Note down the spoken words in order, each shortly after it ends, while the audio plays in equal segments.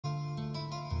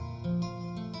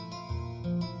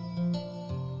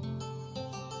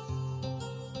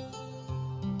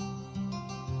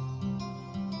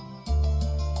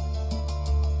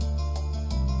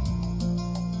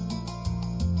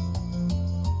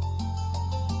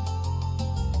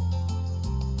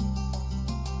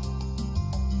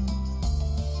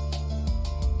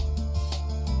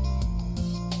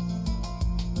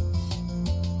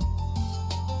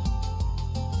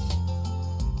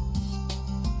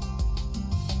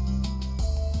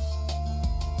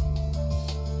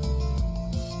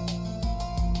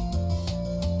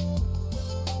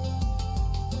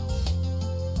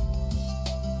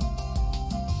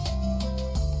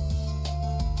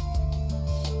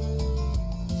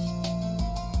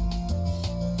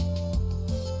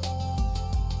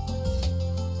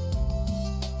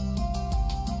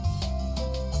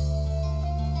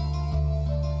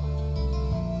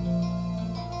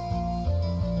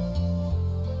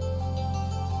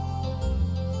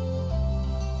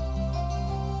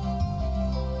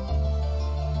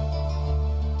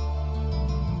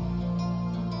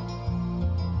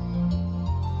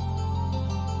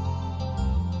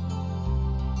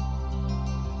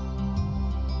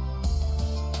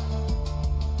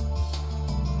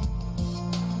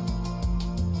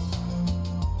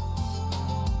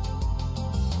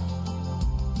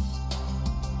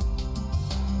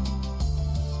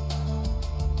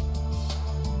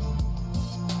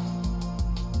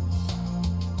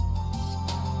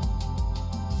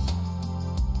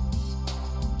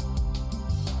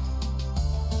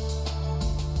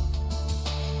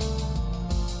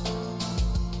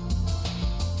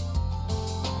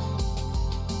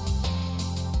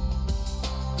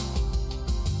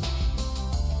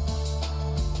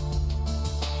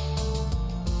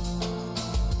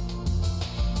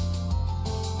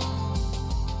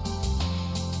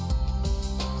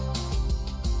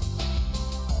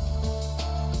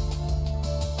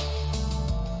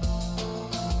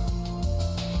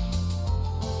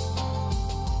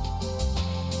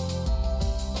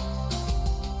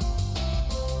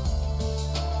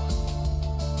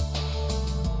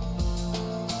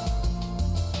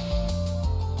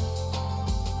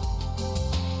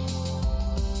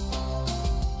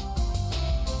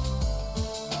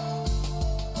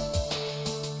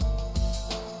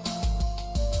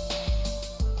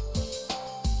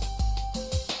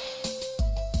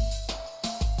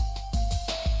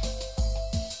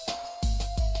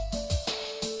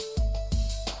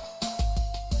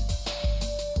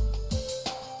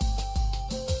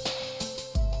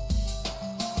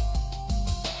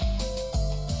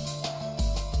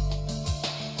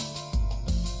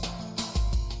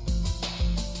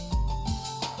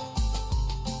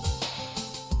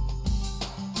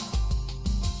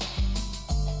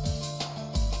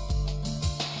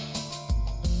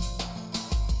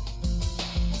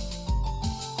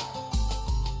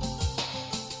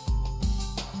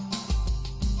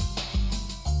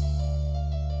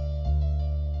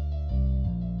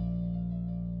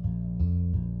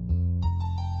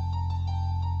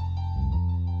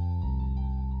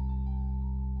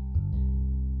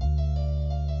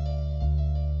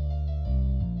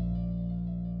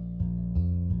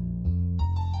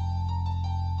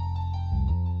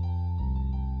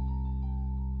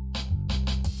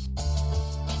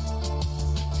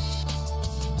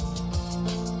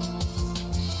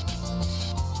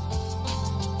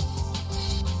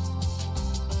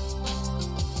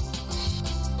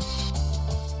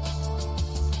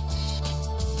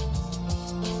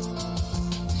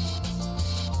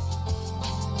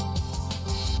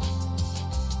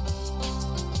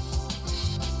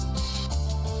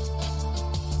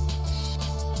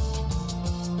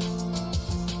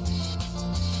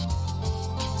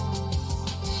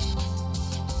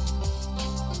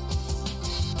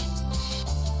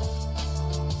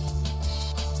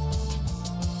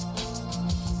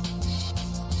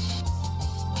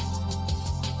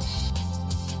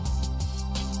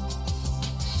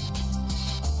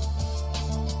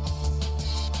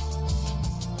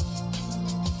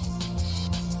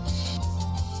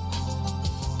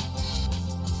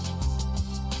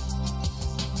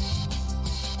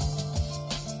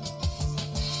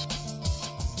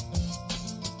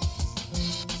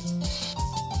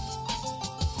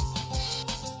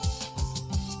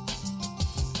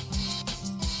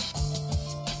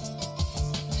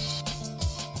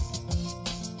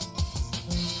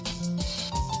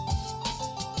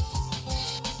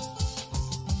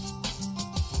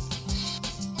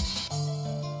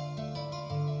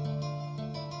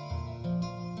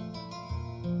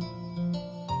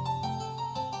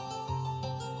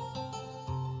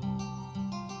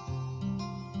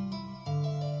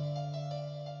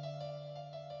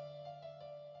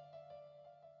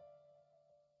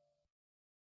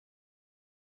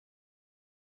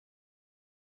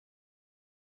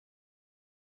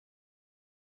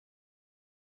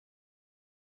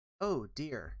Oh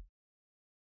dear.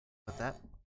 But that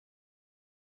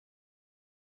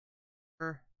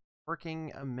were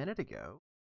working a minute ago.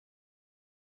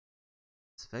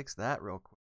 Let's fix that real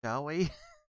quick, shall we?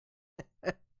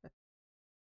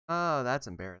 Oh, that's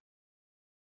embarrassing.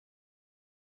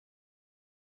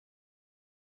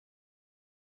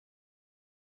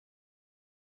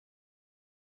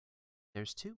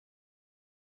 There's two.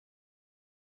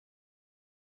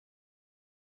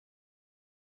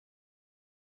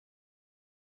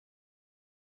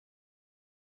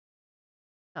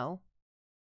 No.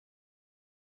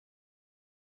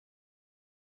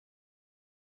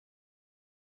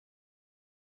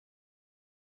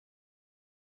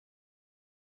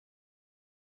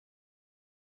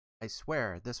 I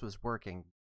swear this was working.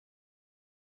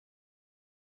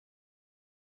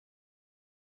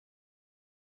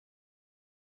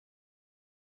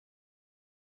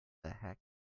 The heck?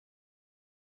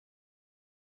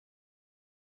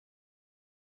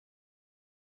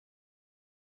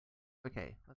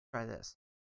 Okay, let's try this.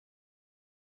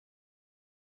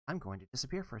 I'm going to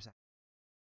disappear for a second.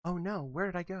 Oh no, where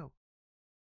did I go?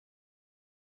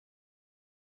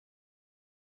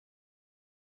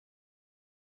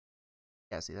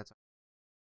 Yeah, see, that's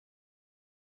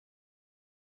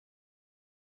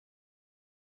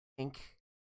ink.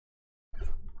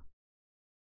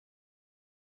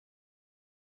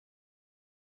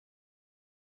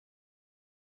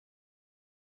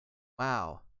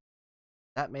 Wow.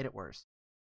 That made it worse.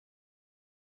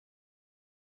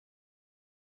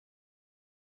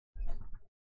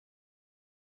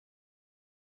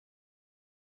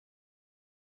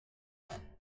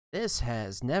 This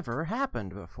has never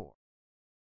happened before.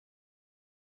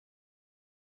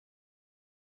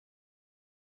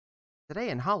 Today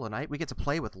in Hollow Knight, we get to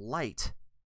play with light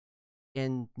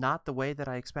in not the way that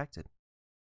I expected.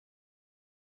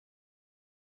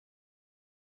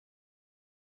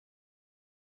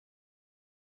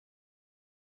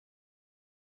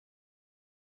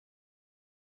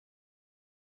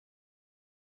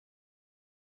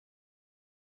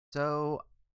 So,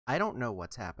 I don't know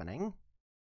what's happening.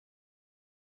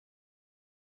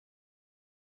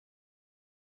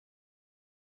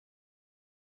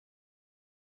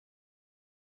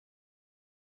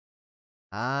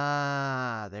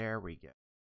 Ah, there we go.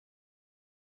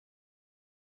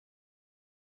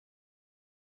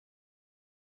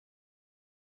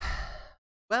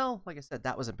 Well, like I said,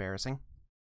 that was embarrassing.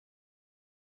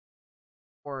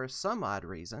 For some odd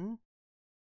reason,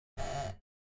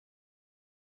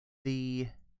 the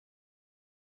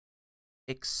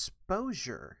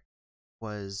exposure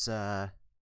was had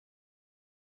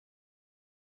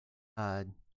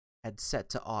set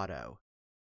to auto.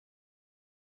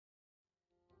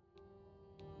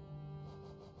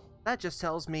 That just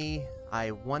tells me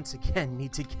I once again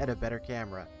need to get a better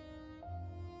camera.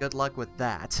 Good luck with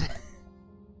that.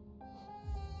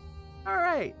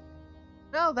 Alright.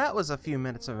 Well, that was a few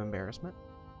minutes of embarrassment.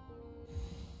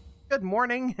 Good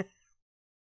morning.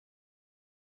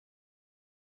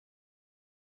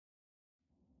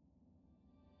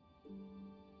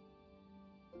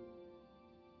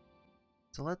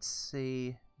 So let's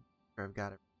see where I've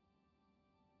got it.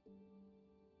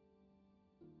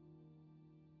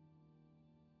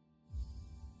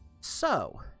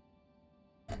 So,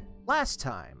 last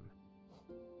time.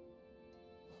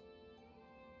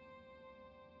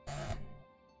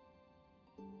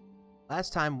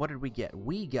 Last time, what did we get?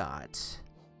 We got...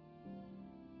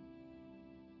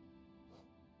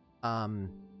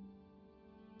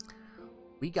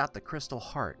 we got the Crystal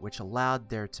Heart, which allowed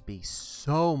there to be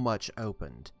so much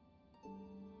opened.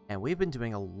 And we've been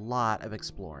doing a lot of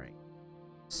exploring.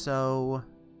 So...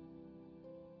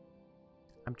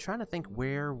 I'm trying to think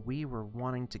where we were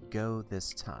wanting to go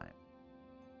this time.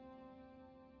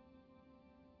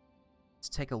 Let's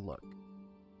take a look.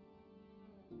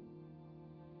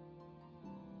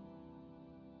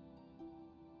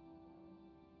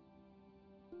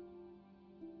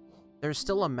 There's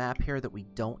still a map here that we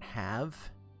don't have.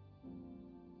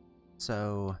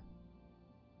 So...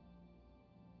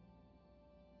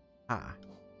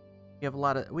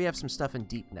 we have some stuff in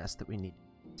Deep Nest that we need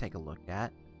to take a look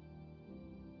at.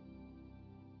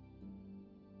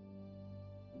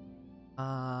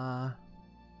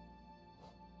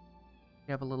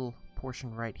 We have a little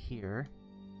portion right here.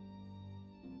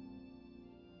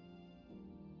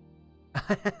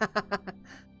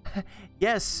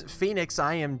 Yes, Phoenix,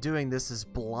 I am doing this as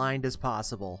blind as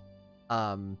possible.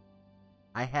 I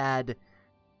had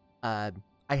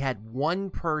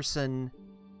one person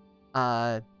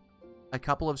a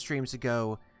couple of streams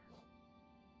ago.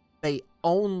 They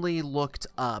only looked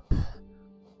up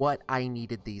what I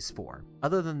needed these for.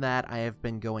 Other than that, I have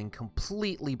been going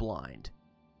completely blind.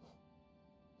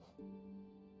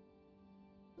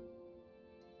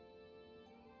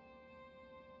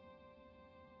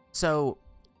 So,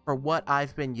 for what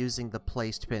I've been using the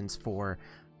placed pins for,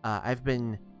 I've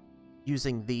been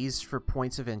using these for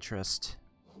points of interest.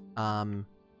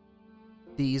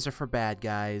 These are for bad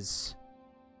guys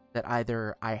that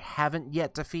either I haven't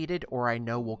yet defeated or I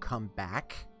know will come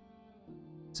back.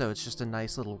 So it's just a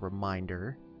nice little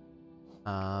reminder.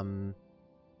 And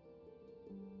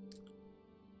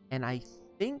I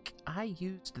think I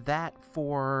used that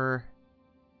for...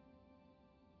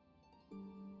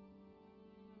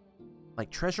 like,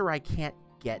 treasure I can't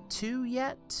get to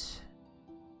yet?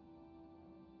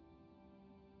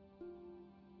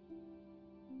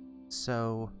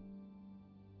 So...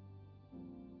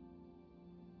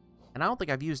 and I don't think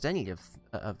I've used any of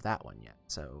that one yet,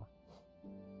 so...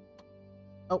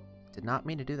 oh, did not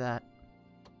mean to do that.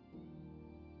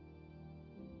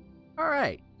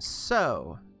 Alright,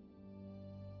 so...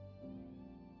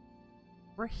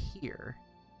 we're here.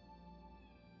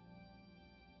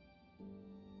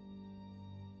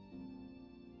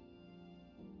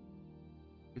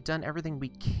 We've done everything we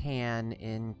can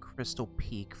in Crystal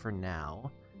Peak for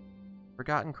now.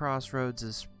 Forgotten Crossroads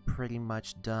is pretty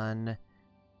much done.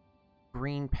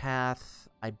 Green Path,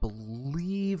 I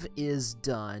believe, is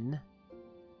done.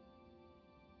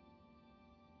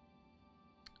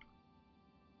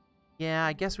 Yeah,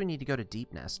 I guess we need to go to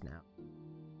Deep Nest now.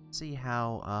 See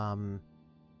how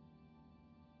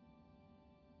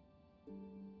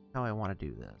I want to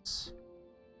do this.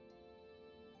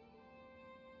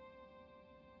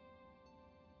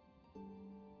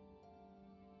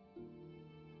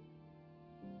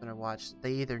 I'm gonna watch.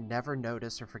 They either never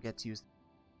notice or forget to use the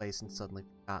place and suddenly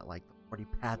forgot like the 40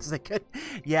 paths they could.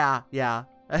 Yeah.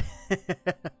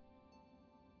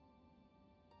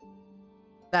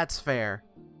 That's fair.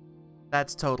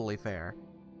 That's totally fair.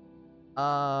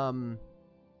 Yeah,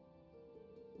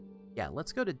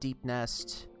 let's go to Deep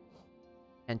Nest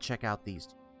and check out these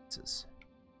two places.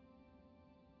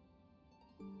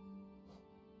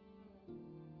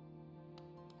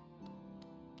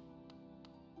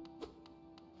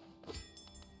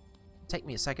 Take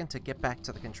me a second to get back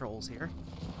to the controls here.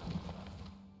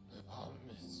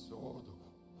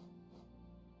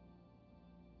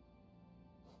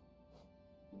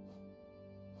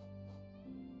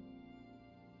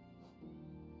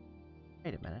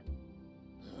 Wait a minute.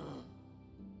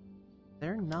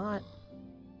 They're not...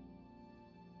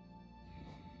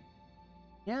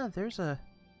 yeah, there's a...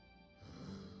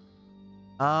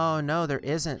 oh, no, there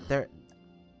isn't. There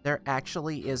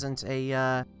actually isn't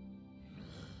a,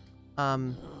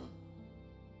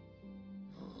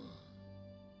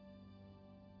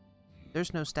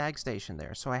 there's no Stag Station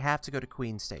there, so I have to go to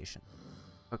Queen Station.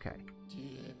 Okay.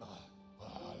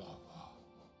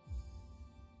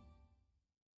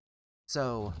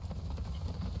 So,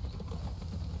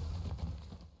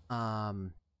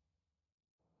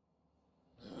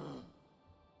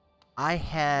 I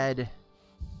had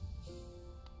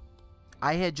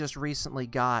just recently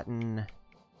gotten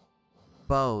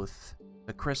both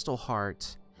the Crystal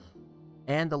Heart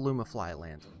and the Lumafly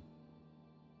Lantern.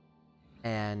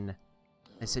 And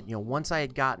I said, you know, once I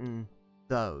had gotten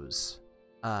those,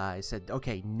 I said,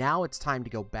 okay, now it's time to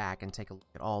go back and take a look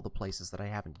at all the places that I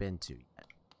haven't been to yet.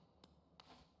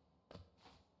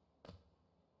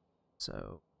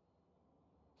 So...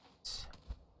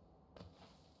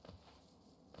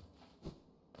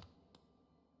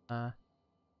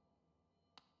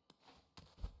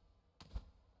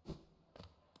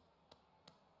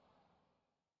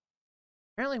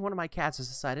 apparently one of my cats has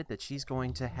decided that she's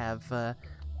going to have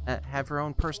her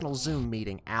own personal Zoom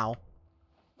meeting. Ow.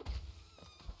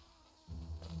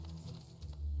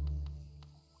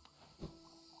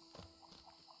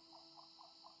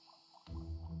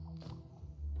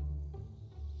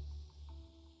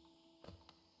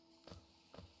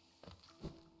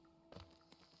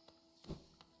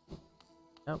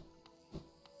 Nope.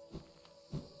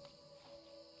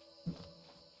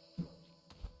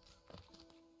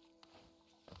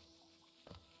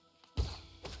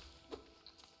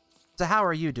 So how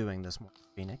are you doing this morning,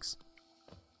 Phoenix?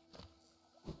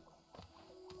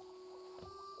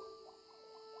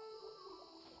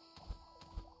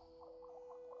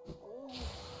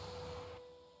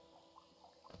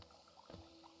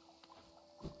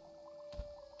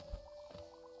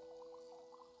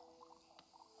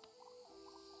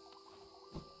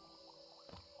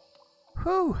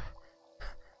 Whew.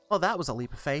 Well, that was a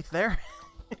leap of faith there.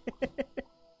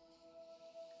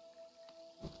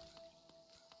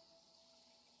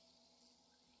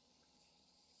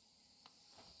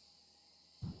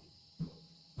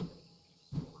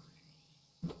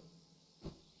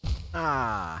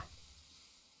 Ah.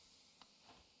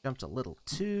 Jumped a little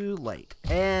too late.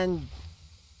 And...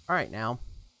 Alright now.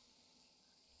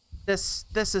 This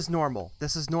is normal.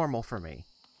 This is normal for me.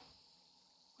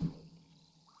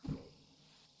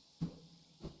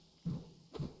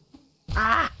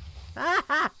 Ah!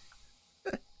 Ah!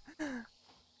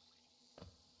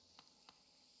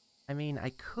 I mean, I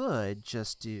could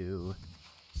just do...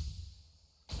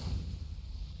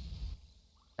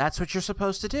 That's what you're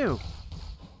supposed to do.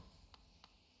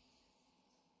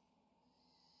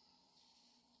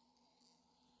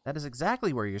 That is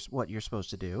exactly what you're supposed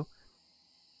to do.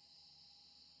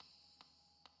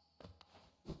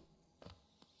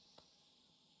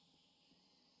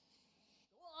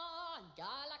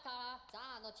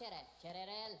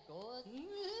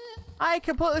 I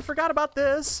completely forgot about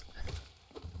this.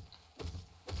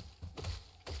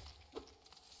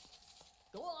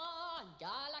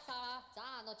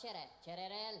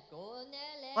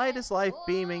 Light is life,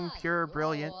 beaming, pure,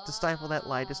 brilliant. To stifle that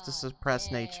light is to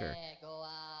suppress nature.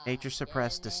 Nature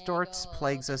suppressed distorts,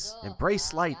 plagues us.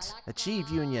 Embrace light. Achieve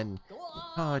union.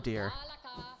 Oh dear.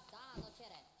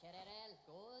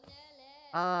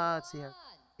 Let's see how...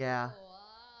 Yeah.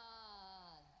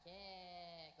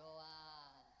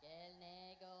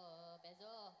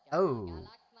 Oh.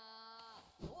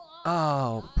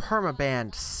 Oh,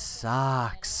 permaband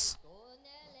sucks.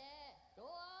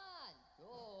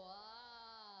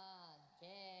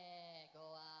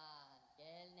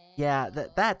 Yeah,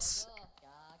 that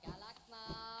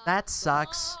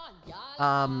sucks.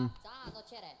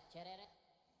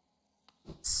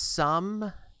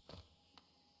 Some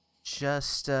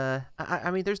just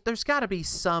I mean there's got to be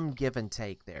some give and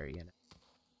take there, you know.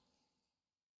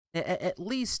 At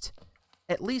least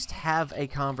have a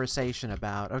conversation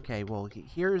about, okay, well,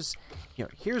 here's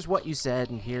what you said,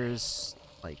 and here's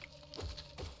like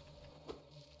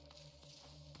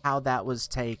how that was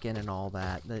taken and all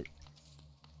that.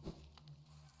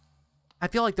 I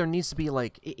feel like there needs to be,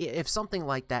 like, if something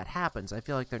like that happens, I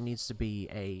feel like there needs to be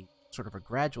a sort of a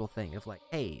gradual thing of like,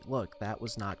 hey, look, that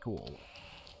was not cool.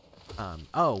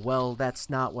 Oh, well, that's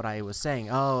not what I was saying.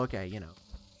 Oh, okay, you know.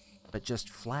 But just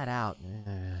flat out,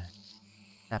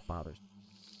 that bothers me.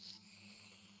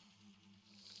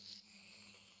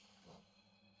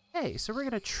 Okay, so we're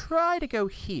gonna try to go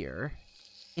here,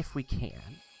 if we can.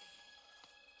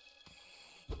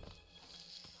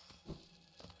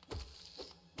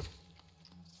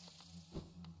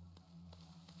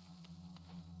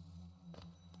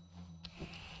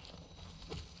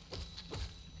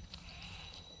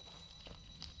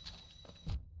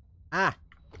 Ah!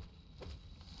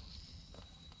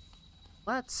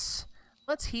 Let's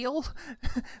heal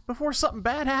before something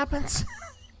bad happens.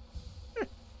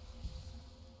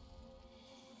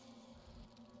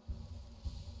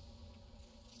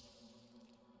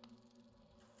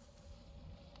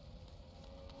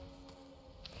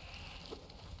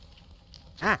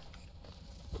 Ah!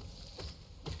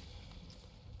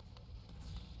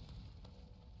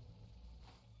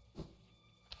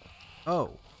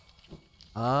 Oh.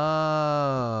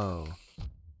 Oh.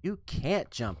 You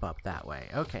can't jump up that way.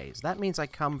 Okay, so that means I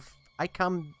come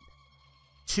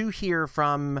to here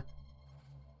from...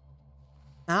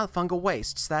 Fungal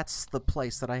Wastes. That's the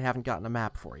place that I haven't gotten a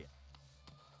map for yet.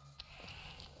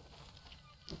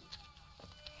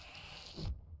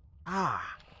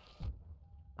 Ah.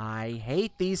 I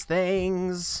hate these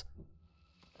things.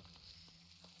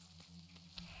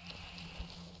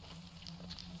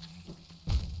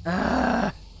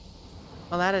 Well,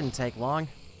 that didn't take long.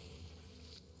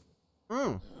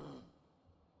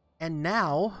 And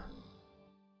now,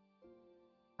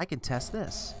 I can test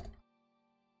this.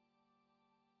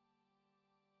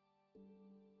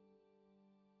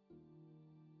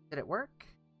 Did it work?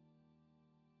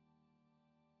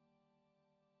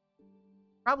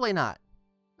 Probably not.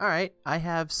 Alright, I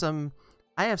have some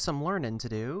learning to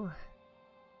do.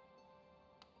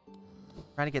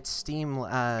 Trying to get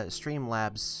Streamlabs,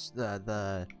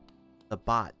 the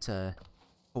bot, to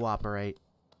cooperate.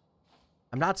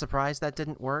 I'm not surprised that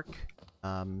didn't work.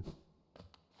 I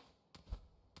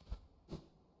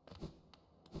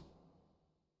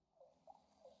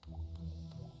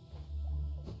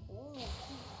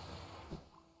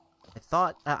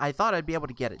thought I'd be able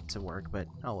to get it to work, but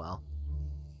oh well.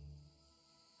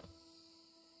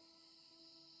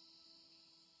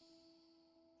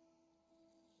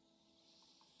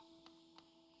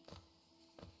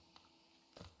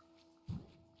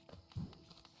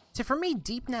 See, for me,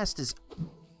 Deep Nest is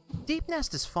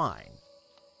fine.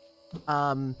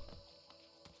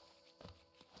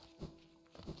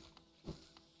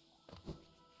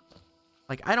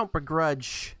 Like, I don't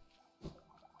begrudge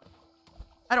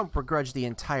I don't begrudge the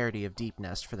entirety of Deep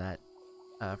Nest for that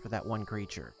one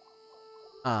creature.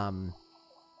 I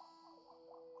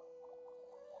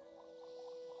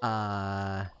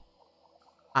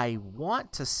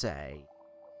want to say...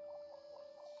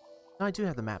 No, I do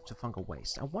have the map to Fungal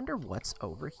Waste. I wonder what's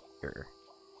over here.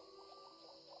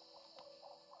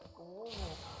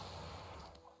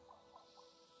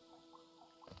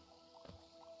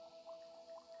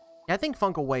 Yeah, I think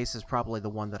Fungal Waste is probably the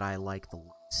one that I like the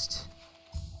least.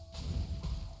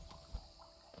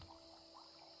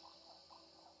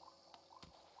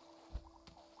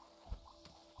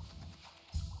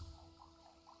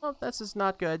 Oh, this is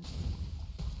not good.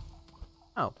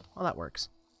 Oh, well, that works.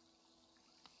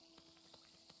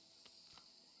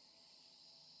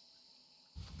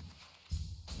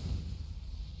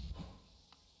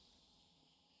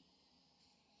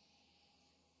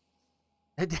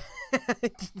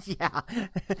 Yeah.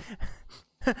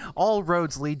 All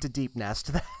roads lead to Deep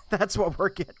Nest. That's what we're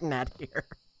getting at here.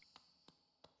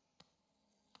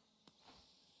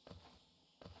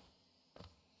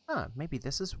 Huh, maybe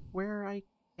this is where I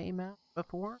came out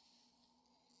before?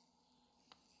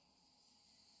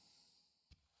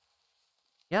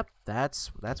 Yep,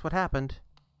 that's what happened.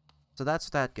 So that's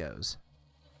that goes.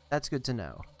 That's good to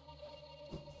know.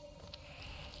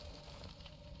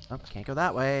 Oh, can't go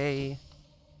that way.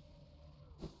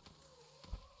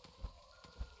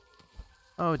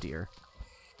 Oh dear.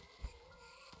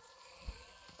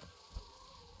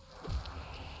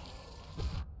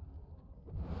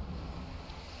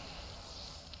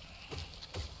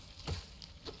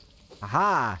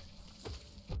 Aha!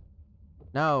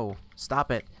 No,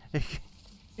 stop it.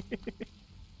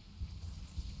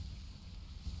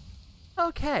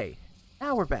 Okay,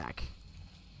 now we're back.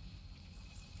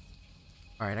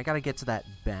 Alright, I gotta get to that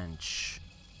bench.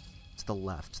 To the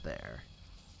left there.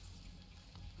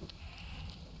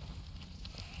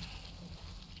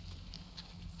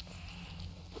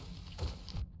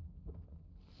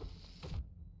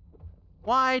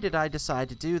 Why did I decide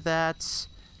to do that?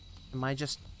 Am I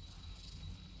just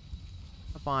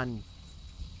up on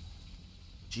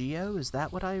Geo? Is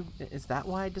that why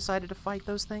I decided to fight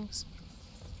those things?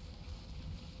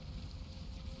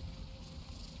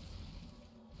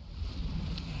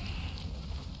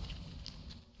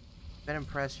 Been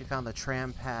impressed you found the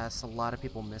tram pass. A lot of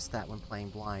people miss that when playing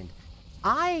blind.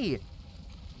 I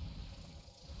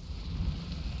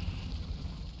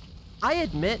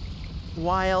admit,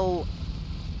 while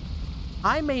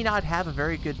I may not have a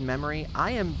very good memory, I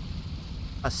am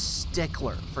a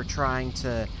stickler for trying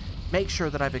to make sure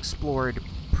that I've explored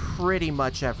pretty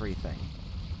much everything.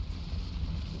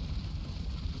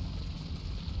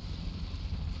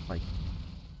 Like,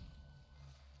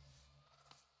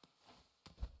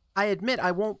 I admit I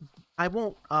won't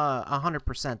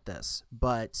 100% this,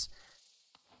 but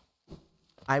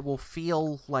I will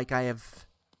feel like I have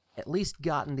at least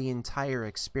gotten the entire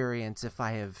experience if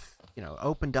I have, you know,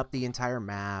 opened up the entire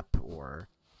map or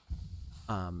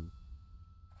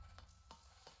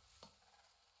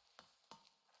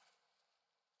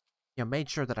you know, made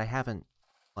sure that I haven't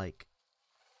like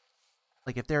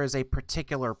if there is a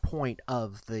particular point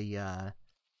of the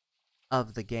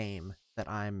game that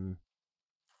I'm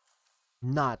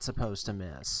not supposed to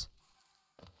miss.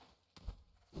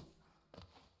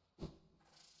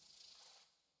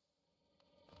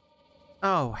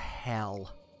 Oh,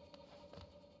 hell.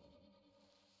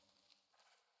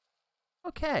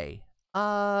 Okay.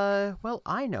 Well,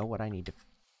 I know what I need to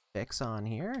fix on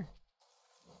here.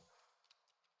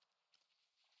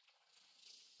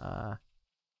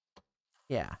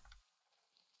 Yeah.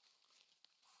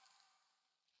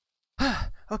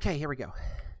 Okay, here we go.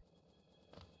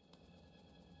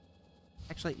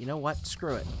 Actually, you know what?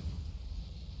 Screw it.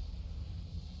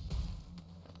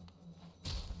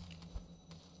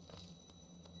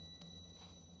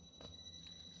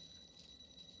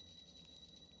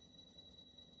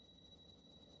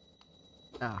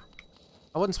 Ah.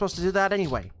 I wasn't supposed to do that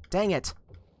anyway. Dang it.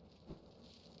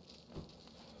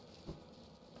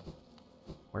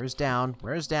 Where's down?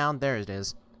 Where's down? There it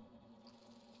is.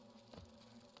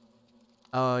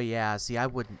 Oh, yeah. See,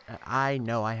 I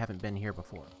know I haven't been here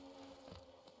before.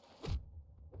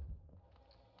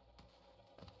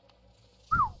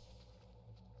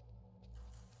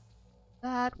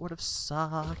 That would have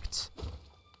sucked.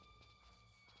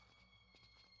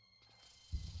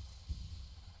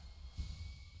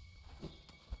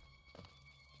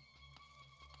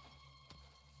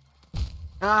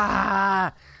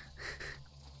 Ah!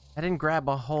 I didn't grab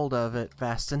a hold of it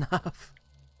fast enough.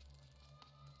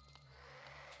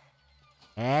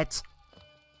 It.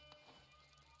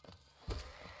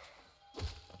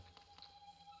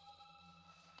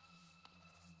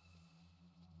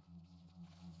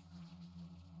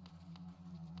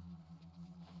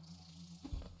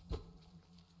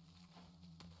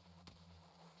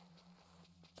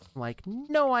 like,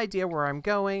 no idea where I'm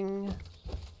going.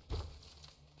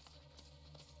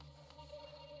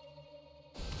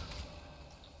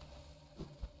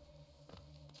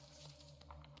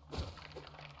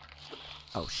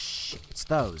 Oh shit, it's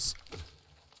those.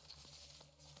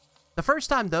 The first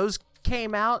time those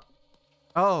came out,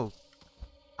 oh,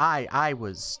 I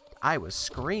was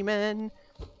screaming.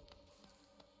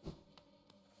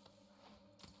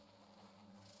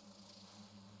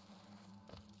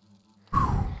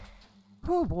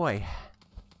 Oh boy.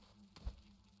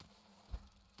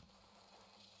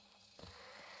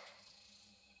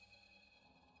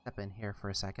 Step in here for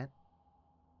a second.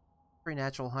 Pretty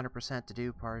natural 100% to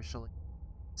do partially.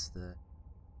 It's the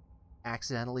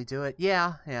accidentally do it.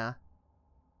 Yeah, yeah.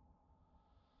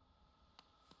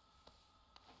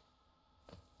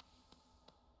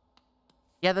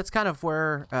 Yeah, that's kind of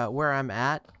where I'm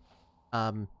at.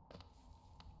 I'm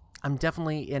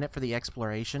definitely in it for the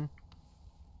exploration.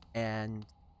 And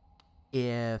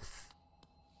if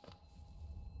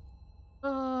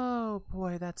oh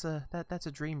boy, that's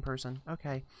a dream person.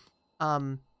 Okay.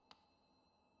 Yeah,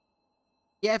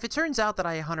 if it turns out that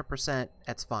I 100%,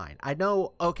 that's fine. I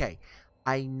know, okay.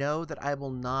 I know that I will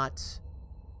not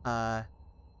I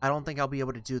don't think I'll be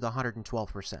able to do the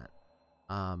 112%.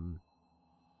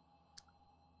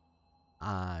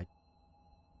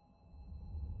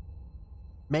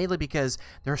 Mainly because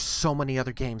there are so many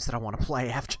other games that I want to play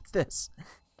after this.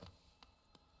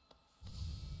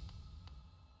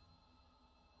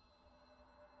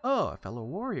 Oh, a fellow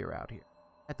warrior out here.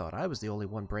 I thought I was the only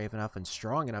one brave enough and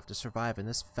strong enough to survive in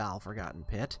this foul, forgotten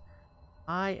pit.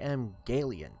 I am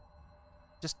Galian.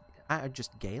 Just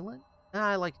Galen?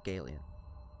 I like Galian.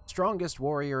 Strongest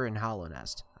warrior in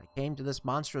Hollownest. I came to this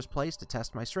monstrous place to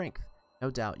test my strength. No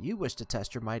doubt you wish to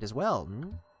test your might as well,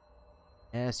 hmm?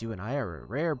 Yes, you and I are a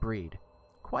rare breed.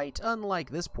 Quite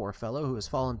unlike this poor fellow who has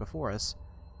fallen before us.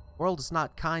 The world is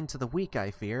not kind to the weak,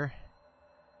 I fear.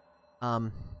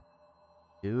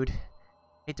 Dude,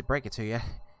 hate to break it to you.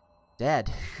 Dead.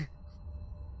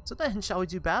 So then, shall we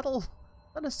do battle?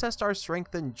 Let us test our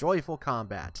strength in joyful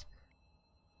combat.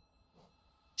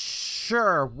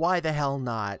 Sure, why the hell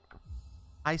not?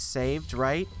 I saved,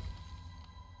 right?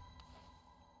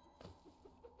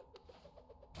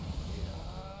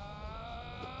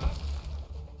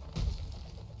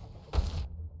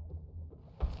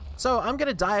 So, I'm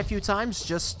gonna die a few times,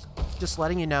 just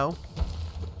letting you know.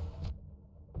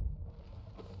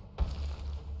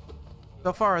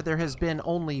 So far, there has been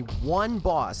only one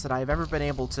boss that I've ever been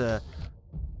able to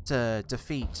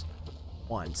defeat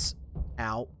once.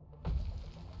 Ow.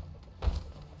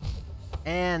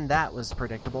 And that was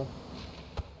predictable.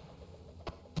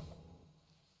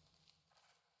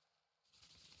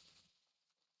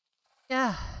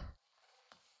 Yeah.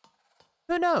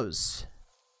 Who knows?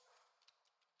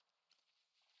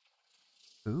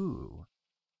 Ooh.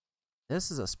 This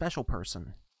is a special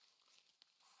person.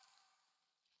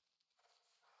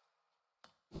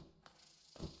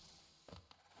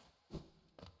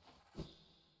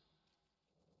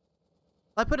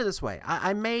 I put it this way,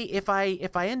 I may, if I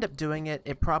end up doing it,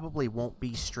 it probably won't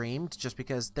be streamed, just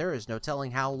because there is no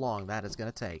telling how long that is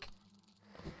going to take.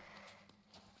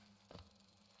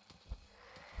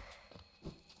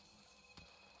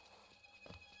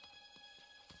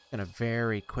 I'm going to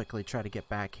very quickly try to get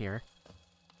back here.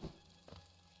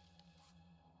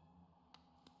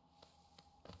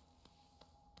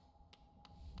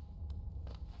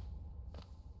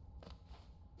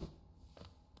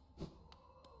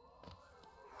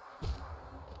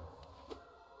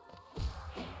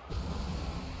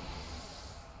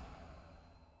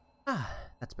 Ah,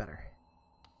 that's better.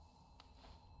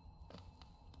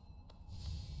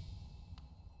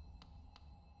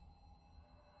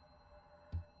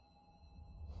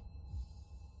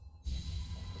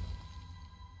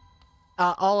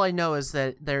 All I know is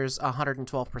that there's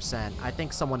 112%. I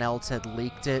think someone else had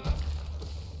leaked it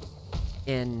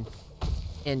in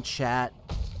chat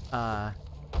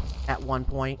at one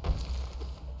point.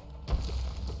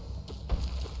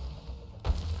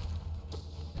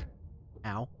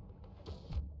 Ow.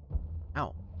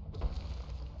 Ow.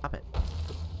 Stop it.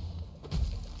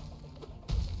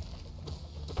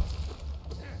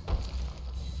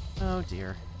 Oh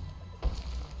dear.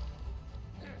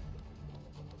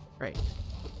 Great. I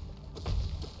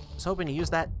was hoping to use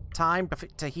that time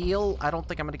to heal. I don't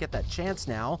think I'm going to get that chance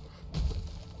now.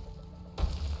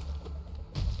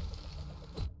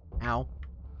 Ow.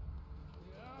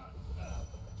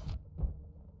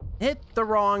 Hit the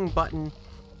wrong button.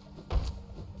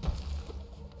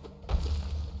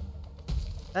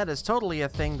 That is totally a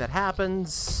thing that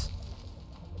happens.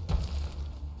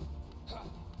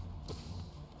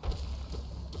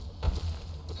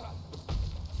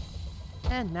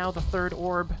 And now the third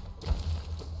orb.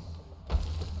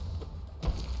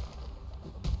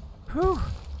 Whew.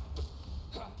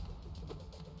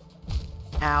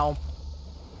 Ow.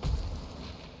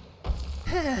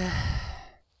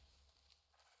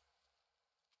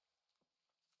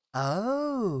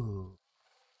 Oh.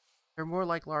 They're more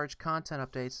like large content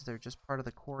updates. They're just part of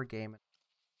the core game.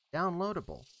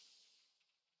 Downloadable.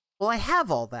 Well, I have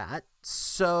all that,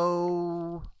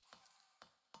 so...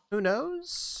 who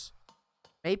knows?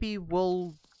 Maybe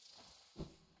we'll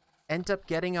end up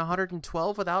getting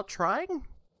 112 without trying?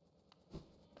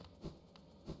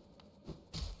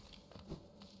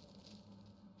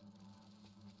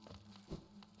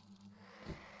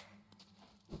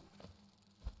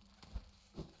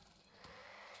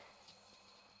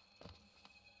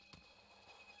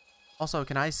 Also,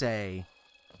 can I say,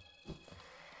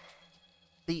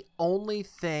 the only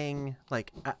thing,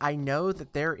 like, I know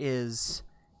that there is,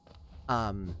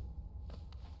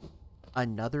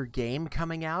 another game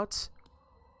coming out.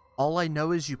 All I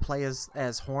know is you play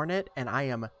as Hornet, and I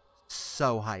am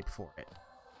so hyped for it.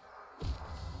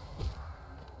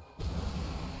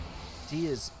 She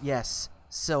is, yes,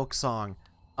 Silk Song.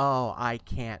 Oh, I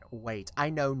can't wait. I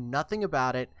know nothing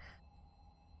about it,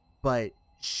 but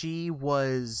she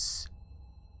was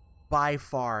by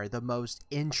far the most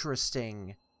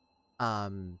interesting,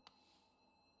 the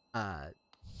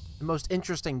most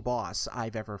interesting boss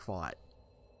I've ever fought.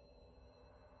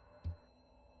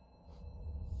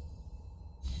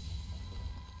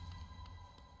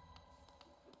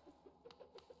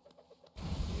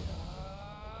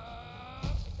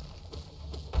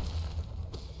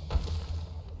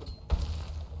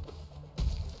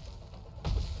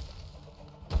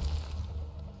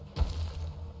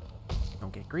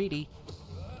 Don't get greedy.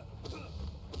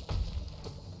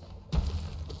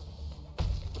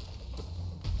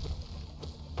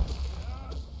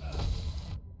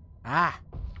 Ah!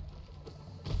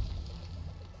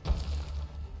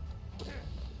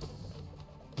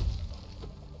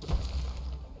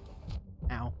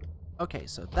 Ow. Okay,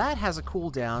 so that has a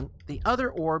cooldown. The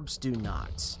other orbs do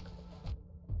not.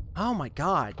 Oh my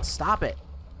god, stop it.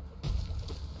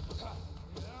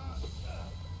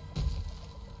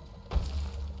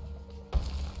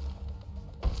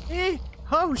 Eh,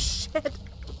 oh shit!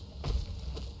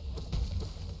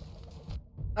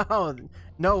 Oh,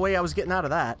 no way I was getting out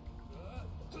of that.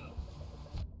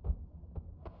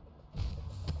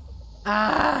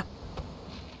 Ah!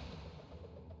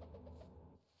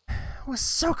 Was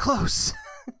so close.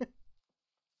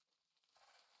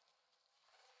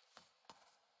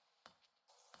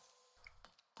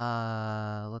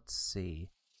 Let's see.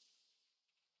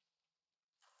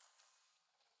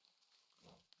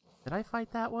 Did I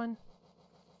fight that one?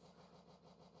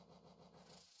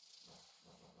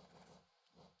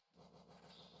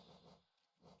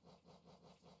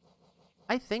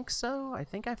 I think so. I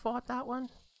think I fought that one.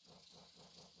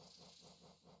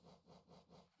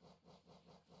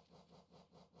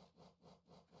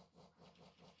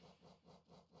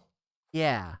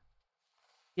 Yeah.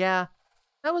 Yeah.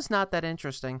 That was not that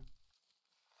interesting.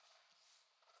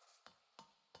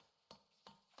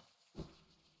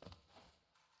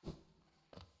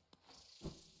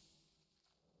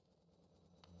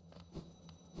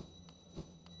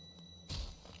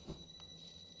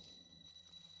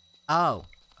 Oh,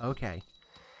 okay.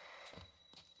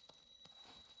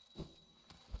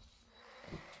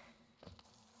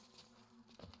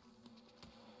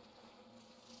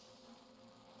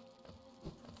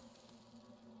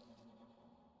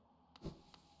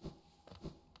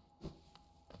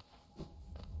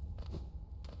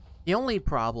 The only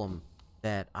problem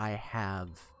that I have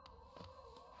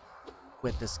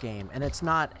with this game, and it's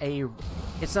not a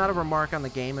remark on the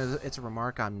game, it's a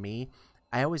remark on me.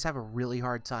 I always have a really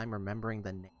hard time remembering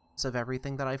the names of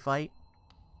everything that I fight.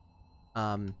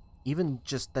 Even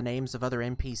just the names of other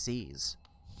NPCs.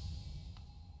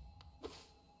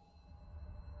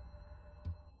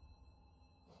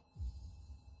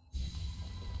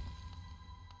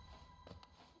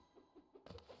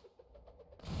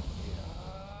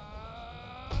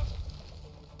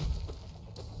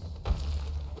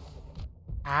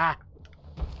 Ah!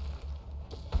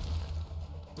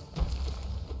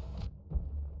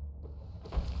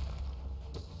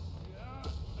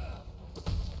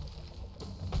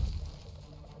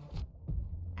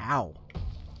 Ow.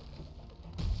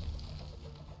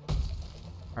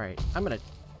 Alright, I'm gonna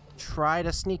try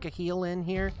to sneak a heal in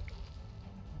here.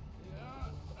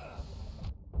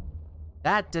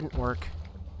 That didn't work.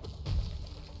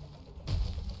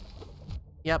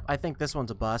 Yep, I think this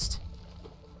one's a bust.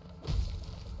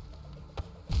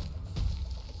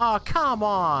 Oh, come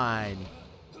on!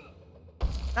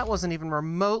 That wasn't even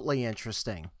remotely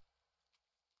interesting.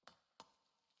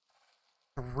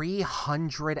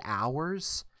 300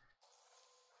 hours?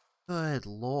 Good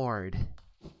lord.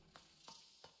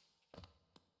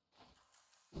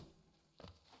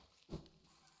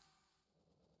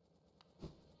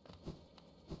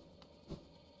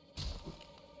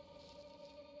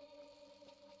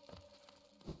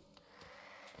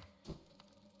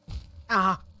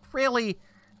 Ah, really?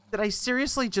 Did I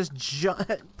seriously just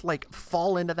like,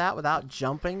 fall into that without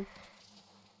jumping?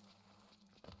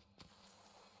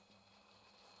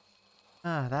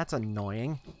 Ah, that's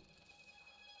annoying.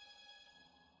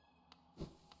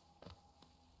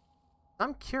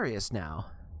 I'm curious now.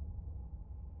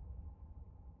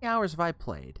 How many hours have I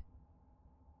played?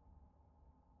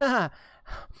 I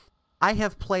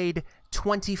have played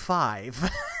 25.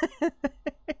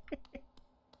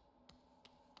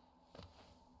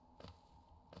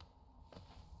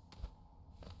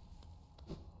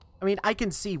 I mean, I can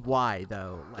see why,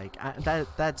 though. Like,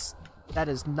 that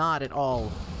is not at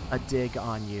all a dig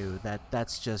on you.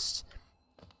 That's just...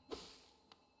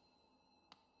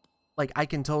 Like, I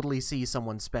can totally see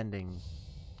someone spending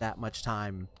that much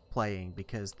time playing,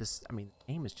 because this... I mean,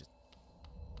 the game is just...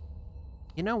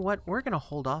 You know what? We're gonna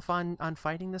hold off on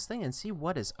fighting this thing and see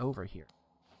what is over here.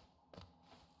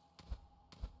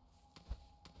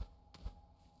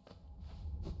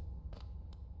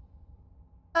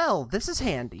 Well, this is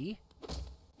handy.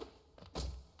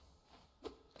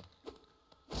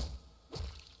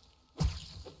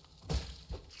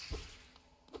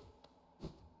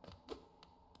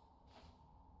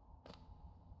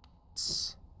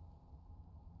 It's...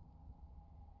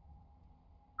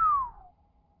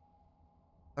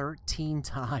 13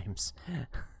 times.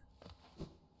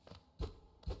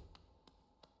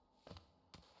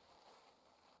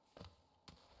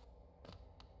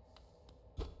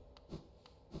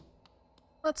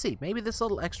 Let's see, maybe this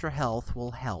little extra health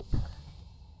will help.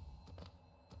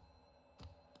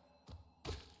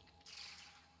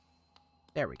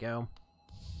 There we go.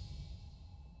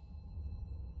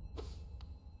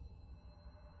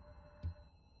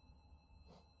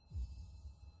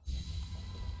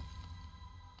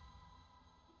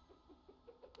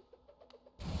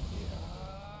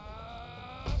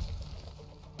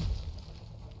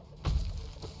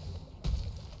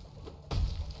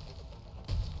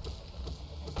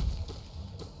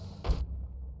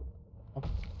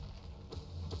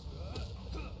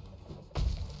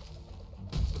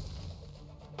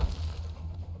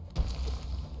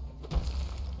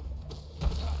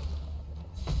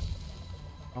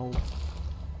 Oh.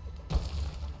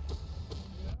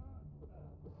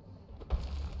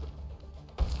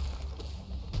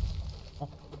 Oh.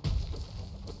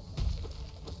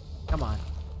 Come on.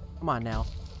 Come on now.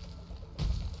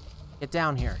 Get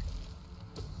down here.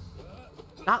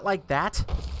 Not like that.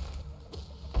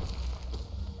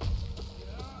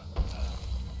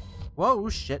 Whoa,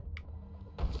 shit.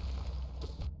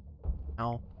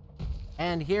 No.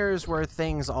 And here's where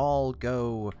things all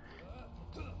go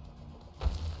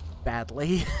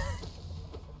badly.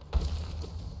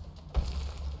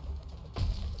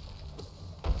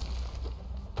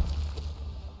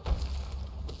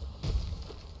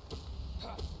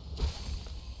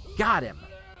 Got him.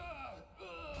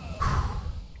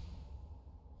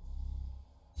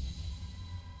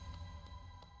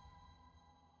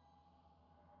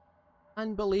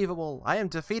 Unbelievable. I am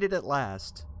defeated at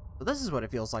last. So this is what it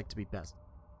feels like to be best.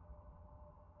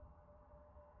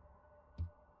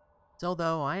 Still,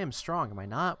 though, I am strong, am I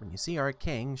not? When you see our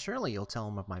king, surely you'll tell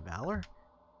him of my valor.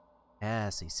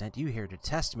 Yes, he sent you here to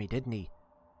test me, didn't he?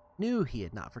 Knew he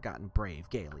had not forgotten brave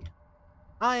Galen.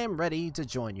 I am ready to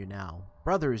join you now.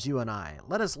 Brothers, you and I,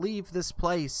 let us leave this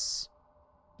place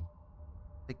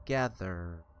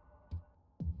together.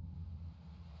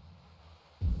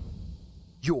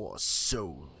 Your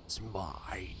soul is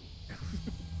mine.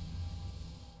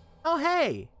 Oh,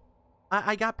 hey!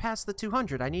 I got past the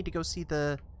 200. I need to go see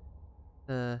the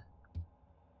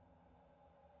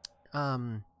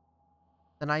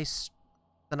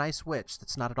nice witch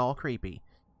that's not at all creepy.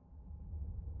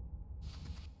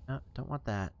 No, don't want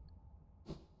that.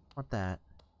 Want that.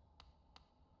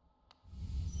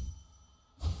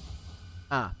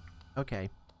 Ah, okay.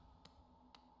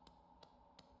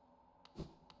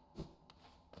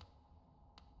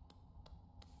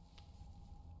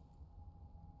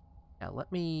 Yeah,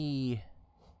 let me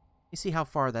see how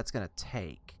far that's gonna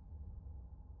take.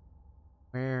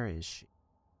 Where is she?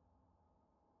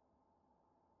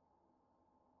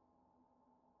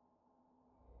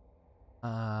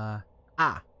 Ah.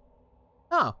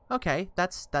 Oh, okay.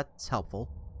 That's helpful.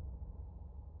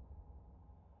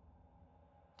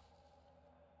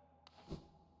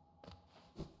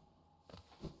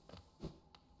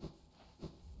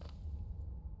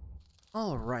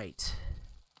 All right.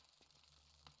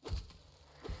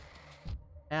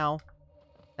 Now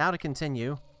to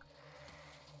continue.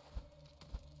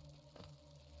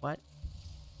 What?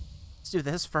 Let's do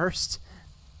this first.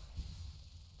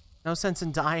 No sense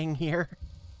in dying here.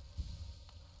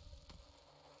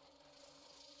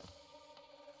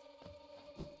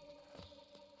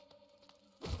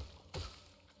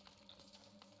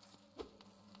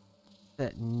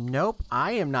 Nope,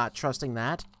 I am not trusting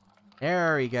that.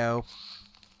 There we go.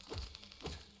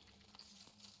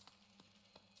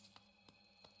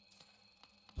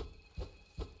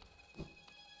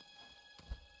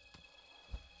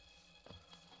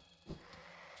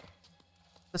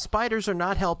 The spiders are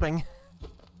not helping.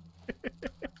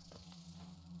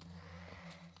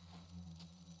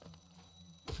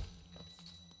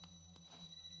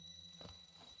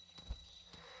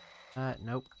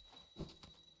 Nope.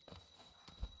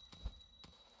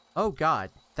 Oh god,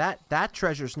 that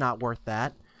treasure's not worth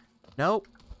that. Nope,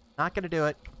 not gonna do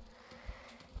it.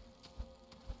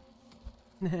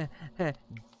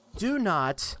 Do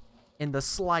not in the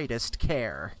slightest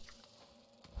care.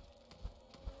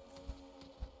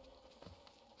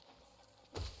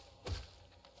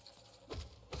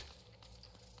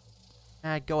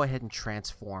 Go ahead and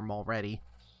transform already.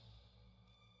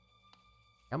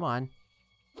 Come on.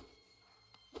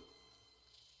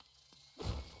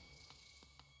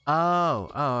 Oh,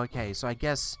 okay. So I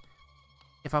guess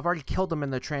if I've already killed them in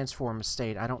the transform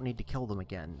state, I don't need to kill them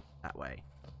again that way.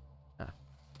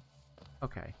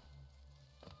 Okay.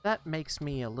 That makes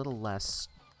me a little less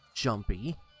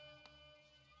jumpy.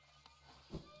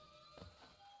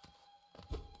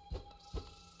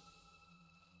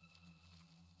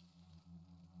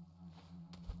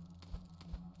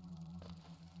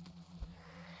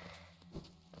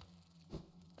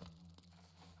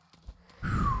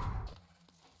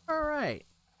 Alright.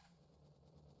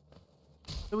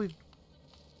 So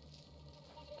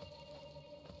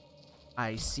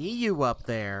I see you up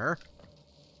there.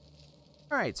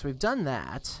 Alright, so we've done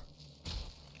that.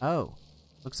 Oh.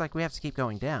 Looks like we have to keep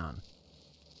going down.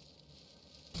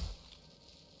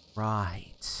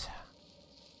 Right.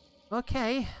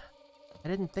 Okay. I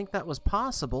didn't think that was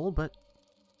possible, but...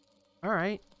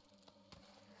 Alright.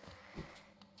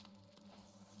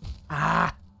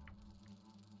 Ah!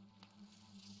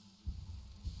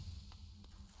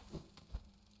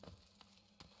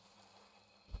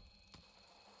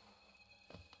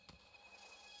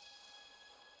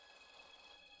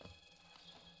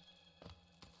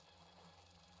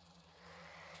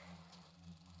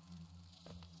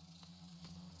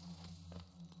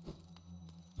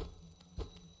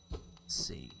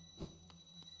 See.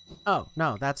 Oh,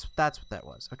 no, that's what that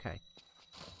was. Okay.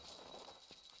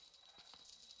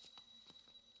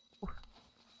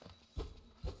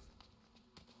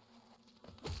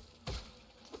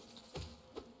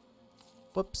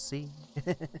 Whoopsie.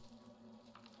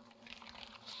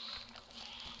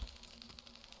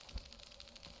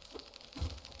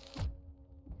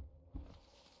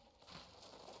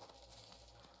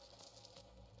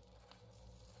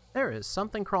 There is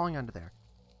something crawling under there.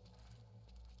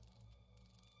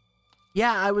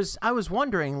 Yeah, I was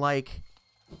wondering, like,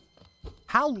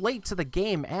 how late to the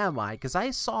game am I? Because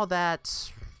I saw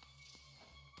that,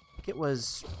 I think it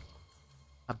was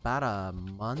about a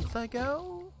month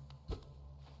ago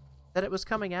that it was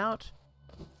coming out.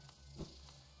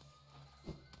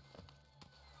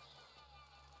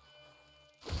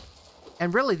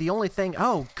 And really the only thing,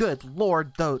 oh, good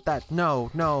lord, though, that,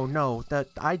 no, that,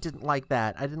 I didn't like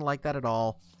that. I didn't like that at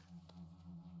all.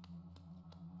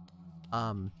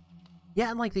 Yeah,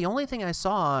 and like the only thing I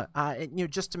saw,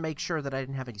 just to make sure that I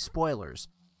didn't have any spoilers,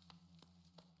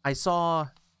 I saw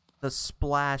the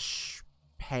splash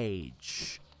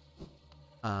page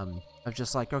of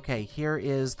just like, okay, here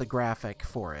is the graphic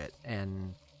for it,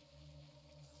 and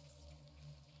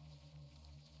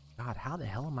God, how the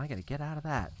hell am I gonna get out of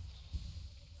that?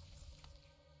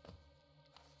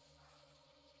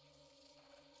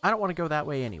 I don't want to go that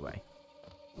way anyway.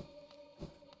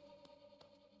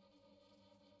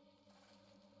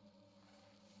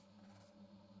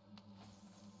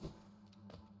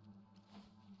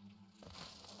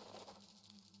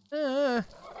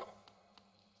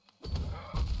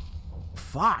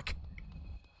 Fuck.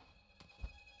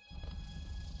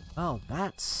 Oh,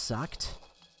 that sucked.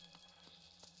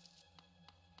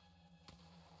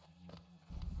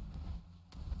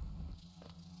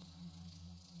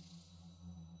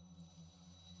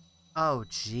 Oh,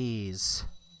 jeez.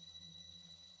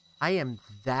 I am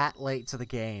that late to the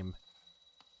game.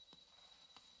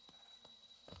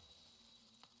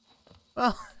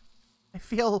 Well, I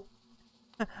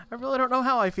really don't know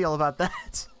how I feel about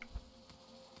that.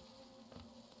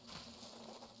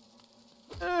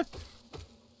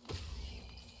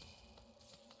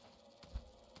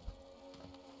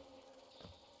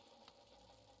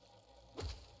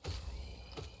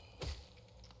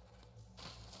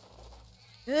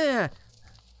 Yeah.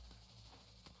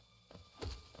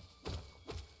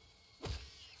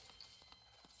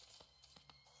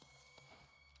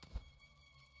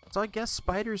 So I guess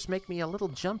spiders make me a little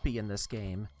jumpy in this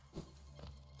game.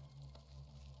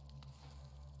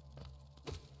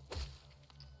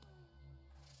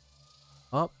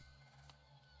 Oh.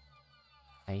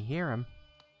 I hear him.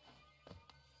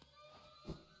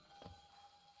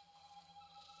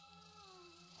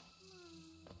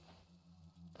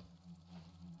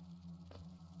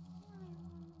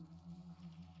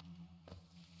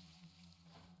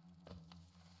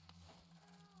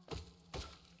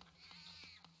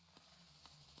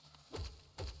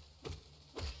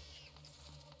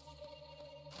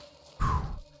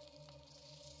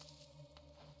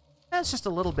 That's just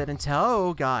a little bit until...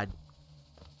 Oh, God.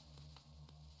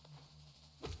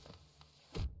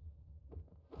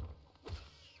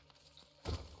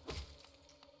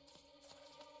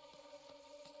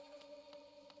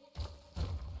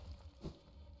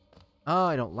 Oh,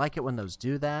 I don't like it when those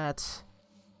do that.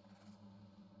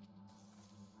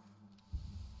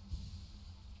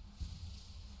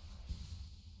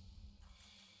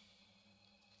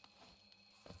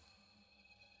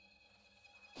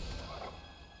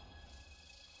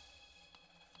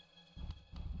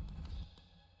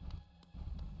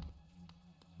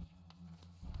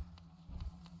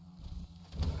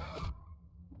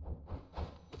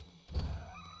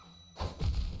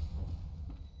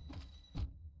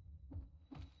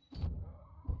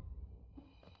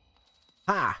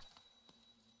 Ha!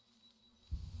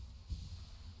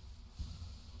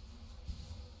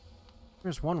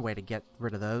 There's one way to get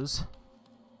rid of those.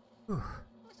 Whew.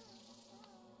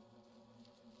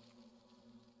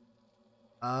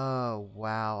 Oh,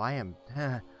 wow. I am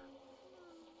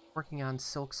working on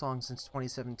Silk Song since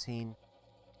 2017.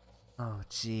 Oh,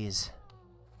 jeez.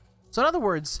 So in other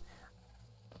words,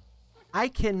 I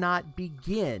cannot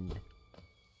begin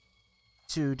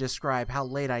to describe how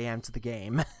late I am to the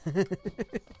game. But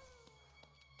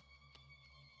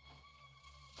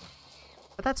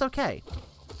that's okay.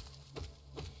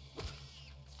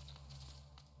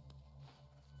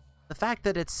 The fact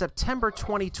that it's September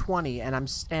 2020 and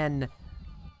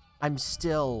I'm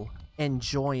still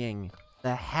enjoying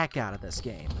the heck out of this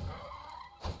game.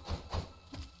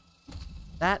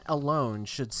 That alone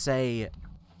should say...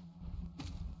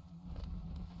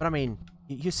 But I mean,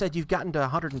 you said you've gotten to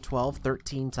 112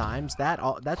 13 times. That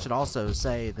should also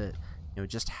say that, you know,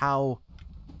 just how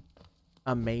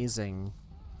amazing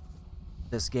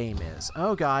this game is.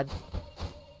 Oh, God.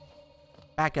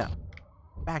 Back up.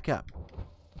 Back up.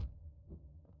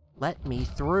 Let me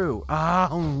through.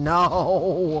 Oh,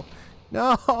 no.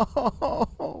 No.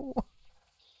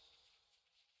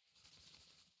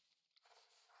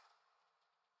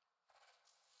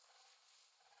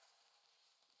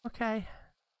 Okay.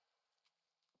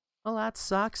 Well, that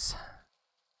sucks.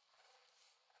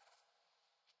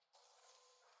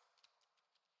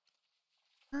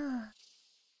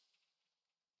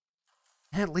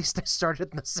 At least I started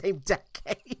in the same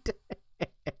decade.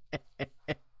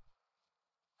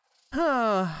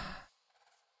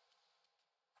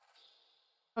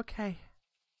 Okay.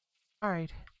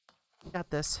 Alright.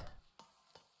 Got this.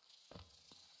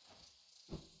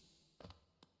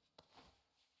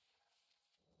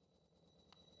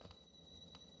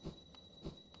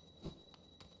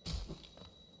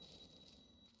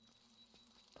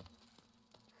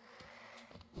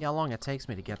 See how long it takes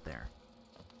me to get there.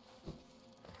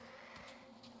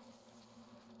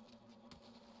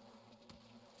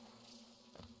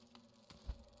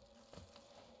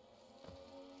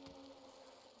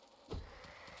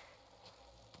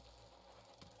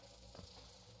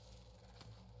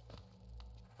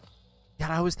 God,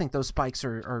 I always think those spikes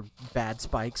are bad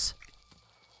spikes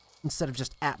instead of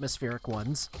just atmospheric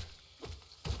ones.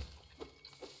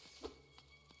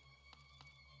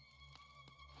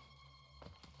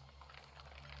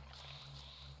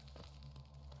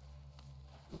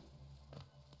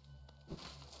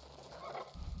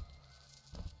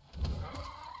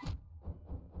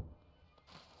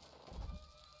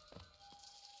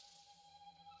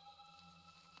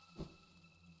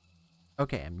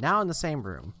 Okay, I'm now in the same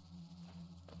room.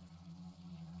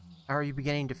 Are you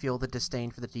beginning to feel the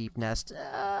disdain for the deep nest?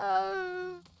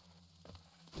 I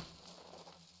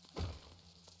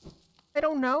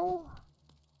don't know.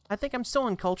 I think I'm still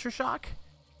in culture shock.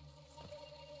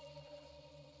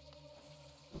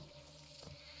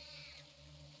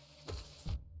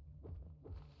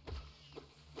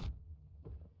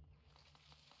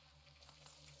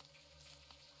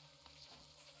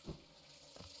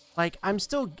 Like, I'm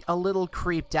still a little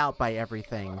creeped out by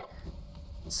everything.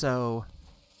 So...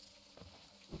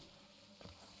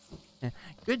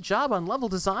 good job on level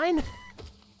design!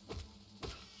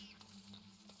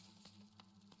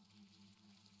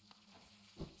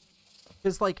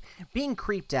 Because, like, being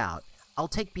creeped out, I'll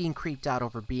take being creeped out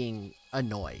over being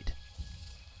annoyed.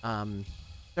 There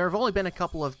have only been a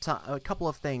couple of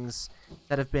things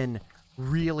that have been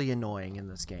really annoying in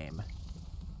this game.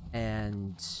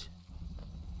 And...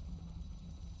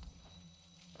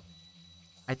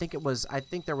 I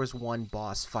think there was one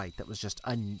boss fight that was just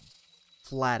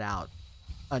flat out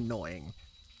annoying.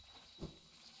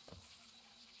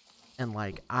 And,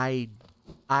 like, I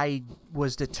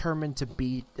was determined to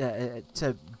beat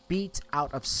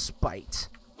out of spite.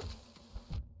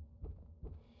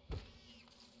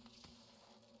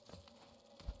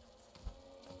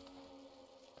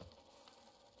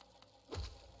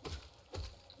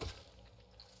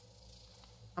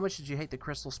 How much did you hate the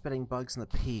crystal spitting bugs in the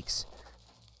peaks?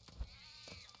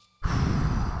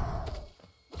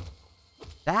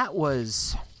 That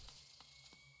was...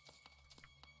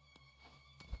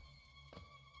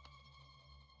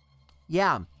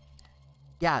 Yeah.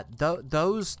 Yeah,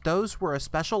 those were a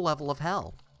special level of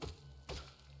hell.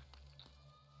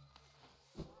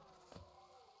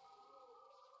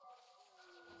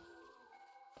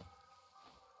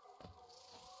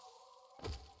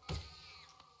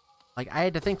 Like, I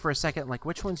had to think for a second, like,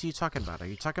 which ones are you talking about? Are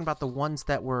you talking about the ones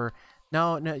that were...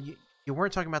 No, you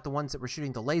weren't talking about the ones that were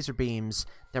shooting the laser beams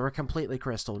that were completely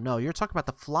crystal. No, you're talking about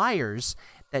the flyers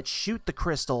that shoot the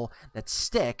crystal, that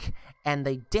stick, and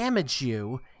they damage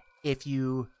you if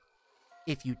you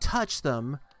touch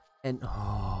them, and...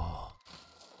 Oh...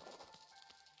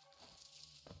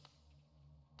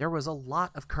 There was a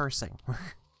lot of cursing.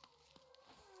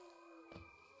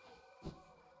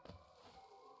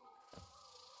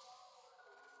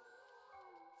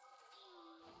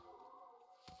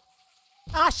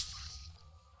 Ah,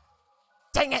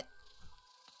 dang it!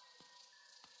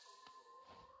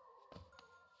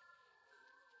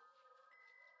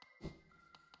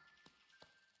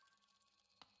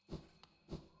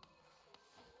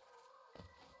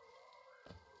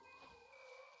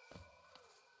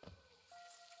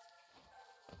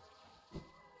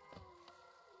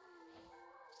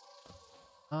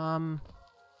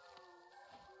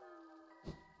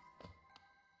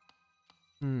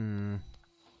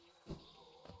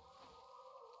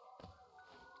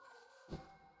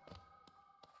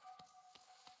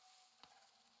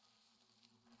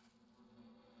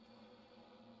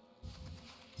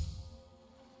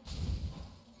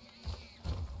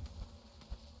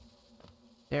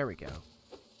 There we go.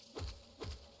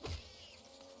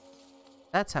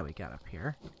 That's how we got up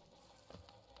here.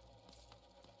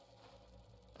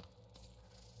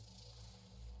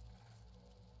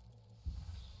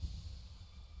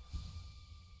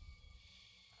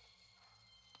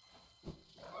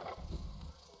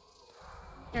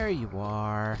 There you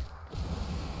are.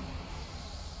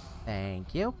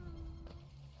 Thank you.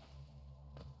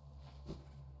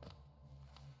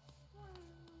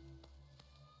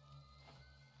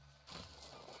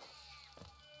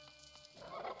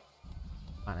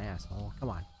 Come on, asshole. Come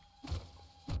on.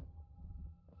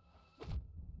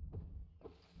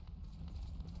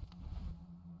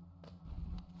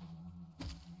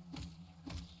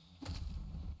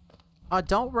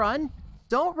 Don't run!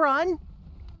 Don't run!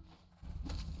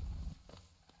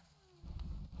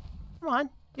 Come on,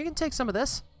 you can take some of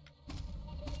this.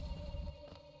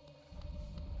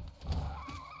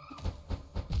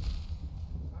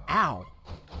 Ow!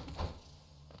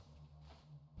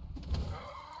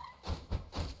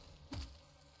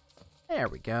 There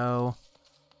we go.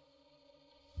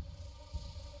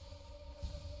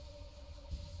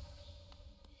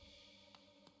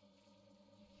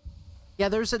 Yeah,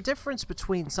 there's a difference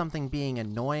between something being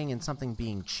annoying and something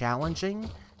being challenging.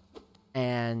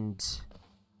 And...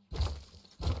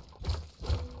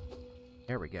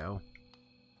 there we go.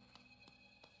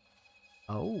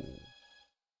 Oh.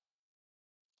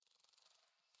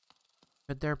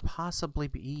 Could there possibly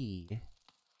be...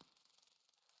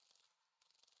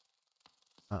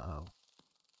 Uh-oh.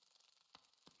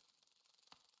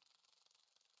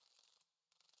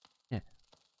 Yeah.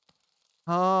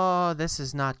 Oh, this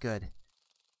is not good.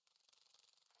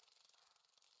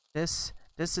 This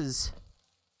is...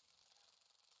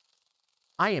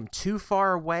 I am too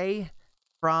far away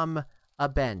from a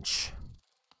bench.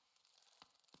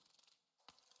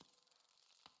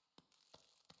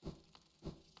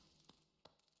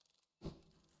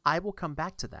 I will come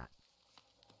back to that.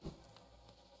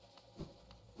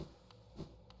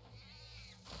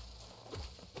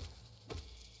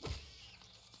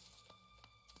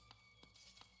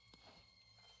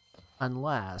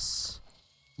 Unless...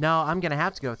 No, I'm gonna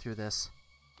have to go through this.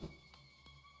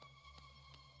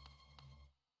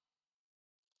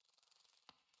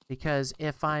 Because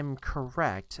if I'm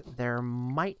correct, there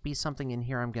might be something in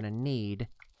here I'm gonna need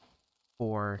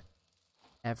for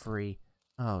every...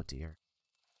 Oh, dear.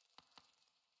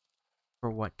 For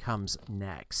what comes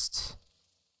next.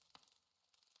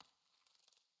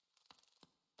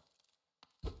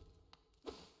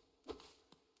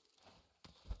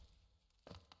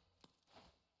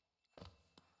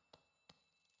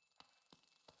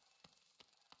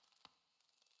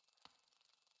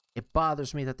 It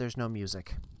bothers me that there's no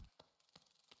music.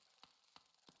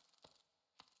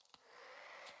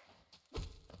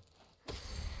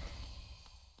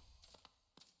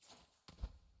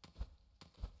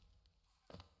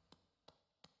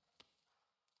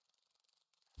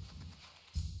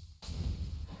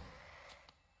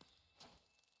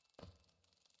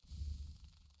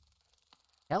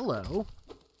 Hello.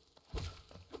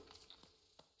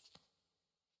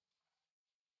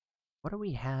 What do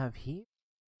we have here?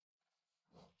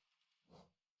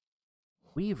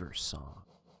 Weaver's Song.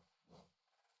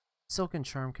 Silken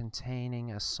charm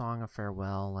containing a song of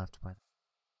farewell left by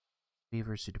the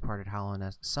weavers who departed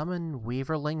Hallownest. Summon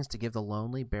weaverlings to give the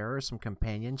lonely bearer some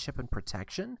companionship and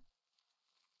protection?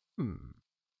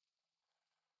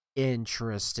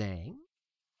 Interesting.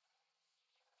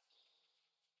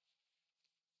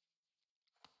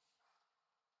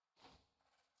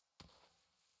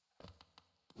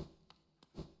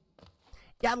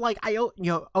 Yeah, like,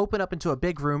 open up into a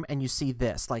big room and you see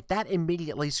this. Like, that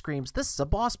immediately screams, this is a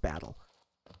boss battle.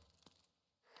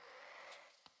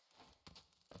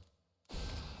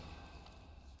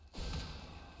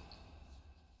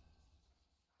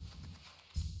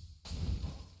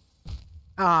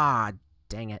 Ah,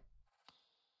 dang it.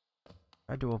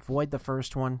 Tried to avoid the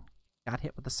first one. Got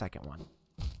hit with the second one.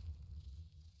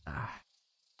 Ah,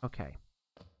 okay.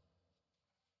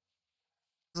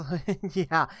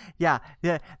 yeah.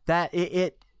 That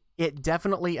it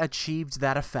definitely achieved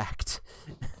that effect.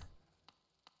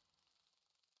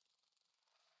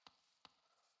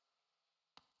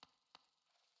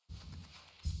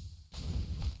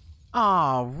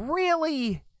 Oh,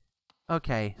 really?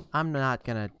 Okay, I'm not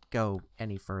gonna go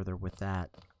any further with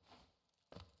that.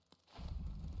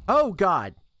 Oh,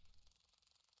 God.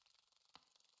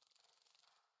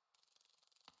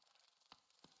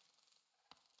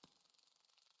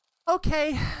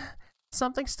 Okay,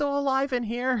 something's still alive in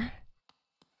here.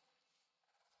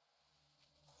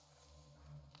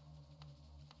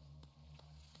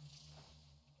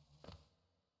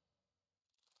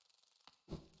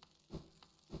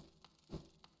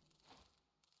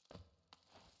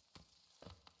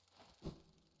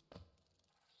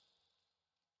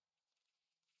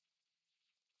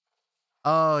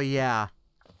 Oh, yeah.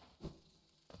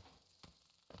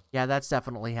 Yeah, that's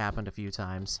definitely happened a few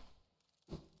times.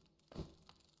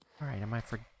 Alright, am I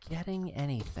forgetting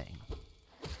anything?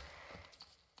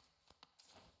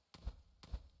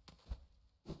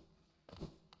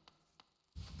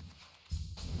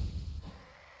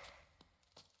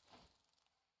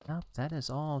 Nope, that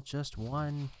is all just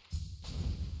one...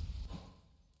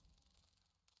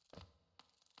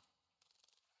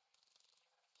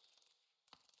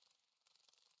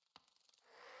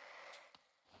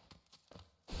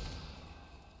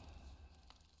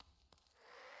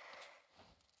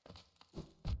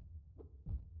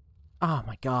 Oh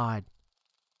my God.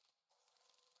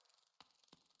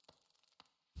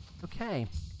 Okay.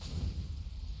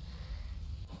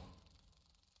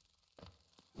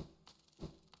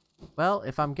 Well,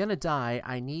 if I'm gonna die,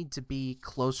 I need to be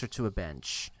closer to a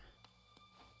bench.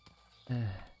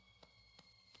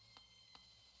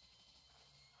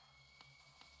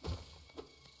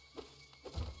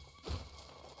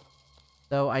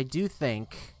 Though I do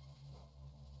think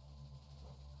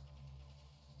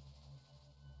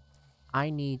I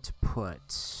need to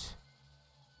put...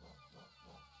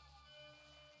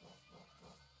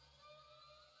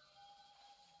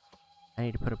 I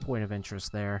need to put a point of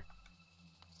interest there.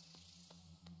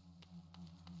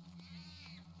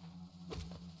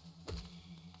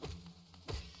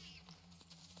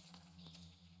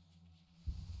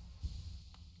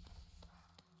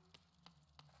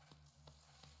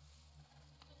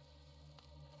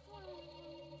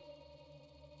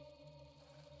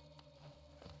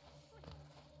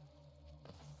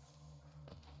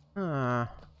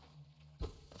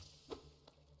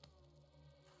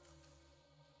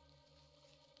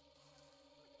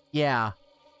 Yeah,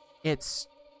 it's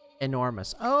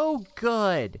enormous. Oh,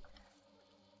 good.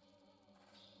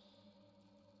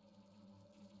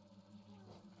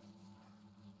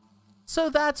 So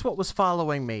that's what was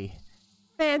following me.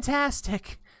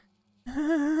 Fantastic!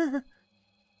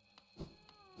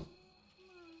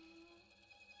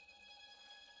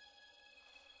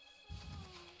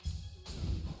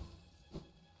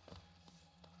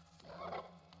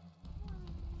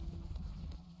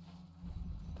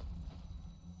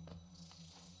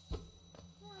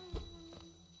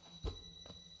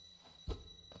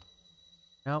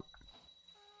 Nope.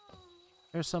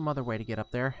 There's some other way to get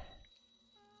up there.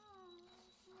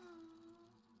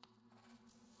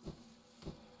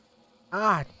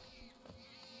 Ah!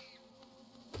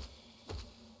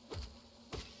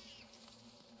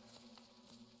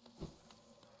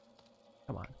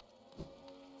 Come on.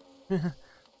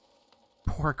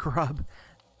 Poor grub.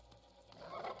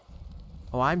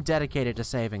 Oh, I'm dedicated to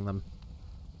saving them.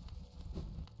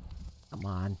 Come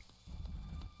on.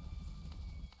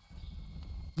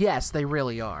 Yes, they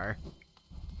really are.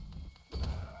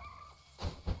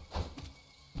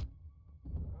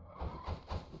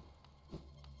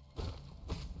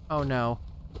 Oh no.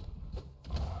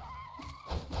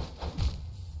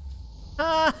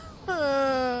 Ah!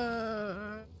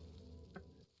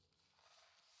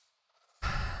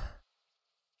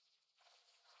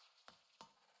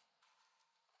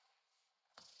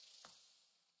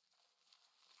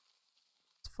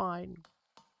 It's fine.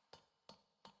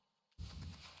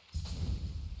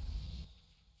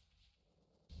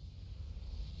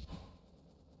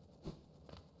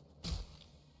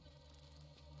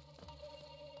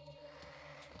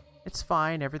 It's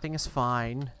fine. Everything is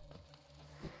fine.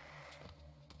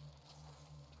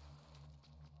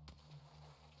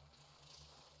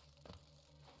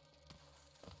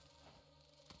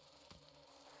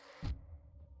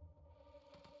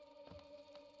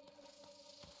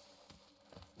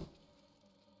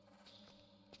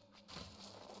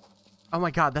 Oh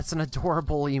my god, that's an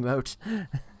adorable emote.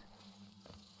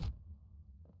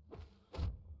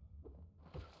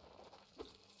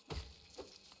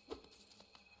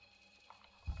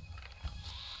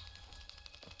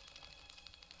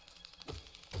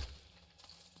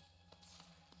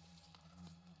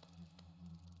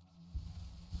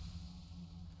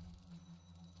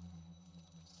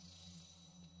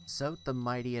 Zote the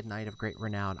Mighty, a knight of great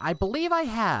renown. I believe I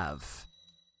have.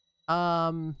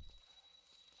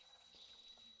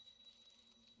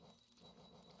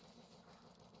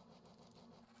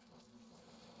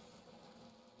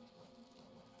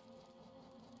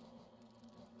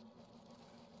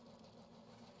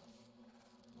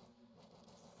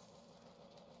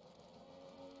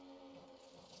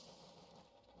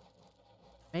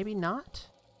 Maybe not?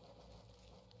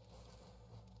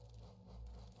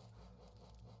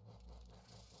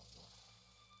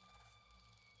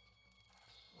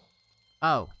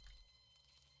 Oh.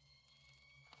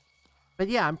 But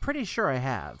yeah, I'm pretty sure I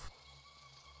have.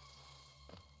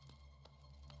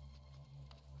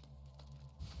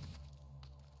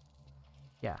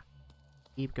 Yeah.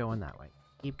 Keep going that way.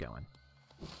 Keep going.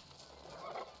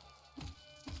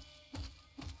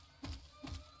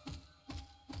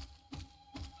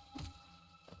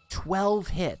 "12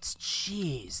 hits.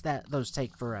 Jeez, those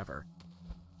take forever.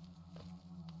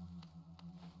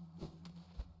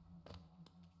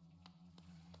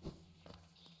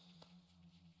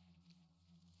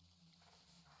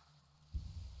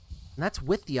 And that's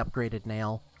with the upgraded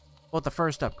nail. Well, the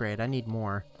first upgrade. I need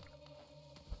more.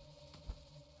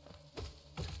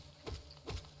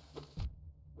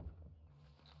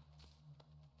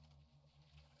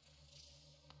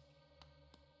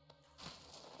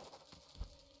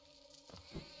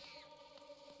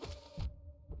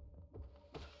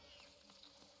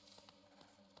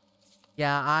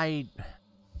 Yeah, I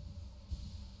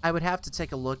would have to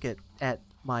take a look at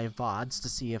my VODs to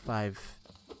see if I've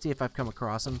come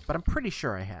across them, but I'm pretty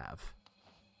sure I have.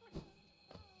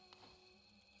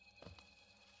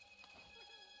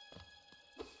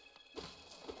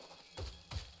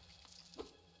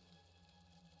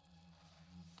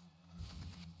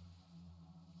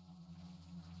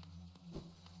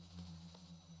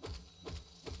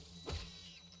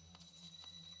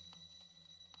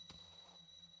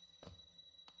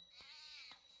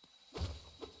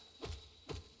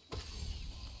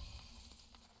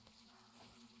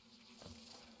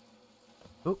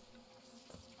 Oop.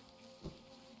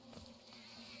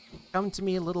 Come to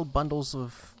me, little bundles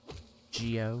of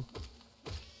Geo.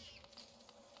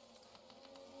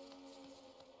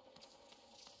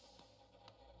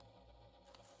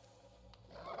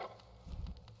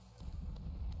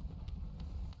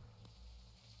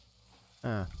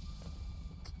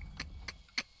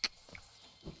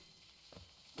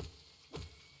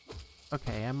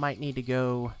 Okay, I might need to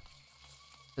go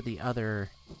to the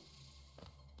other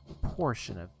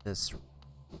portion of this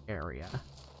area.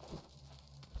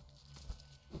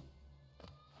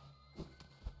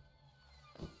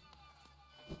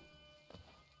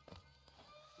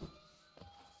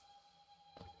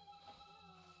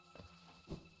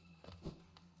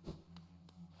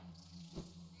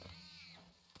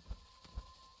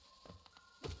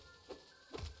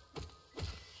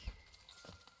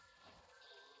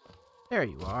 There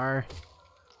you are.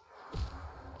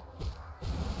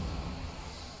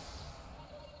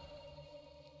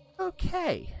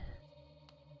 Okay.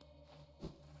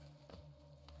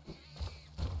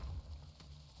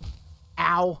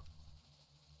 Ow.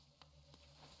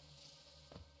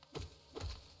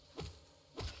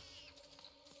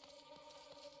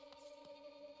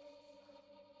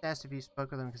 Asked if you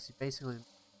spoke with him because he basically is a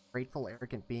grateful,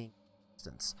 arrogant being.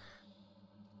 Instance.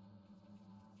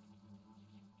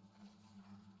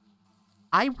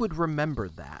 I would remember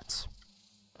that.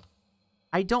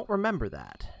 I don't remember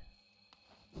that.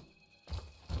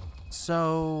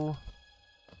 So...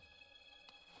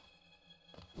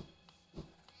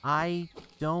 I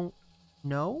don't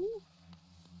know?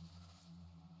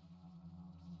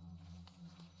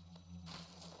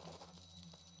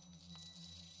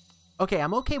 Okay,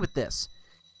 I'm okay with this.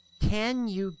 Can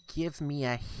you give me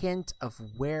a hint of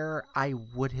where I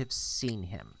would have seen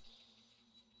him?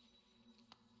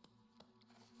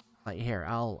 Like, here,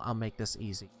 I'll make this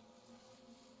easy.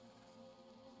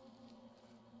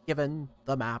 Given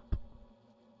the map.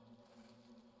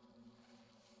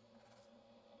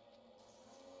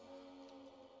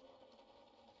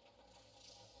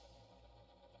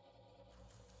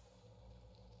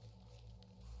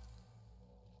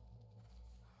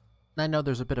 I know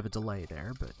there's a bit of a delay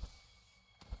there, but...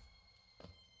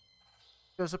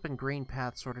 Goes up in green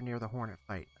path sort of near the Hornet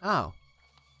fight. Oh.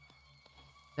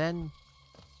 Then...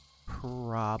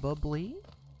 probably...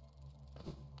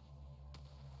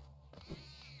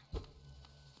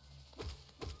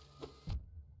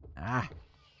 Ah.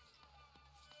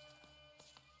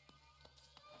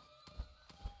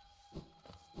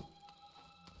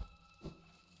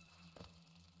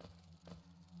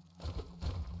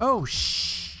 Oh,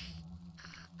 shh.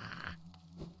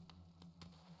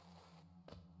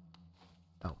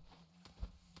 Oh.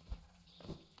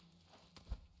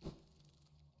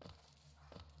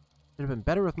 Should have been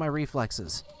better with my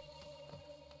reflexes.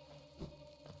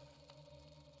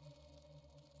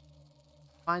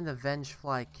 Find the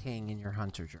Vengefly King in your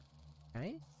hunter journal.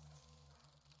 Okay.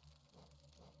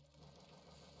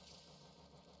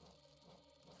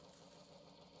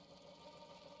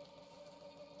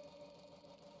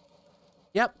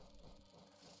 Yep.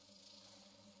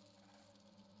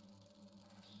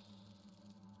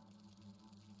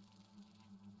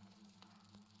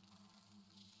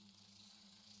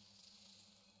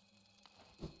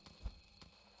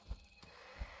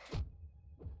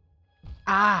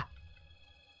 Ah!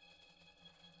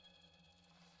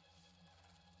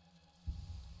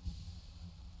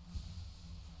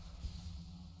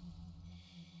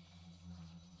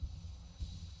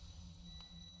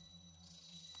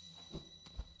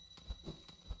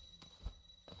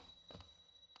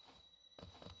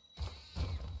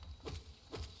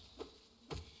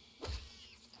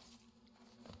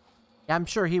 Yeah, I'm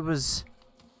sure he was...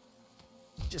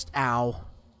 just ow.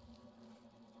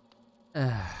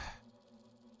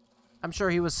 I'm sure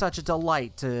he was such a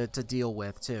delight to deal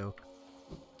with, too.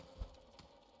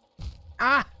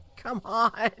 Ah! Come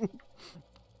on!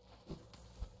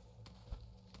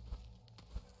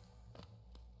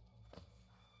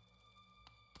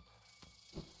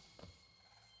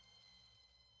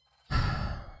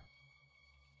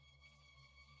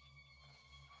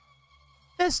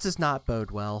 This does not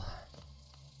bode well.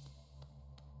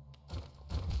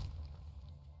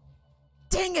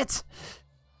 Dang it!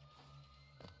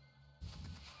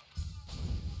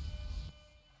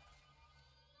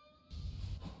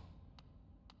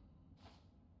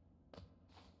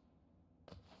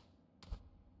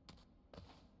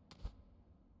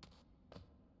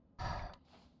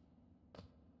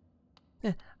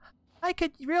 I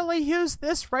could really use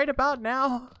this right about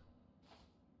now.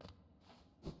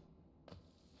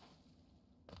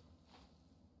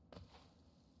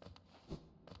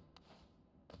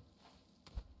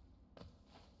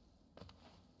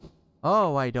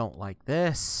 Oh, I don't like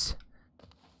this.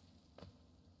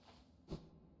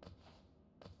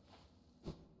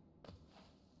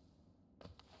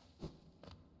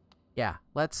 Yeah,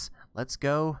 let's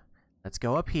go. Let's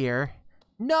go up here.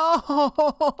 No!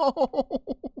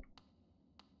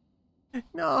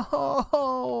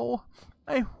 No!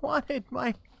 I wanted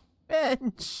my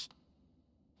bench.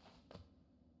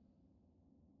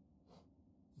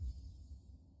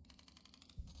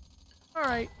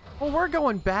 Alright. Well, we're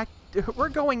going back. We're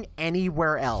going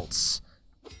anywhere else.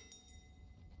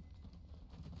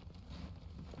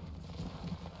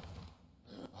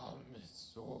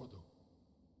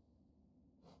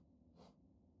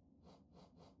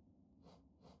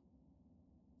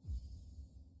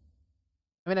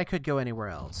 I mean, I could go anywhere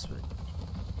else, but...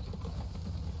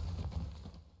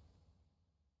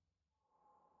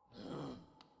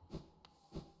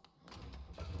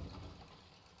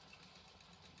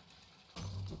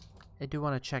 I do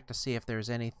want to check to see if there's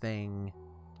anything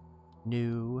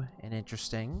new and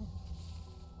interesting.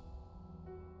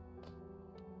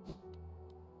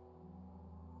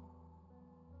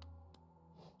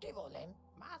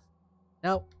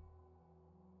 Nope.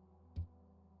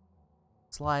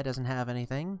 Sly doesn't have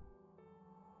anything.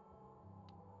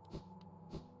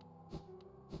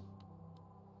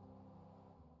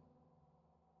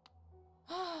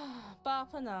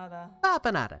 Bapanada.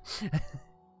 Bapanada.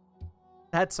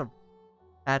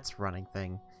 That's running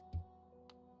thing.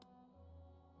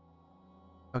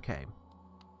 Okay.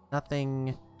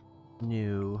 Nothing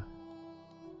new.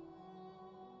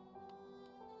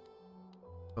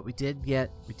 But we did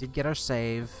get our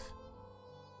save.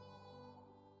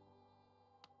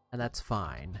 And that's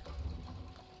fine.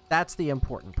 That's the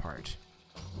important part.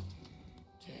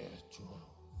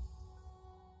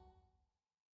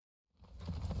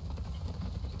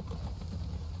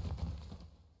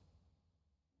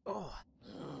 Oh.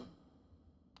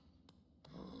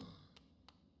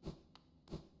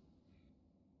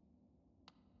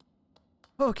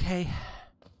 Okay.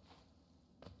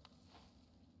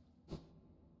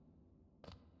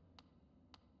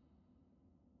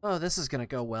 Oh, this is gonna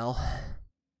go well.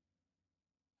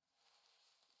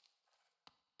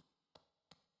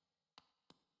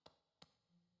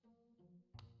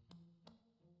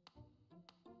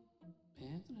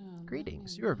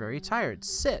 Greetings. You are very tired.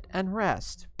 Sit and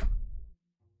rest.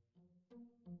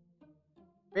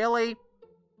 Really?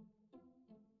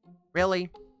 Really?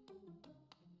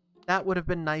 That would have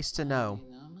been nice to know.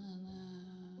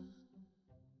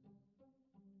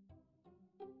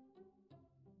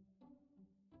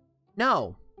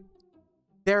 No.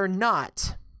 They're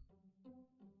not.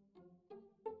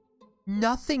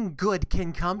 Nothing good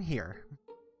can come here.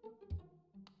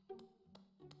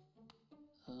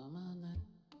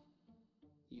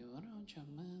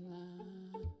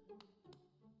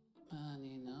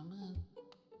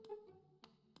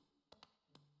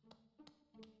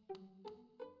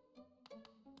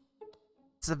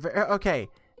 Okay,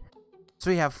 so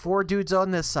we have 4 dudes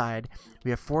on this side.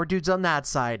 We have 4 dudes on that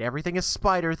side. Everything is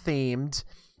spider themed.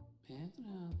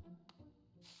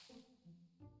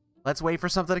 Let's wait for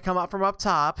something to come up from up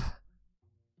top.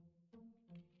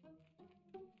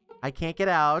 I can't get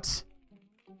out.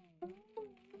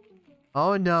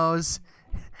 Oh noes.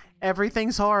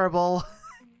 Everything's horrible.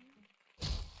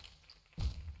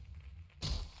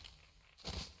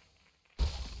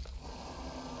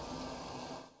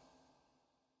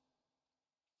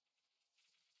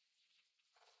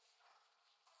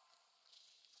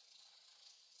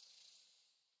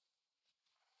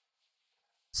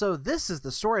 So this is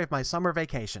the story of my summer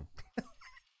vacation.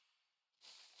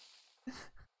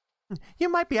 You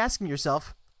might be asking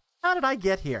yourself, how did I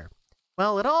get here?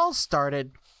 Well, it all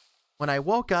started when I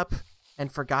woke up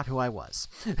and forgot who I was.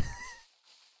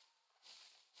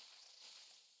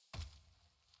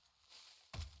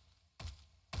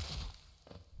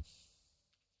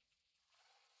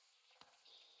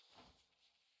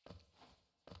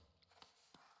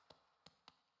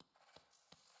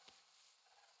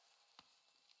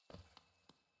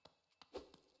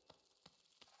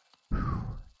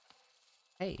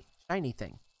 Hey, shiny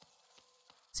thing.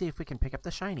 Let's see if we can pick up the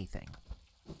shiny thing.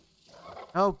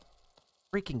 Oh,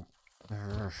 freaking...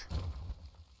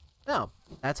 No,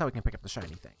 that's how we can pick up the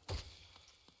shiny thing.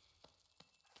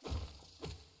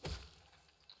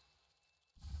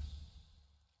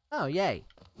 Oh, yay.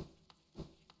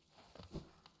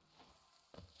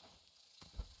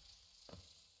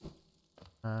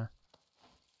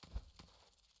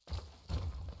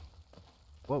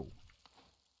 Whoa.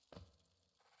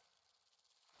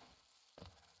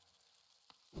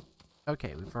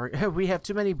 Okay, we have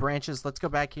too many branches. Let's go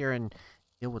back here and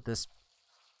deal with this.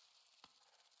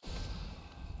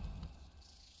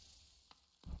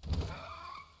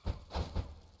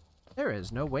 There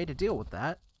is no way to deal with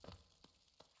that.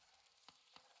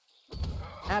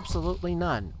 Absolutely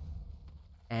none.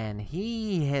 And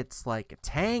he hits like a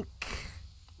tank.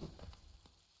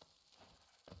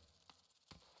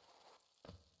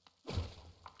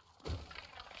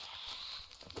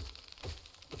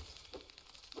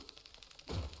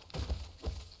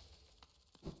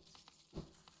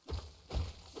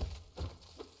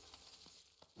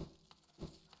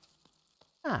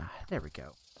 Ah, there we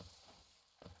go.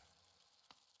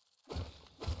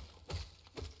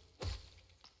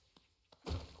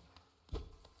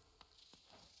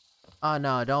 Oh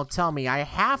no, don't tell me I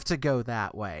have to go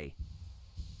that way.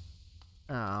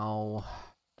 Oh.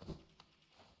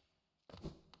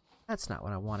 That's not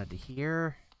what I wanted to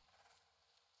hear.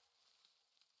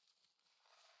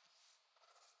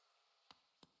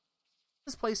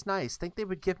 This place nice. Think they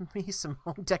would give me some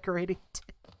home decorating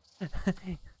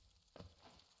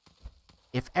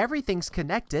If everything's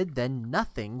connected, then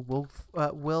nothing will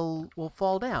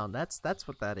fall down. That's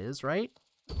what that is, right?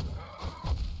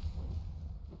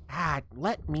 Ah,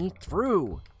 let me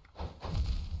through.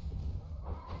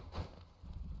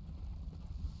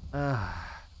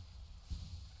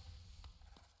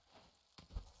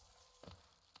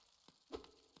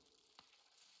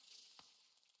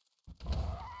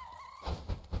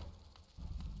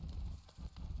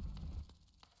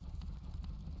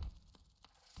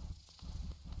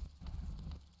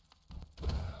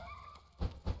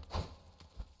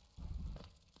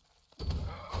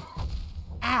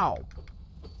 Ow!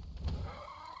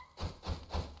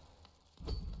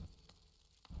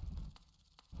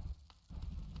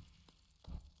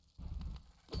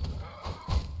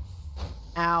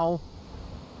 Ow.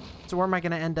 So where am I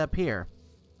going to end up here?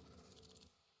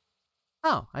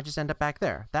 Oh, I just end up back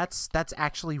there. That's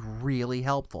actually really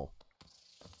helpful.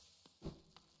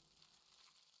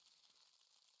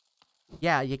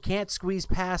 Yeah, you can't squeeze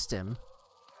past him.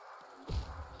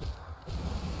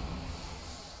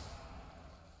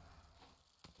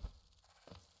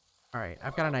 Alright,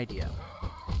 I've got an idea.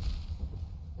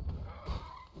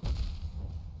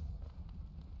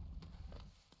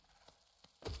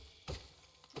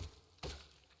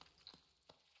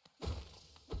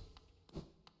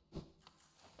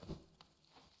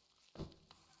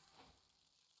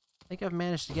 I think I've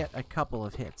managed to get a couple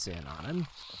of hits in on him.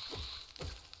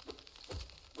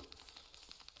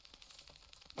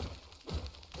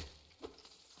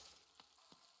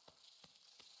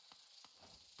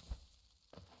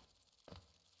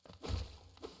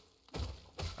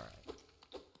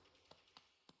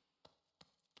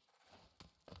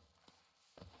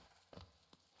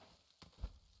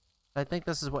 I think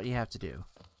this is what you have to do.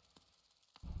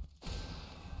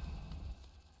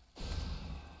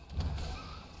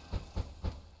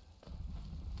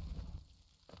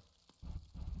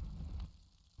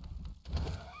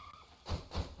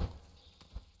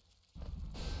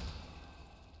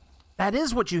 That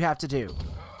is what you have to do.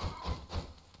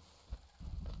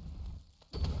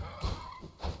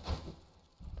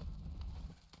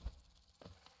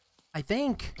 I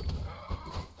think.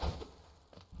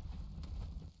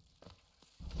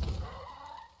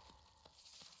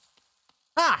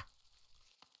 Ah!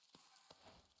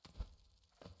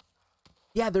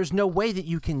 Yeah, there's no way that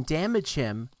you can damage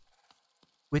him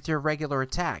with your regular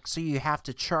attack, so you have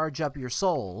to charge up your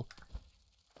soul.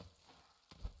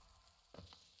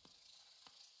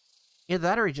 Either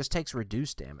that or he just takes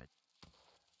reduced damage.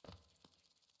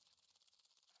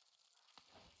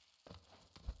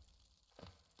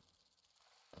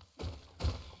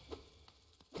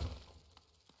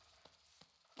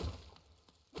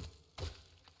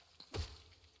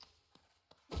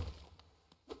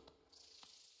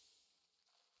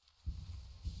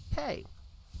 Okay,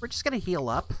 we're just gonna heal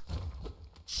up.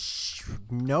 Shh,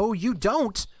 no, you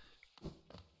don't!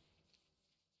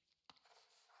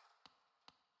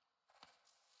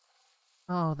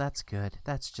 Oh, that's good.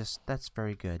 That's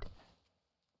very good.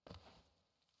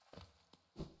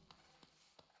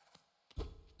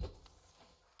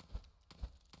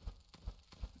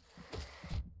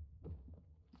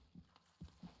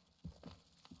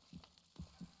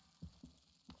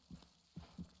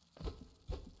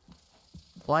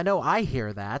 Well, I know I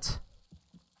hear that.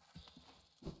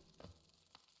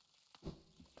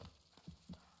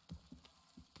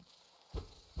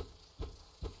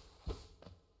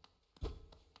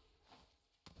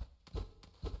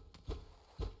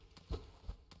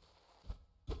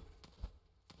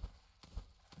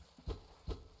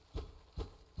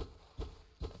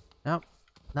 Nope,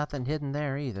 nothing hidden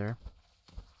there either.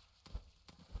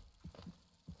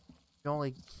 You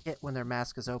only hit when their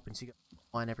mask is open, so you get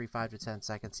one every 5 to 10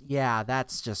 seconds. Yeah,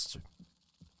 that's just...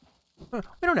 We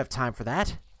don't have time for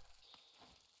that.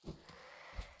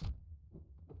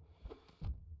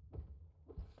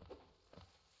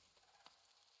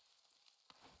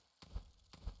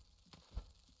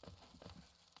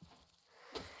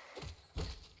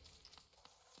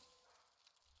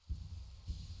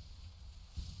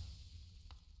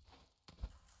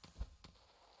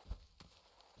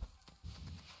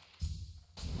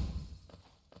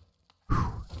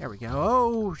 There we go.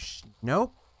 Oh,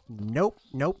 nope. Nope.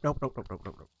 Nope. Nope. Nope. Nope. Nope.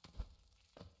 Nope. Nope.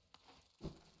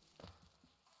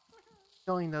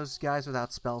 Killing those guys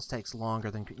without spells takes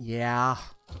longer than... Yeah.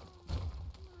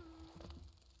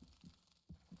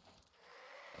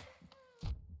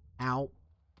 Ow.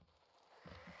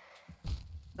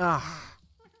 Ugh.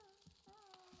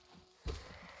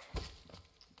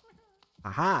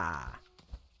 Aha.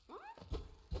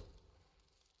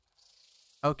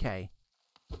 Okay.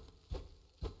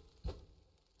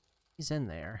 He's in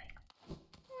there.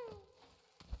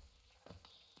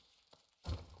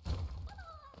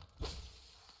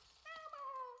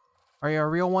 Are you a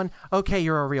real one? Okay,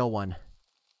 you're a real one.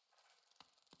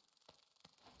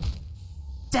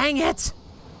 Dang it!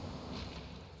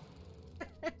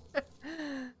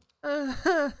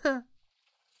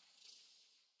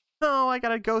 Oh, I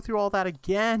gotta go through all that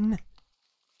again.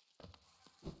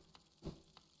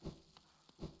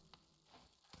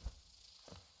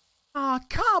 Oh,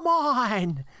 come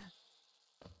on!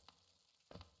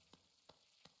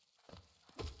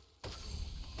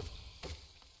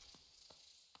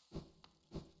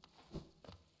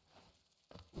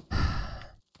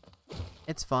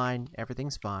 It's fine.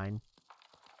 Everything's fine.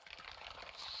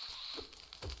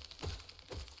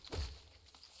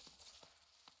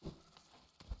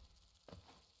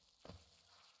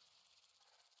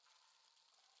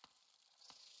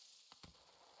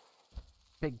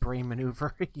 Big brain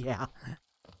maneuver, yeah.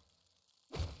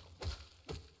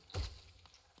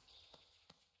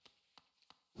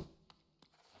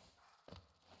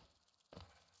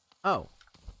 Oh.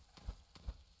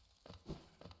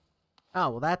 Oh,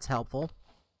 well that's helpful.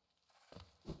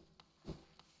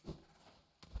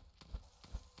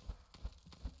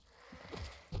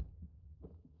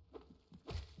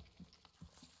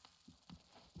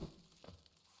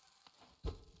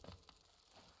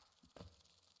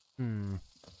 Hmm.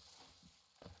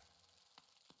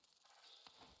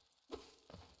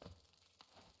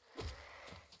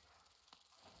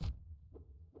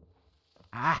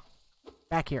 Ah!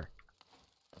 Back here.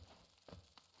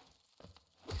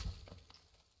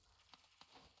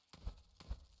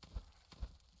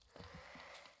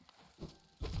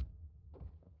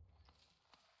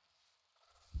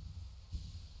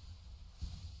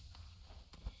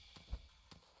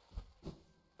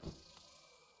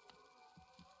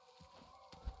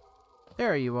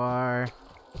 There you are.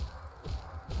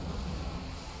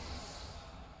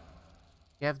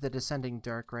 You have the descending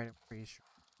dark right, I'm pretty sure.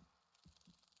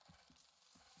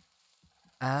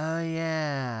 Oh,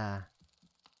 yeah.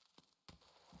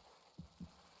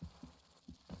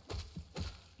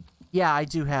 Yeah, I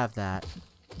do have that.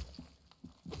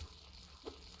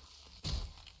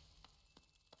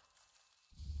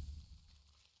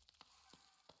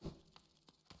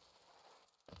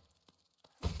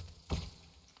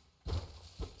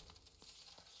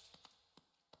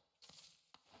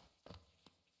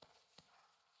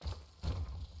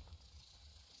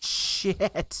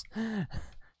 Shit.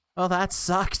 Well, that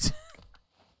sucked.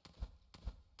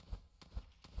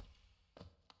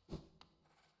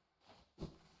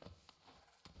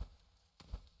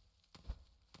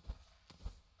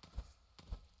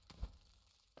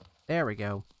 There we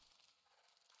go.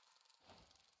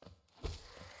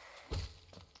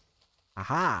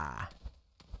 Aha.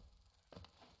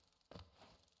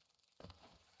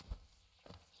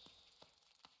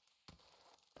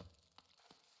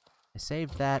 I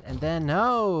saved that, and then...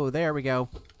 Oh, there we go.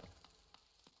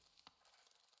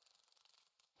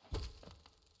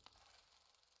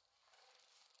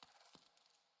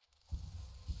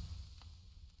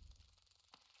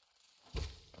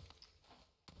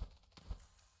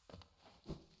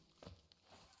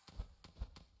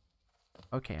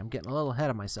 Okay, I'm getting a little ahead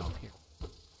of myself here.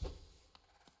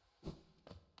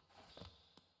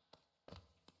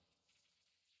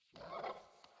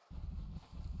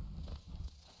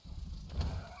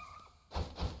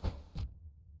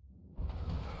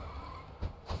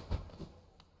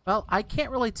 Well, I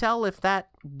can't really tell if that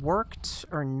worked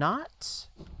or not.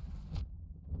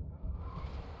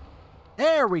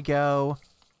 There we go.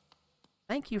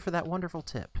 Thank you for that wonderful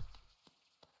tip.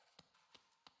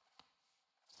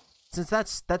 Since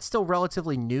that's still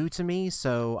relatively new to me,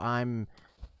 so I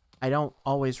don't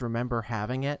always remember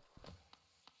having it.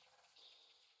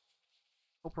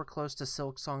 Hope we're close to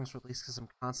Silksong's release because I'm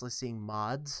constantly seeing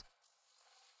mods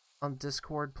on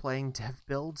Discord playing dev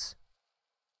builds.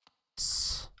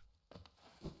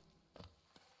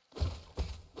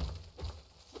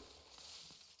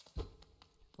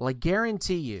 Well, I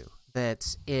guarantee you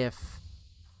that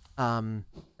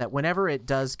that whenever it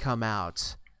does come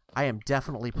out, I am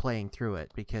definitely playing through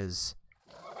it because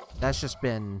that's just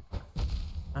been...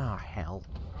 Oh, hell.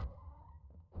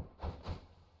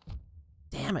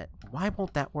 Damn it. Why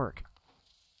won't that work?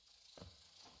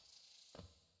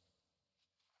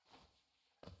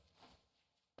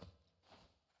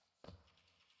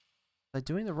 Am I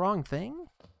doing the wrong thing?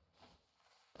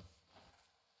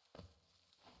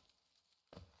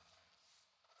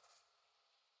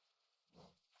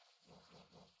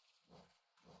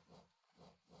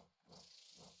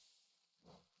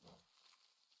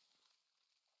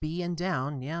 B and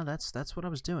down. Yeah, that's what I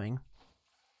was doing.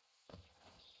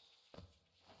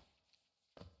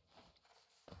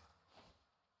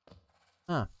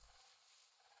 Huh.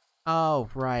 Oh,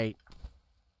 right.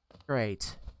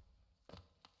 Great.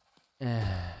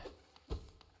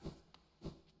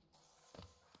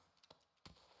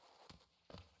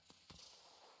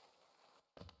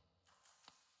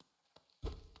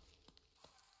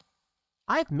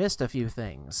 I've missed a few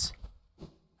things.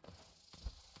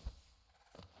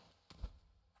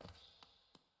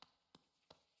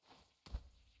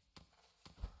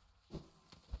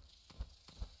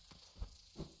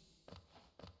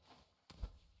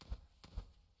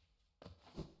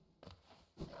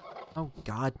 Oh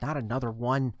god, not another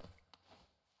one.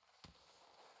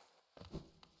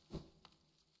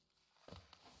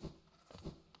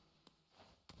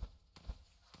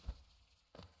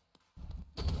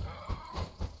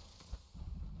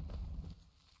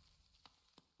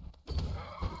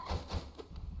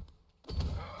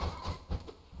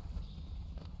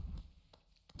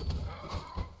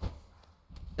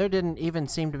 There didn't even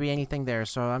seem to be anything there,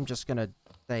 so I'm just gonna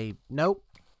say, nope,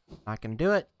 not gonna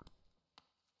do it.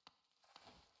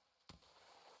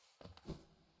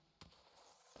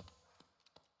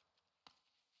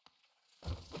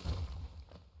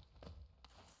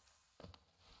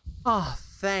 Oh,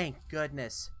 thank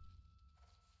goodness.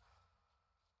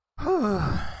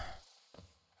 Oh,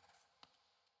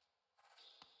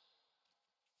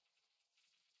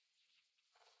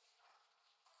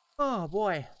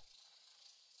 boy.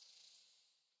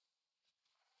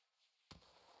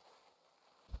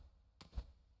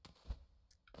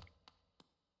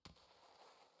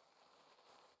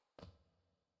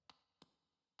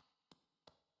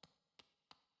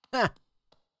 Huh.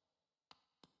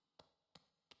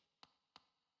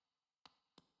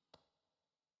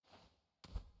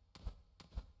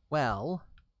 Well,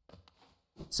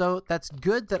 so that's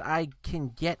good that I can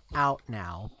get out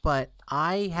now, but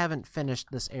I haven't finished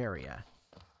this area.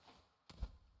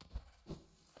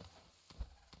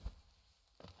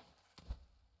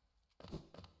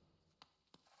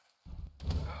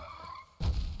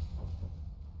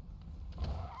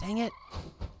 Dang it.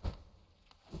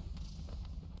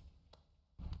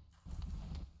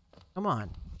 Come on.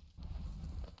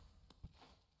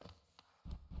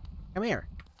 Come here.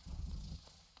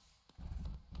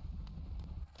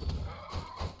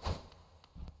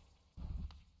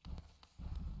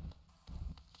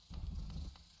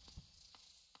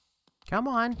 Come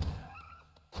on.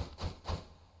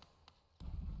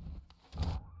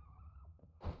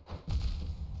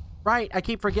 Right, I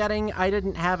keep forgetting I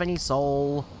didn't have any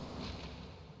soul.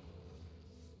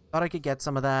 Thought I could get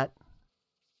some of that.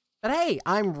 But hey,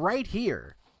 I'm right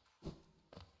here.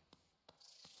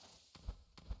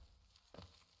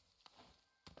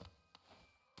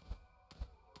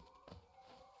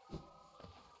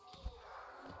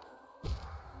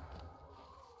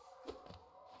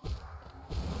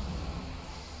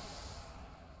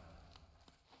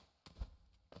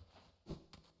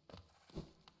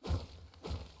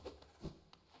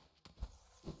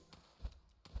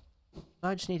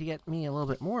 I just need to get me a little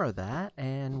bit more of that,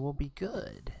 and we'll be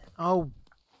good. Oh.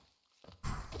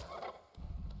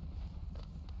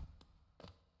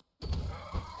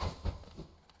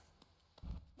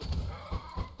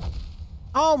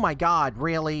 Oh my god,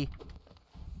 really?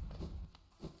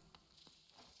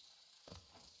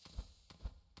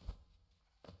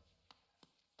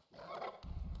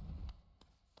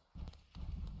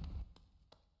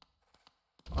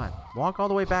 Come on, walk all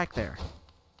the way back there.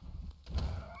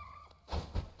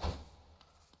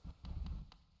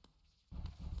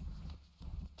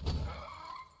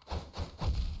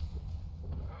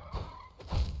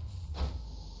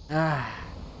 I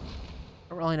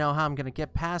don't really know how I'm gonna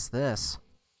get past this.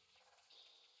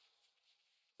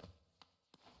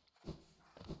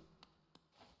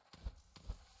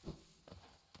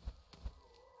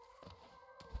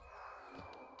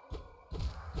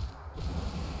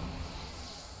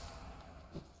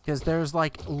 Because there's,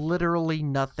 like, literally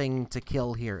nothing to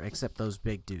kill here except those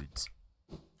big dudes.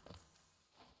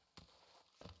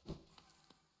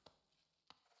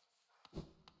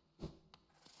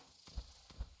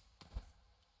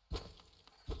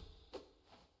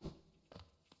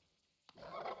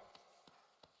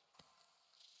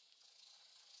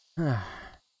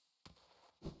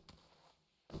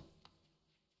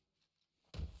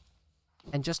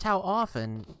 And just how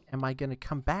often am I gonna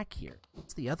come back here?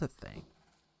 That's the other thing.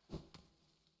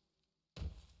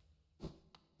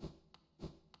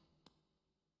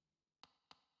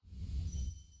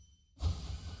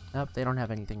 Nope, they don't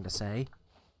have anything to say.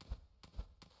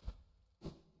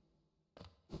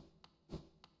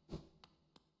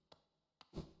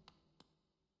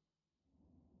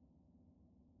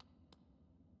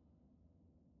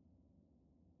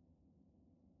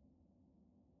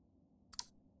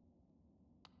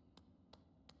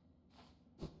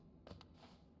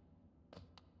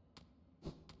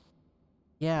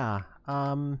 Yeah,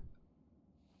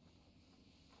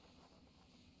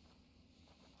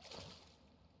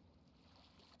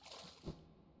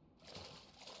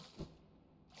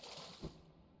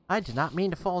 I did not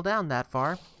mean to fall down that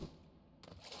far.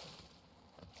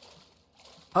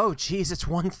 Oh, geez, it's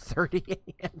 1:30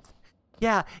 a.m.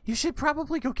 Yeah, you should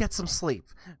probably go get some sleep.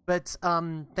 But,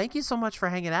 thank you so much for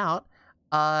hanging out.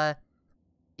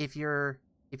 If you're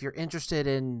interested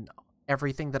in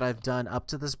everything that I've done up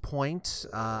to this point,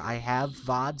 I have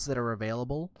VODs that are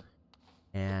available.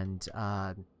 And,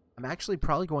 I'm actually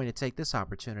probably going to take this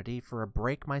opportunity for a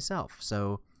break myself.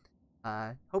 So,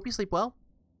 hope you sleep well.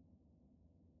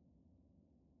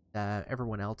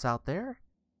 Everyone else out there.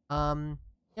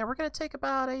 Yeah, we're gonna take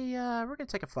about a, we're gonna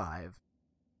take a 5.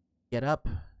 Get up,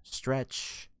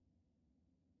 stretch,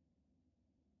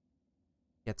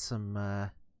 get some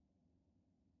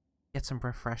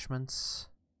refreshments.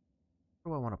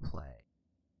 What do I want to play?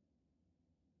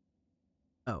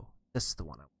 Oh, this is the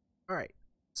one. All right.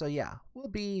 So yeah, we'll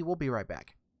be right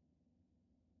back.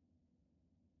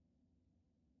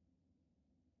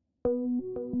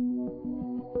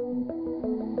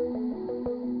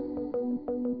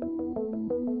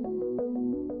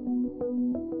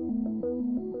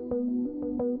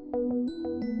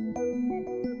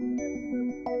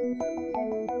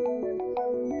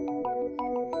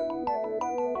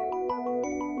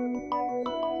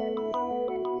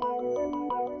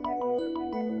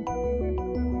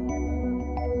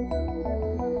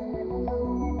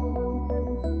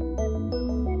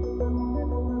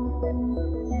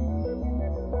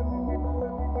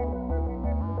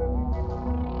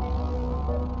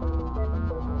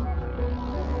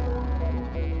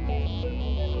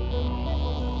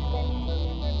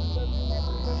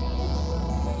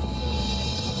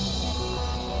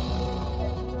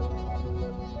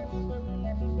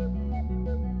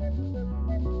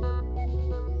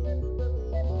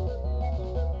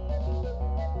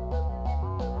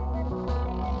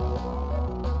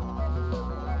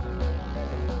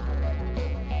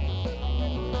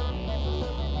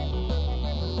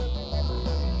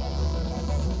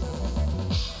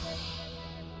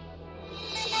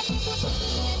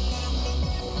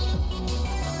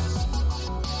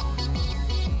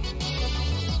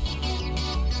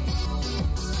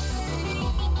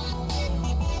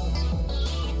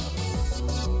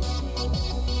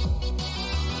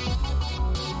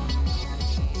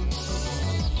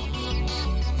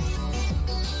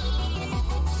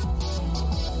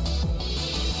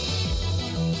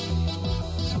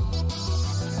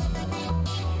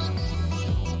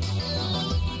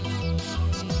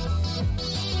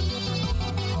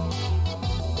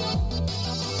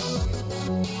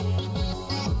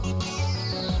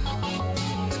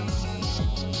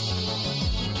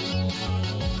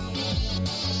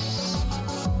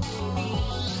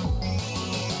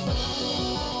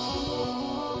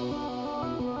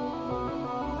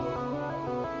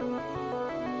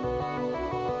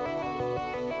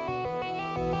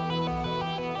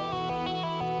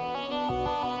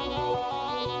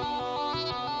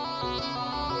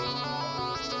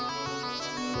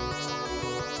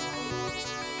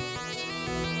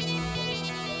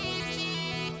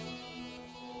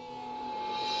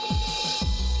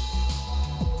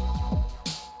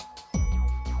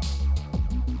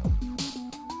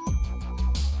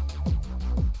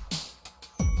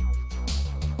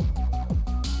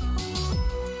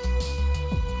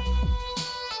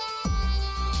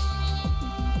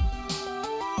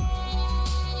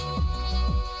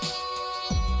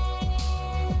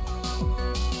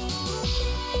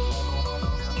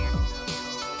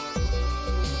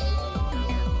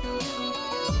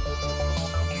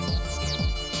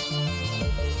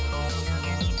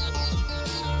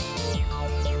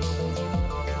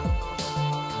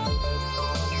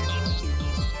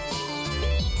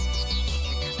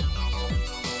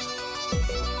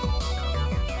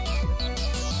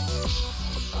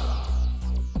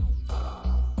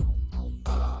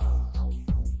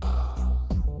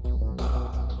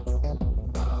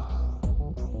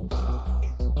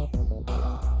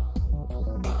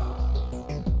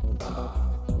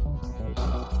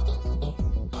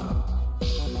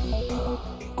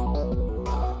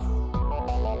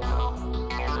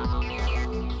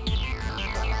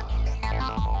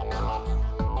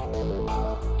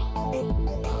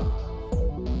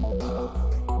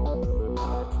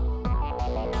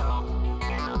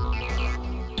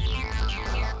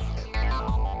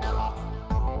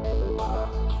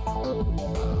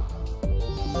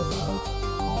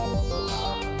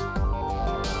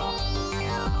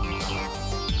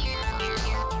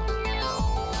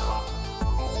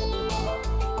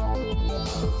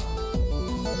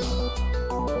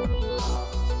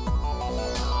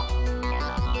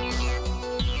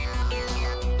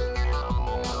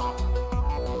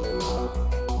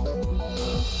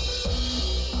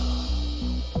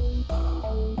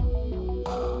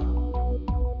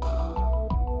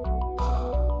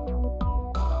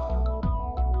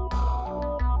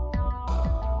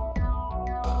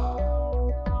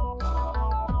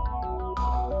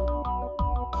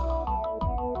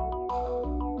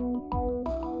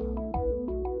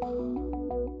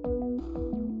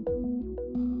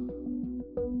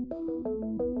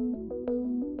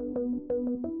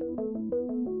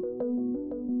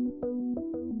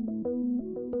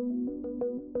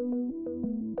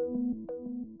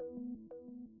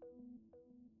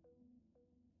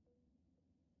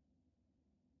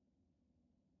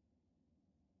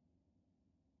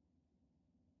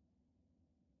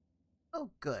 Oh,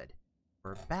 good.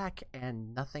 We're back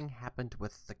and nothing happened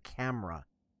with the camera.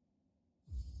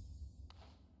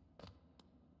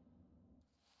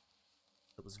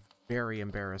 It was very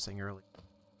embarrassing earlier.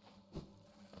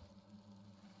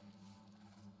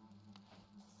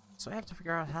 So I have to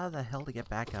figure out how the hell to get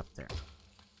back up there.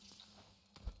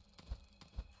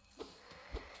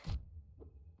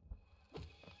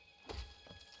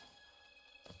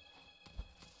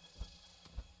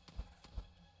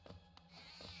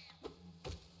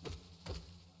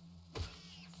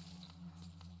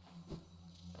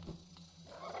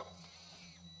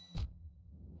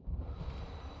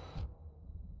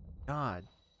 God.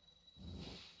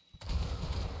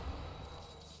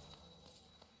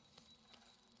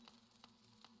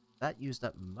 That used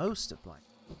up most of my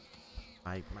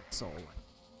soul.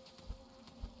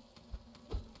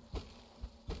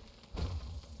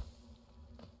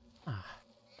 Ah.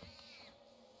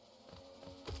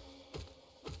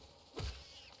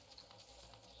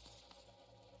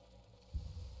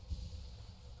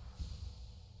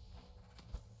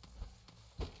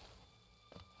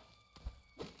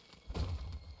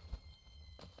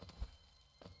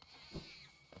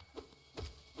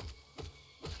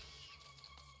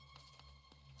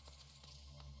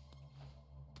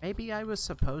 Maybe I was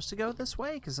supposed to go this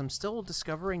way, because I'm still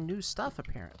discovering new stuff,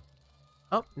 apparently.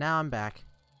 Oh, now I'm back.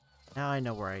 Now I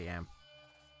know where I am.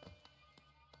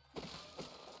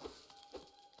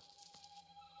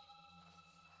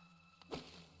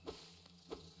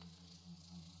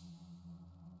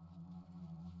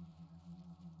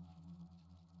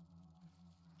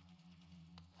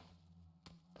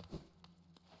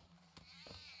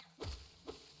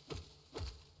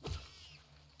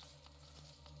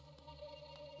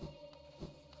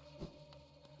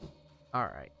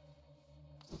 Alright.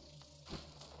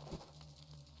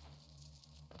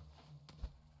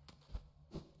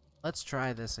 Let's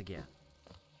try this again.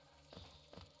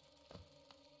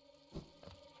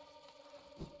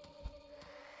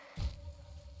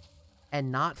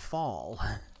 And not fall.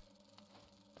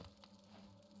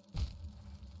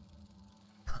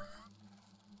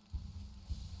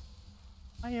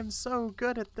 I am so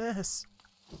good at this.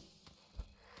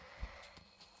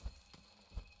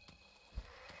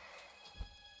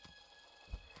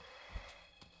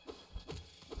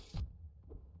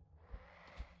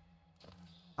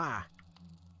 Ah.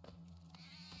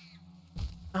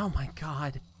 Oh my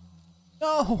god.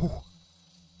 No!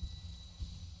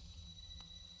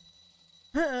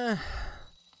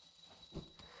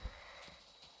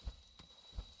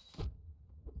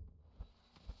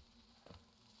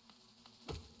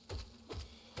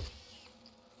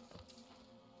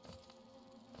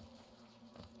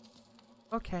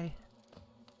 Okay.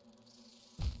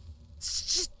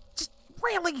 Just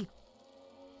really?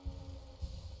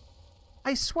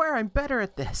 I swear I'm better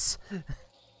at this.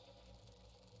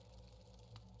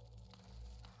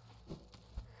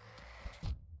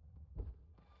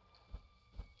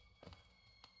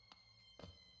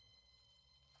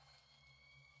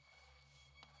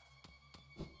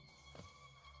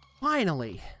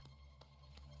 Finally.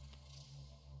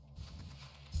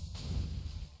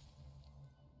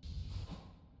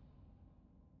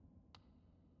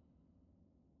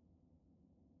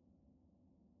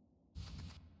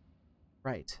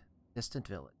 Right. Distant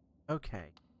village.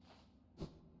 Okay.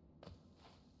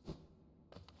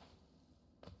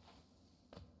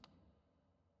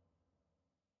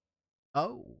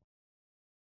 Oh.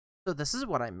 So this is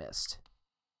what I missed.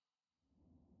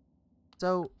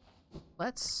 So,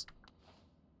 let's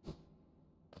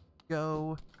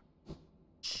go.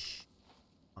 Shh.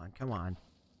 Come on, come on.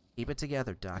 Keep it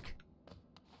together, Duck.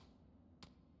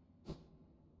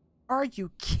 Are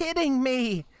you kidding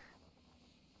me?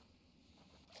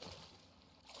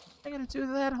 I gotta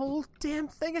do that whole damn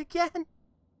thing again?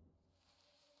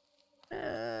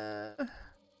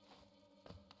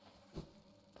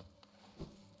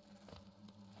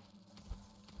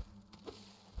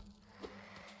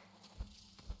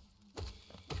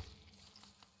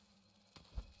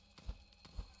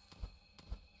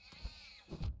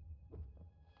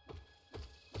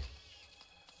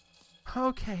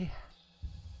 Okay.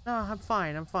 No, I'm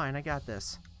fine, I got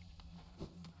this.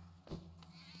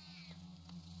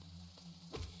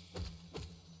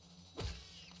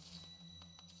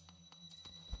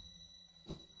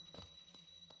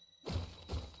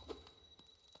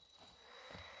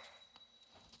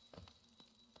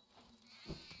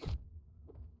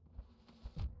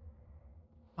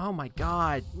 Oh my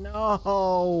god,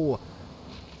 no!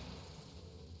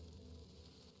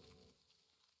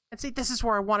 And see, this is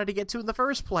where I wanted to get to in the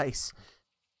first place.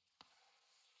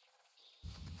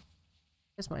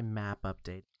 Is my map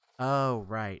update? Oh,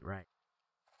 right, right.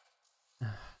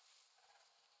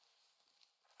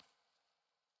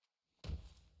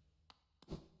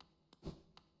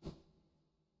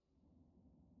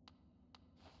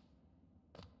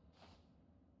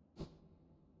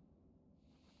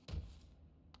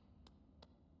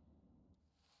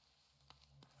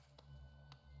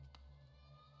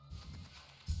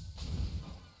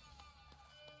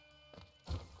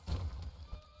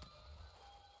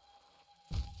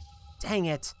 Dang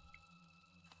it!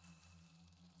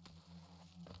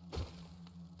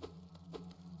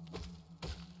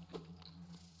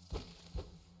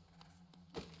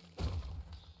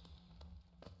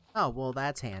 Oh, well,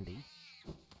 that's handy.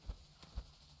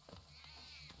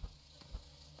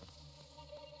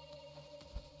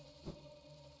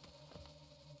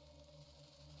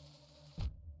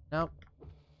 Nope.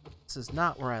 This is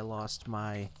not where I lost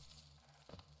my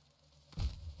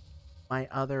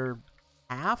other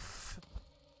half.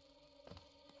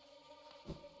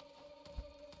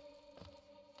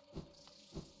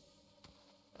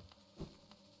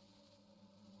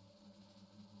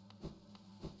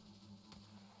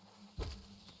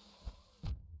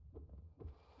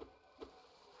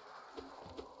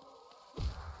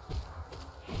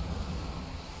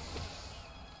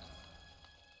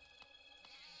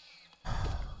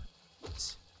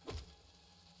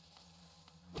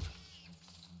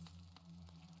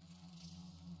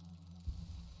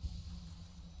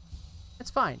 It's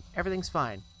fine. Everything's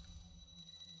fine.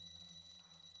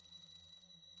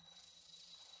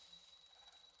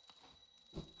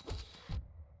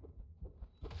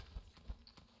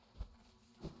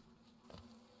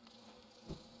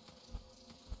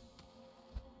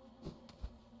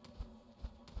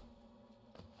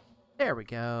 There we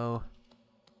go.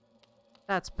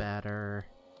 That's better.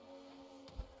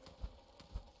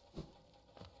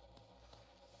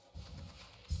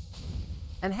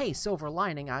 And hey, silver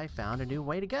lining, I found a new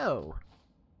way to go.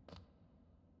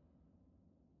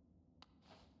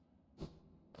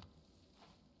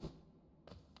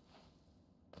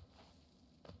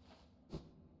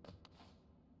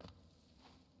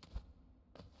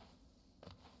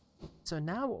 So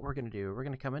now what we're going to do, we're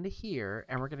going to come into here,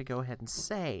 and we're going to go ahead and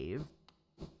save.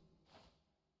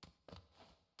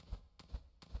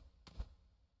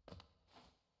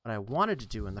 What I wanted to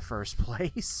do in the first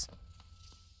place.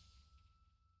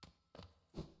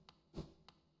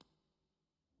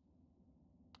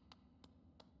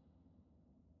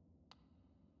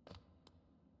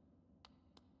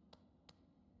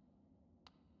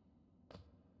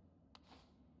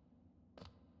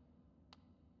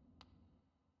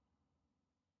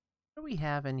 What do we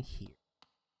have in here?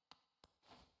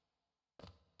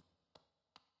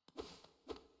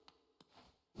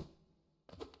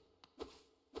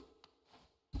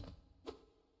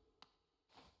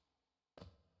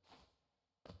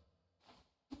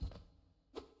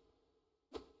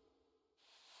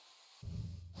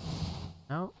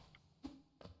 No.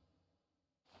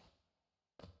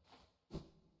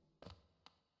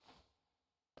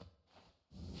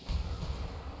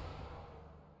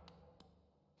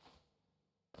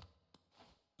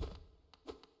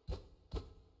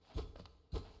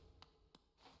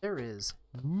 There is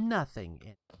nothing in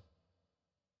it.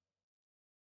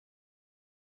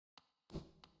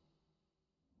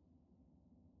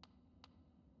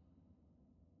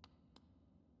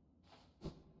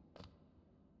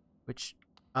 Which,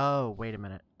 oh, wait a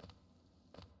minute.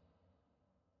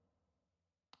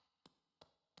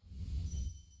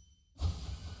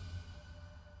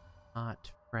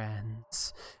 Not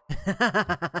friends.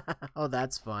 Oh,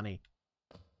 that's funny.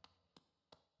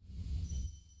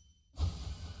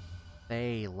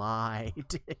 They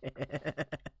lied.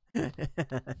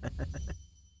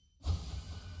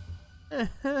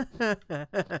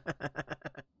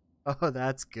 Oh,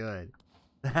 that's good.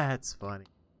 That's funny.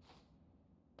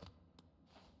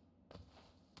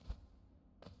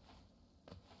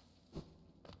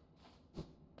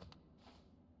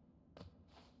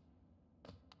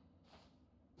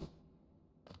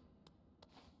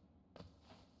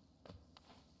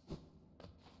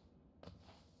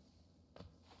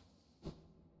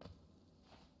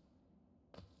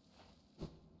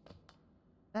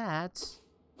 That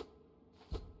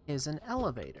is an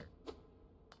elevator.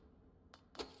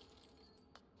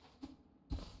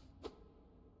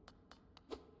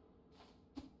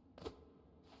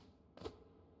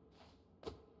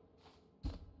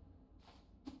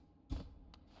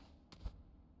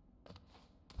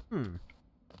 Hmm.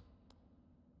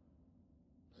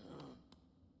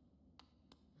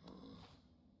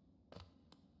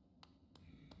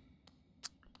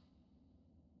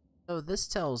 So this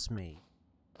tells me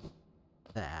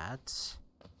that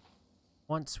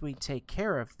once we take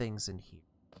care of things in here,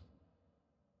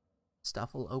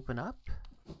 stuff will open up.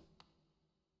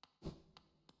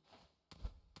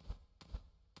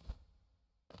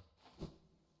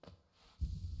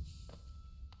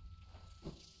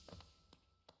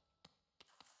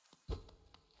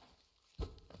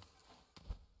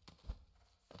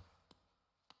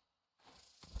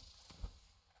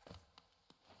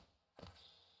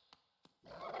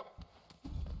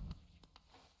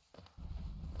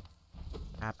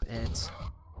 Tap it.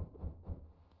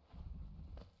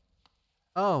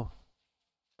 Oh.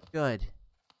 Good.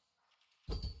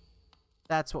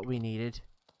 That's what we needed.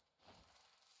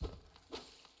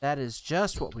 That is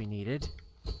just what we needed.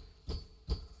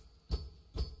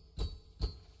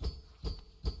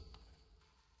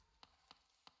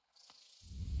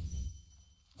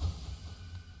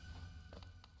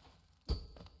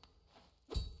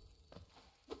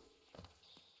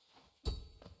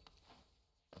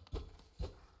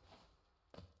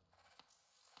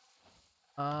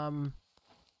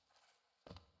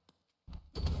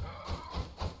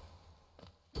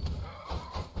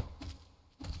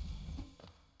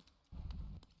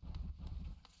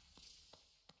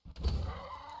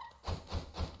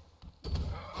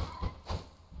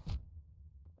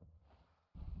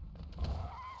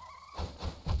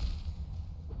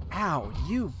 Ow,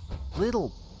 you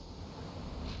little...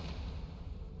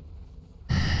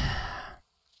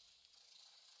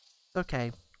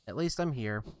 Okay, at least I'm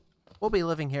here. We'll be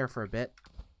living here for a bit.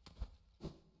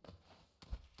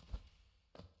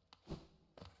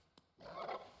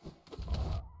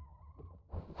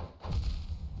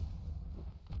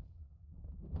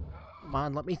 Come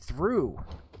on, let me through.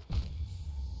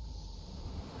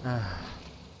 I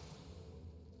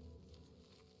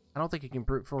don't think you can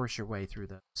brute force your way through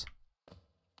those.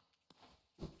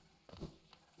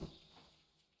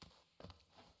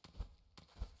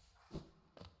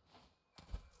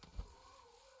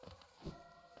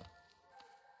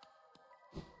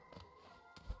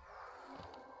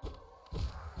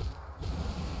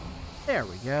 There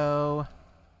we go.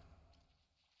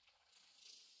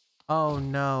 Oh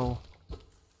no.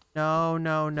 No,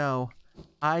 no, no.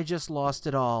 I just lost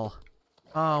it all.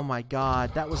 Oh my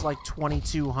god, that was like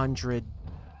 2,200...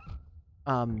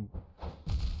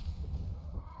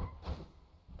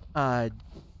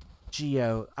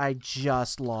 Geo. I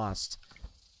just lost.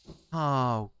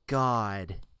 Oh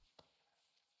god.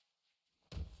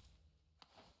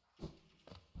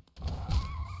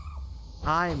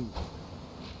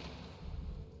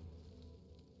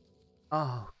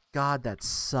 Oh god, that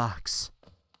sucks.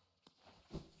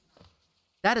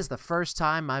 That is the first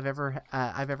time I've ever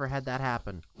had that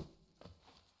happen.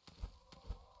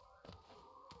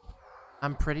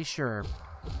 I'm pretty sure.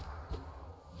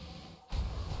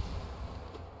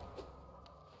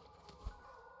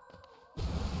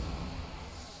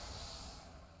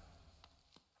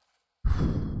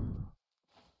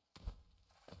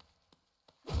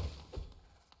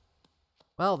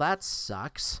 Well, that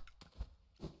sucks.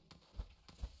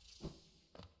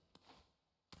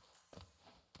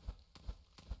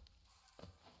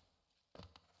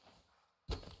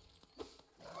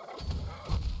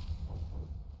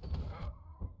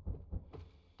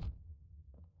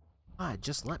 God,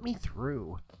 just let me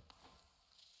through.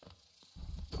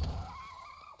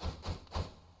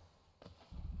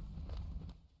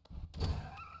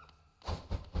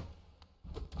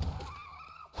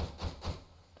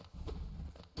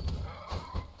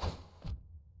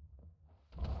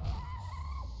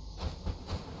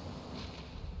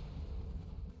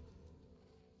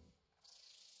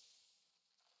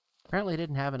 Apparently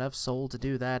didn't have enough soul to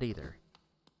do that either.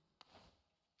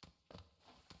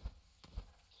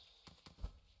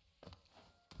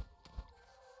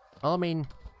 Well, I mean,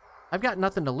 I've got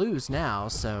nothing to lose now,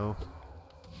 so...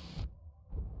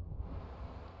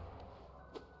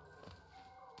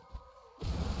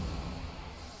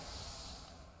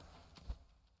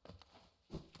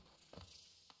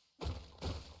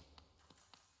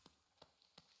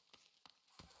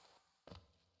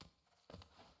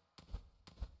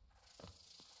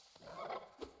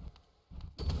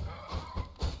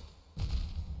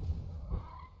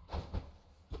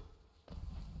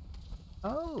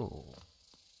 Oh.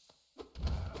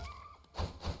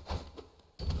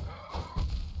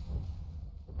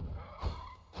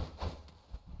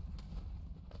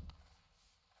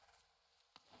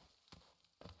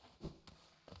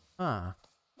 Huh.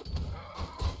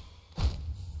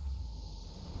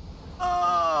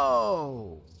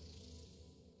 Oh!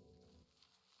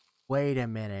 Wait a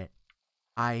minute.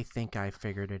 I think I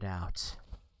figured it out.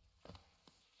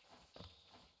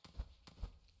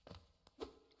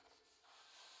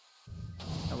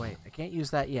 Oh wait, I can't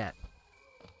use that yet.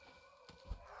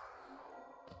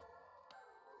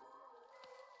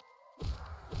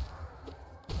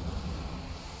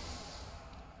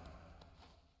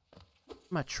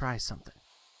 I'm gonna try something.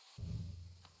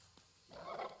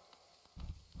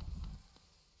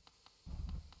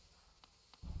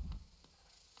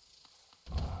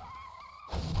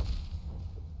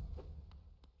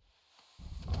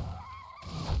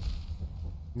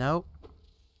 Nope.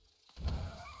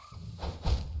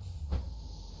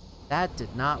 That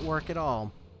did not work at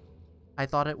all. I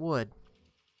thought it would.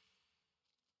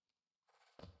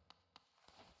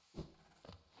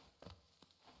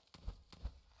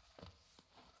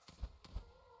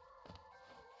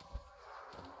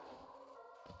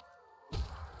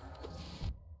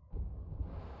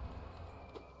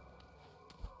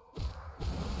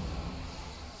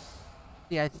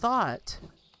 See, I thought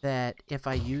that if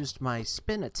I used my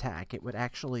spin attack, it would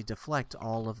actually deflect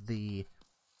all of the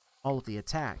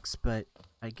attacks, but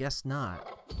I guess not.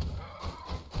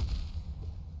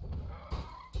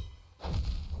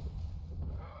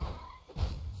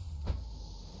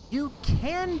 You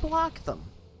can block them.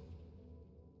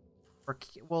 Or,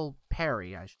 well,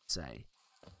 parry, I should say.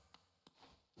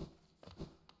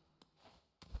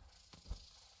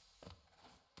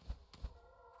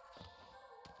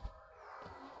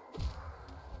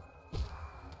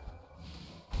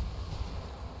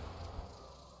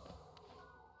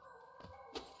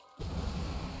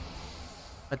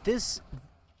 But this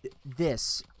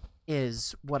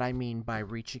is what I mean by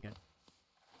reaching it.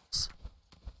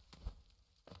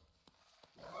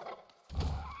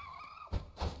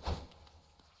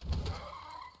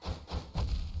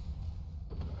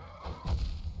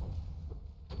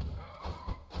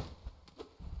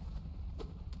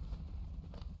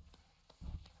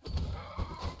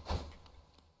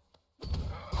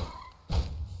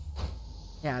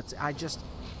 Yeah,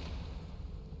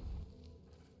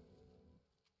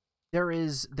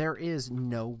 there is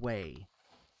no way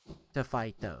to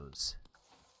fight those.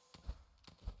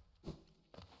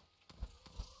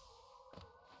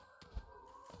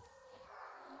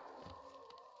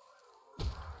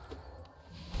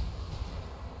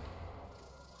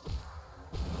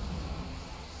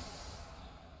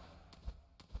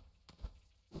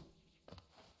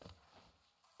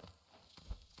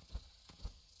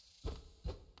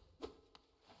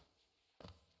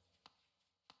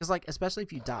 Because, like, especially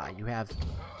if you die, you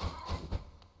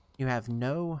have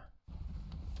no...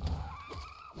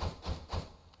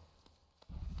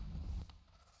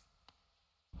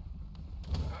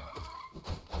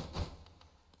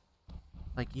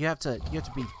 Like, you have to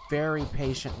be very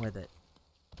patient with it.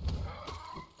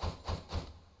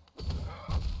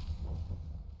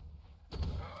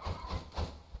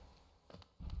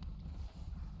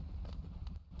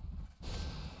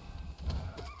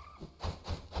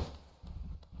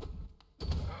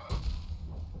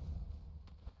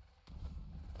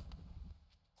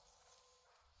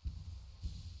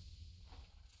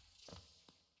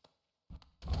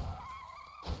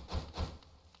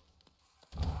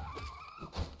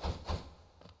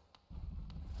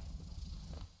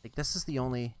 Like, this is the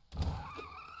only...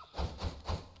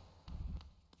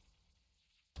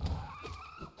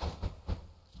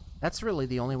 That's really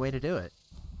the only way to do it.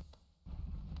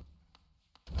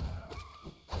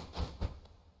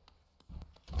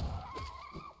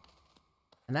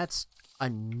 And that's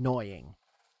annoying.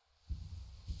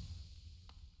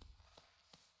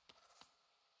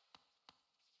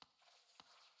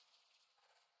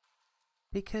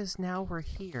 Because now we're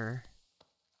here.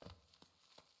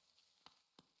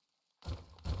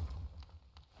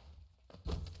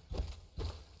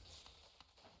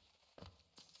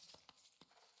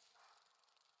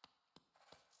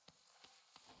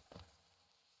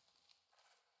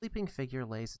 Sleeping figure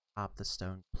lays atop the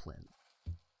stone plinth.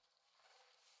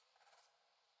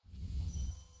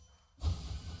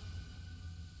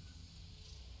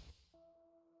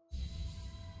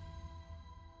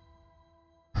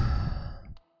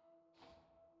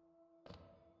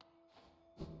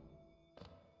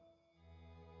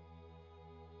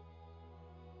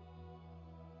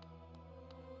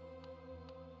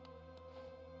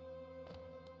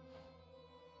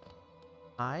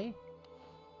 Hi?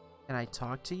 Can I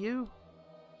talk to you?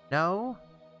 No?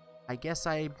 I guess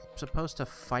I'm supposed to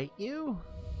fight you?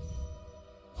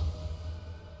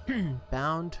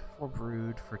 Bound for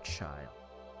brood for child.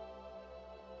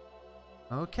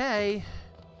 Okay.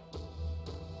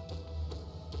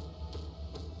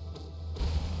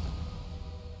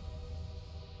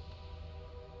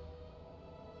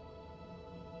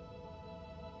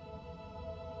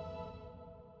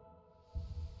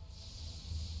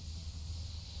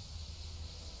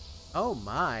 Oh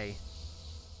my.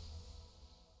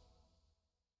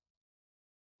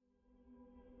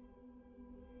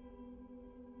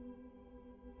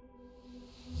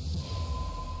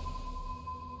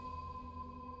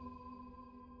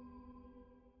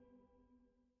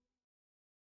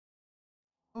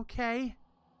 Okay.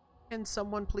 Can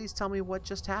someone please tell me what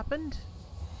just happened?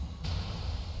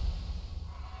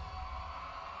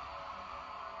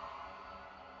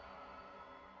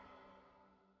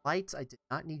 Lights, I did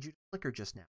not need you to flicker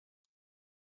just now.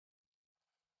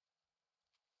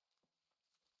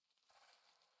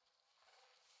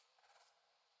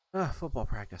 Ugh, football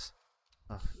practice.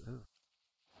 Ugh, ooh.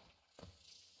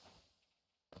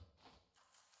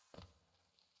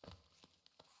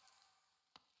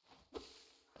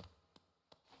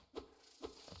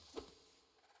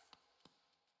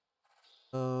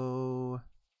 Oh.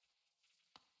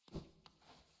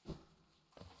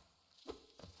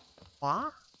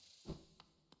 What?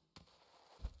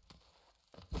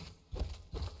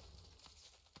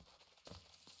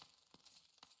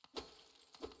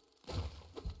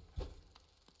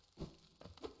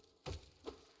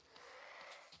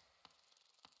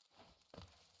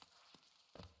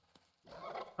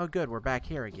 Oh, good. We're back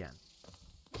here again.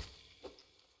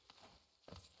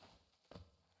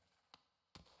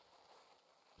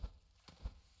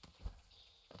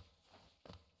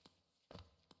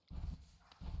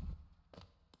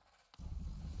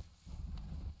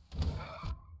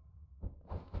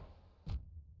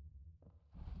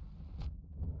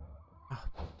 Oh,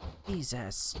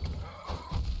 Jesus.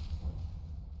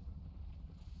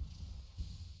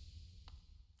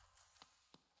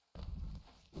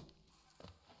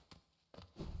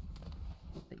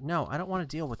 No, I don't want to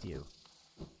deal with you.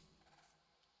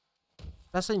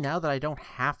 Especially now that I don't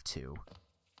have to.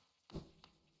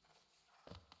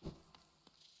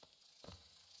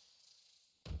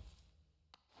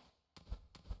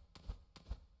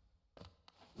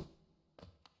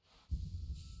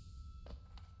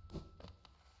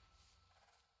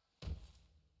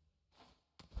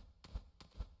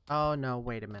 Oh, no,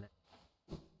 wait a minute.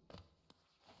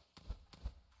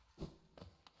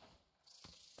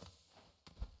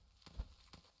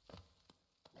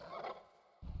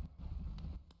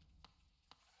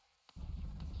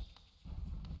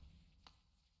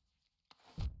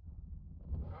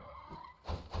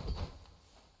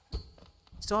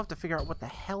 Still have to figure out what the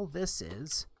hell this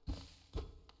is.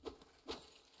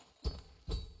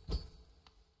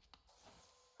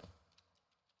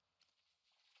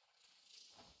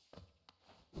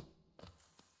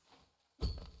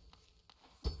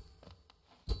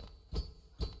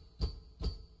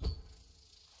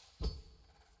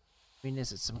 I mean,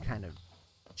 is it some kind of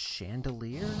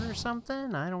chandelier or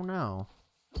something? I don't know.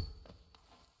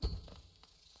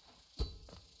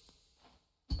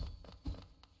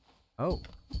 Oh.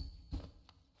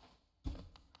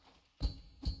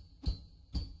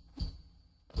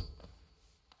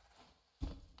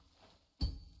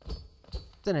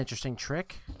 It's an interesting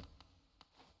trick.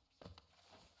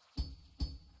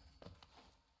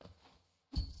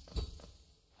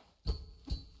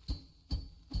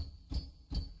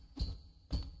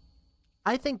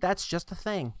 I think that's just a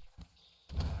thing.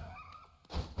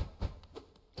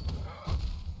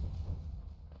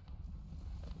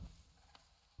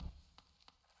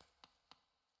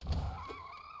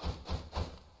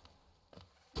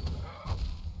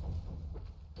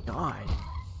 God.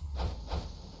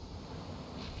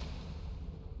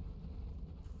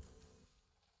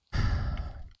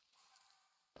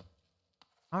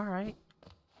 All right.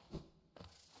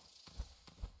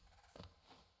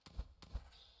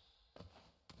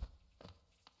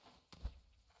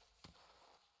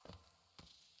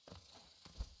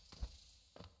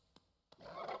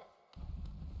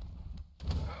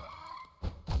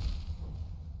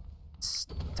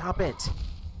 Stop it.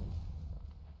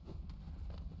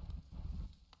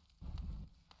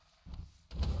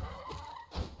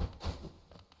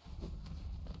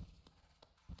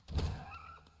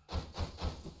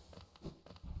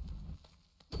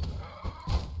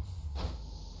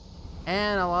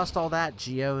 And I lost all that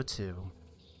Geo too.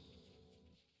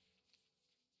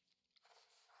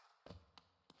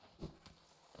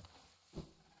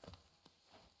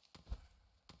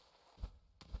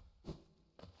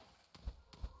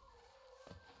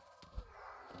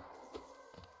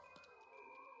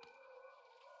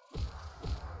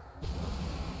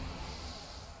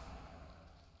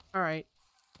 All right.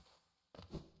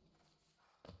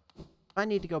 If I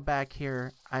need to go back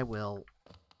here, I will.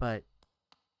 But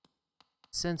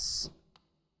since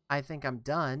I think I'm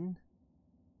done,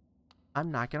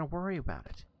 I'm not going to worry about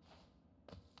it.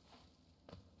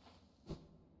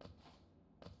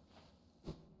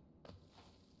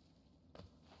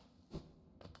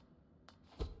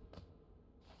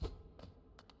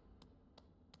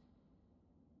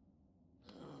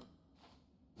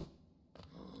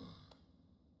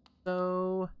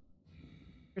 So,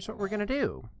 here's what we're going to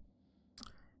do.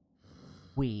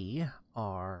 We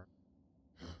are...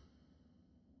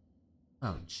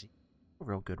 Oh, gee. A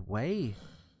real good way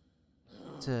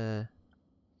to...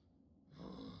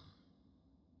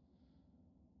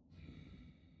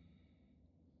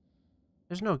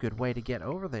 There's no good way to get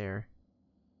over there.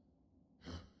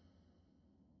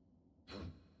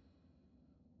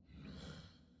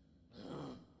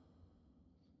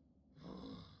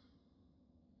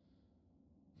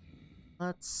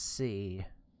 Let's see.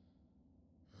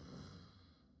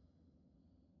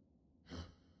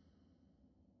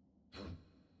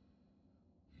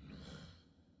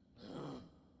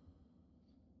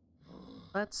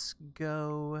 Let's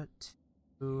go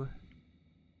to...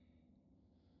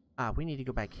 we need to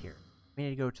go back here. We need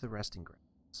to go to the resting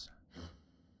grounds.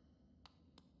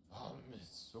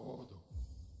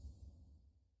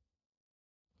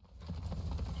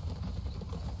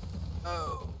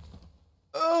 Oh.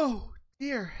 Oh,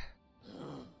 dear.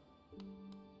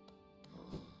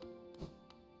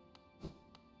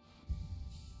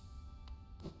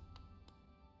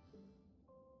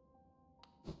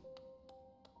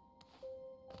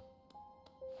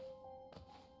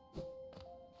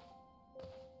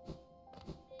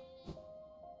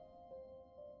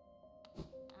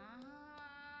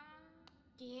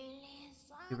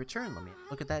 You return, let me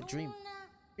look at that dream.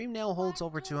 Dream nail holds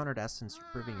over 200 essence,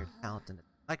 proving your talent in its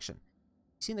collection.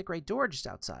 You've seen the great door just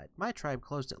outside. My tribe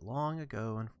closed it long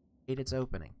ago and ate its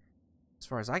opening. As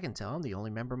far as I can tell, I'm the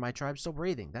only member of my tribe still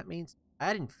breathing. That means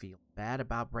I didn't feel bad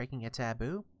about breaking a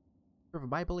taboo. To prove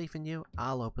my belief in you,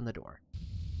 I'll open the door.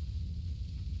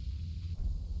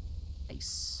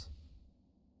 Nice.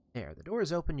 There, the door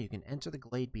is open. You can enter the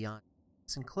glade beyond.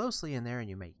 Listen closely in there and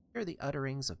you may hear the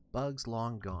utterings of bugs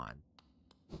long gone.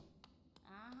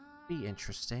 Be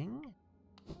interesting.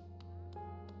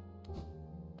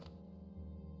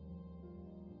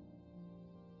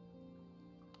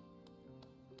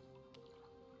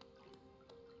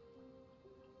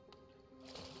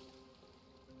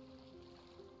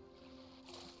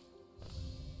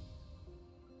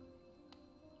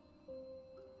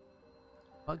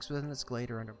 Bugs within this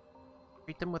glade are under.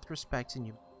 Treat them with respect and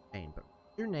you pain, but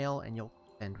your nail and you'll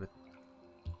end with.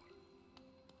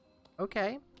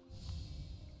 Okay.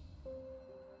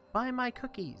 Buy my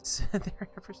cookies. They're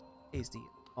ever so tasty.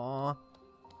 Aw.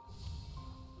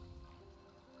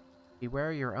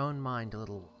 Beware your own mind,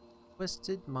 little.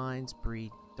 Twisted minds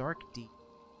breed dark deep.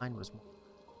 Mine was more.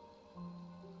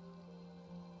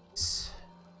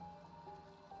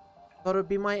 Thought it would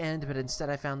be my end, but instead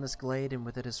I found this glade, and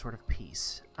with it a sort of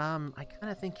peace. I kind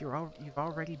of think you've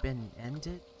already been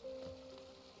ended.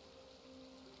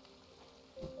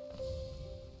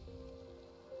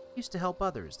 Used to help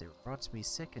others. They were brought to me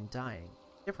sick and dying.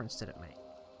 What difference did it make?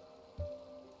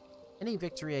 Any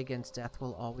victory against death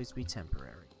will always be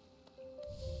temporary.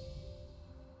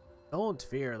 Don't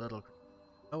fear, little creature.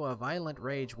 Though a violent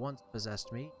rage once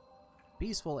possessed me,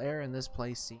 peaceful air in this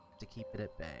place seems to keep it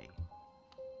at bay.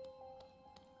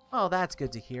 Oh, that's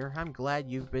good to hear. I'm glad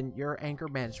your anger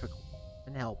management has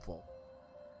been helpful.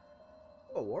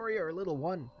 A warrior, little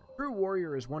one. A true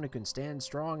warrior is one who can stand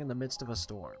strong in the midst of a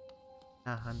storm.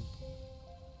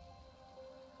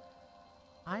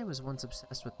 I was once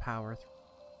obsessed with power,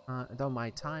 though my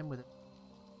time with it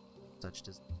such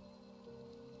as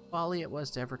folly it was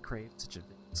to ever crave such a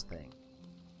vicious thing.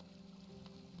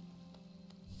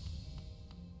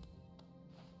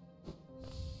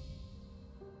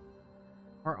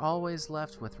 We're always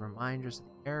left with reminders of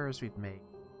the errors we've made.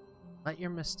 Let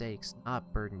your mistakes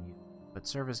not burden you, but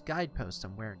serve as guideposts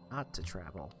on where not to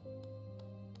travel.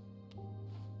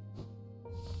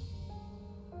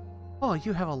 Oh,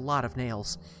 you have a lot of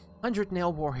nails. 100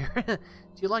 nail warrior. Do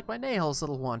you like my nails,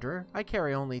 little wanderer? I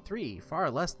carry only 3,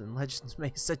 far less than legends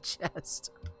may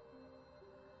suggest.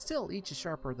 Still, each is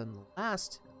sharper than the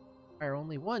last. I require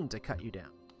only 1 to cut you down.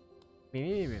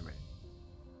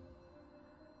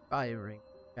 Firing,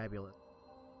 fabulous.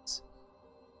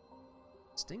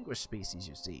 Distinguished species,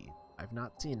 you see. I've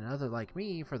not seen another like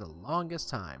me for the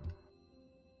longest time.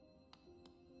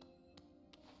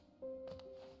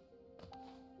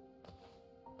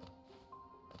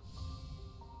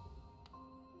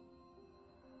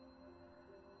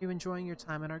 You enjoying your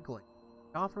time in our glade?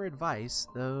 I offer advice,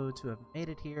 though to have made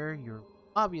it here, you're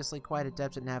obviously quite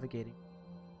adept at navigating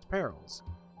its perils.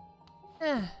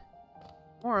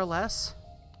 More or less.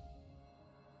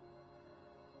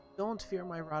 Don't fear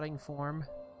my rotting form.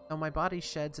 Though my body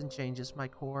sheds and changes, my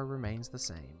core remains the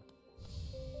same.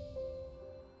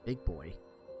 Big boy.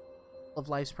 All of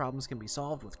life's problems can be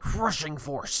solved with crushing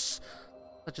force.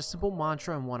 Such a simple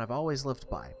mantra and one I've always lived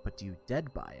by, but do you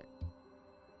dead by it?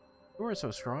 You are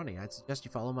so scrawny, I'd suggest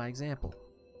you follow my example.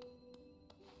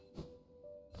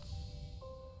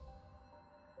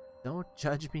 Don't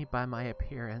judge me by my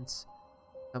appearance.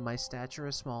 Though my stature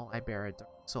is small, I bear a dark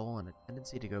soul and a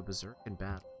tendency to go berserk in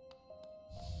battle.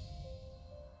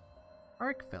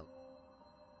 Arc fellow.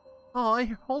 Oh,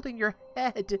 you're holding your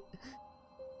head.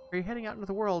 Are you heading out into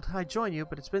the world? I'd join you,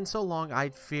 but it's been so long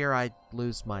I'd fear I'd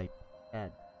lose my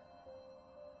head.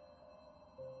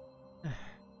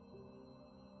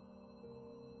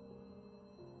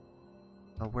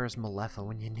 Oh, where's Malefa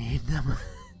when you need them?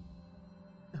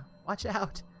 Watch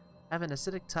out! I have an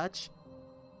acidic touch,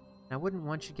 and I wouldn't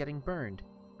want you getting burned.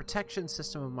 Protection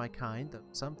system of my kind, though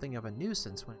something of a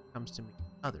nuisance when it comes to meeting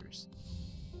others.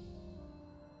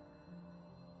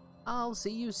 I'll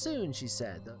see you soon, she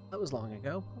said. That was long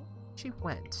ago. She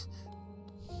went.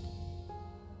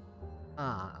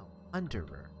 Ah,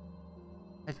 Wanderer.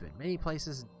 I've been many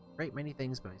places and a great many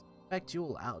things, but I suspect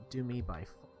you'll outdo me by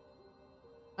far.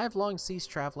 I have long ceased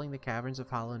traveling the caverns of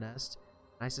Hollow Nest,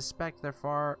 and I suspect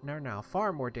they're now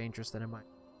far more dangerous than in my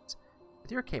days.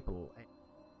 With your capable aim,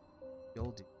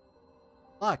 you'll do.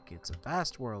 Luck, it's a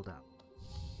vast world out.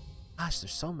 Gosh,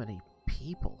 there's so many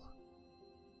people.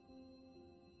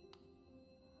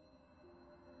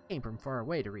 I came from far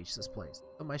away to reach this place.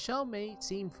 Though my shell may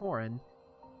seem foreign,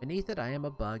 beneath it I am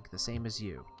a bug, the same as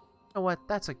you. You know what?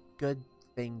 That's a good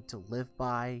thing to live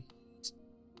by.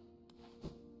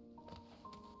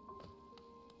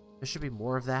 There should be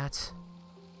more of that.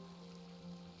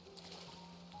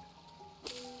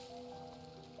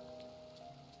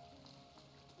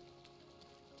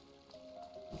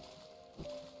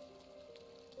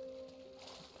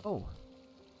 Oh.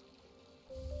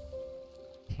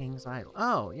 King's Idol.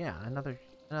 Oh, yeah,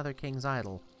 another King's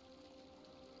Idol.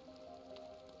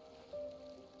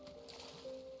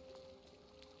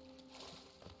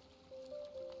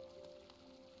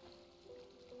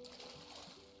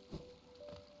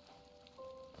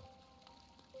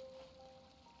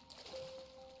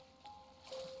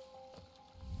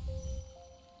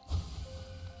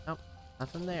 Nope,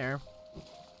 nothing there.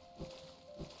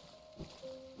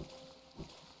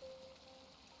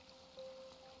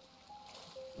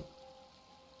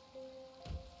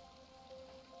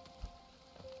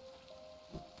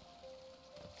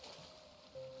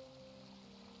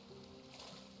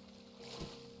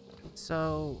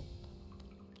 So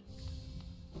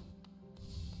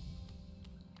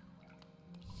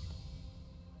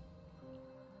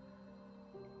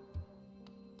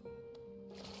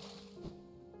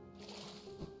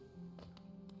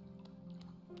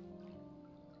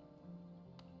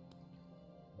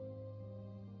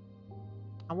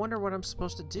I wonder what I'm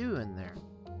supposed to do in there.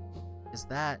 Was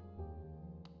that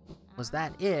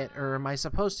it, or am I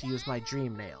supposed to use my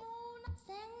dream nail?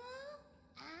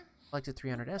 Collected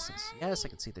 300 essence. Yes, I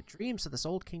can see the dreams of this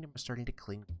old kingdom are starting to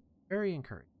cling. Very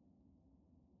encouraging.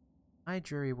 My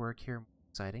jury work here more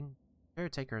exciting.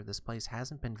 Caretaker of this place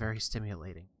hasn't been very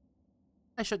stimulating.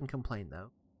 I shouldn't complain,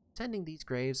 though. Tending these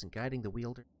graves and guiding the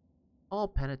wielder, all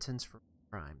penitents for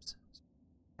crimes, so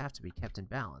have to be kept in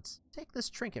balance. Take this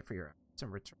trinket for your efforts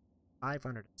and return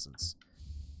 500 essence.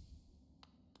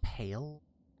 Pale?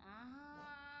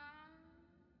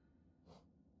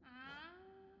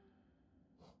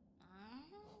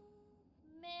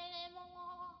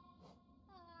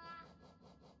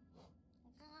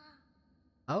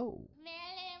 Oh.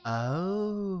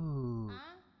 Oh.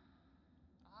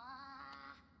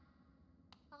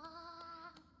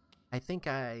 I think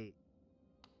I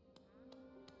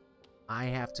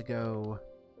have to go.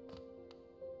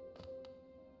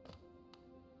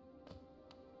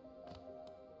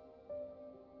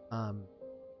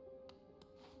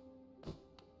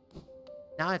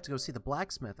 Now I have to go see the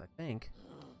blacksmith, I think.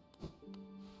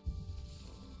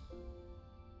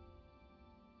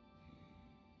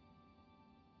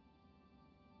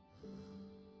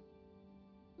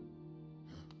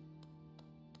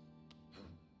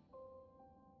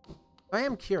 I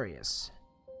am curious.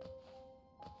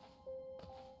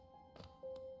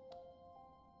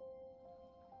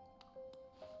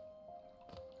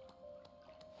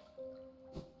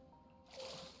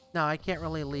 No, I can't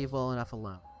really leave well enough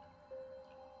alone.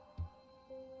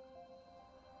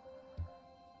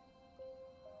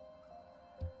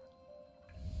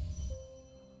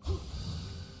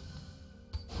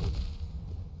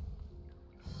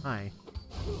 Hi.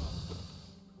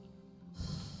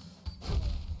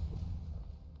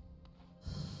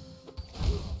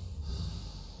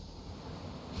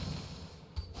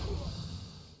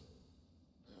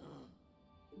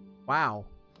 Wow.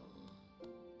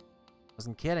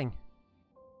 Wasn't kidding.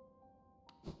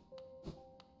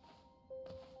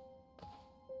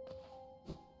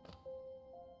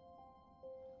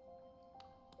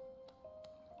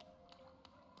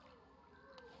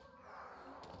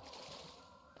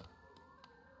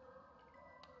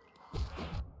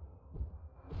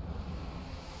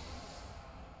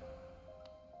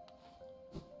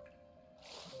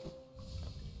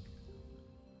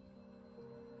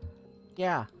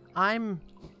 Yeah, I'm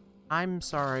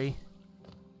sorry.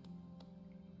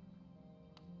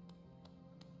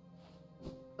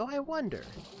 So I wonder.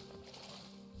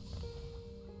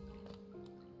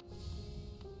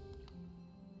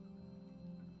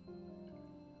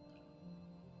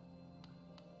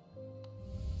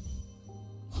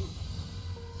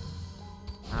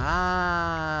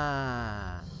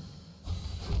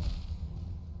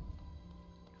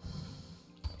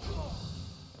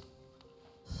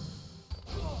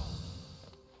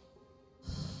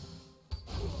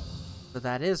 So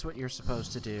that is what you're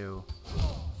supposed to do.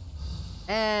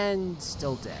 And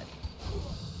still dead.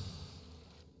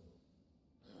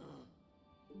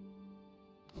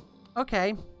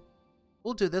 Okay.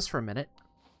 We'll do this for a minute.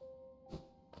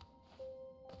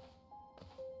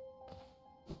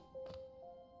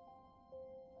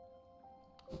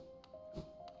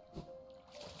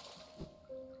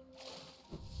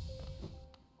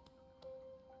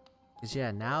 Because,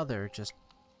 yeah, now they're just...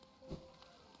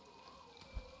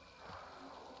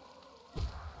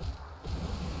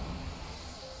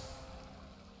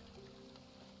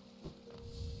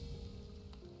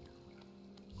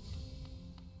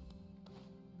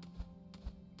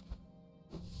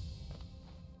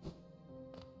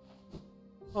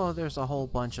 Oh, there's a whole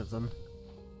bunch of them.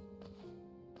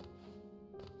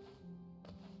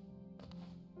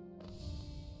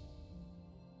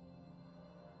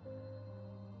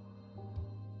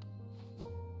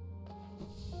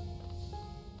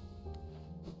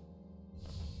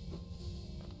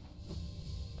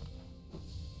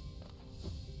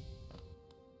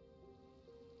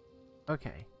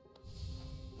 Okay.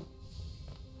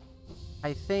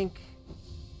 I think...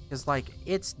 Because, like,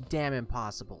 it's damn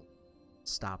impossible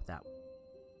to stop that.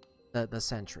 The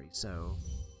sentry, so...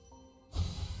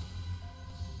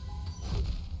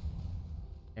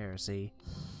 There, see?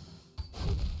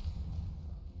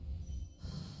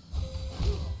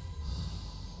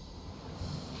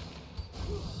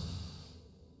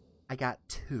 I got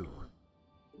 2.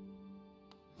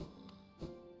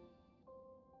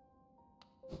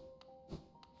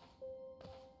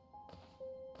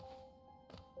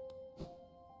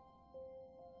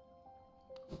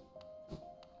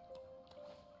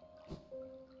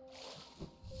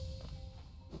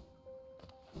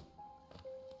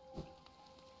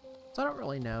 So I don't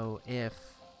really know if...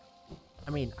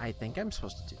 I mean, I think I'm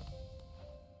supposed to do...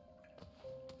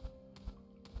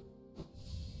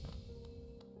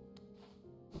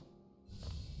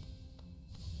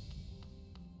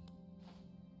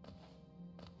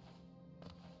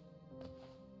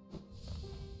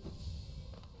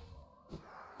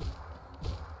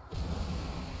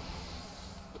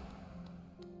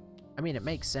 I mean, it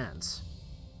makes sense.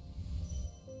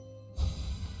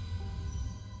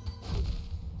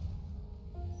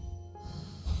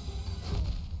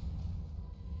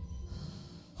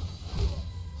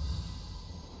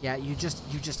 Yeah, you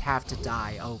just have to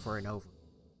die over and over.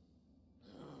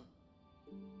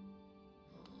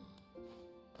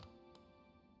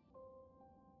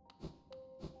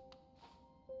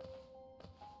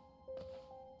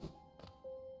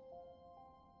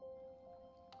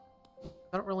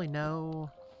 I don't really know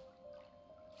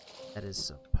that is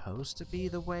supposed to be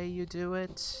the way you do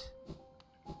it.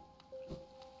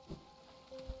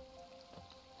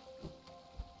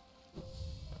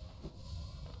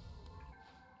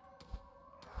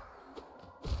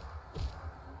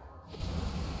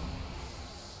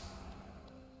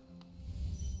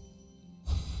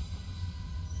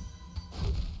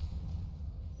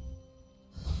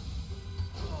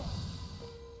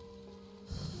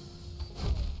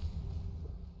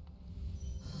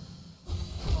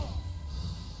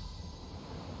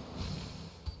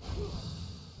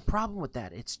 Problem with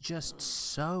that, it's just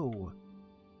so...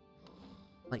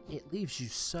 Like, it leaves you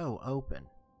so open.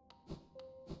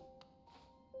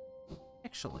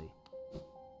 Actually,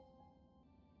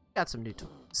 got some new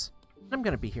tools. I'm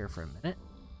gonna be here for a minute.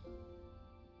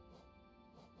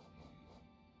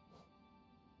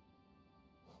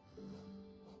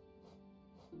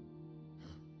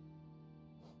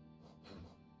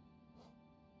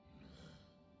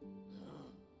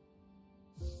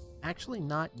 Actually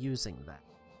not using that.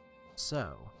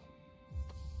 So,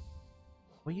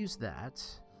 we'll use that.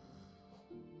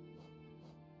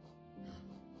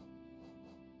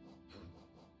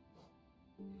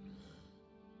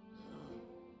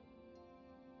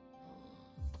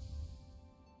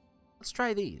 Let's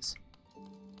try these.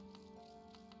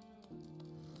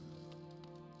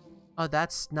 Oh,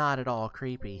 that's not at all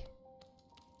creepy.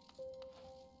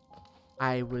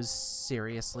 I was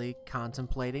seriously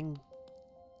contemplating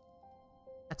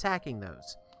attacking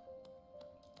those.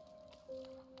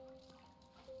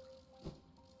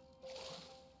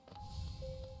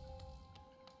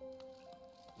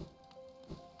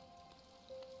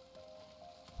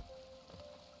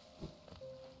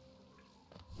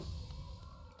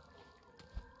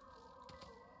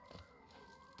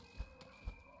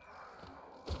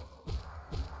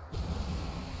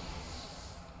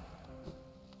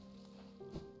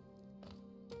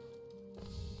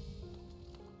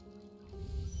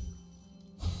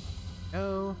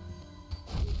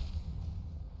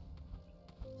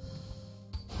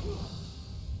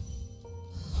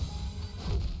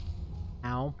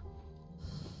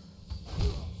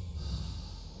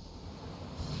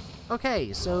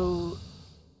 Okay, so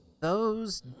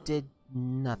those did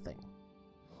nothing.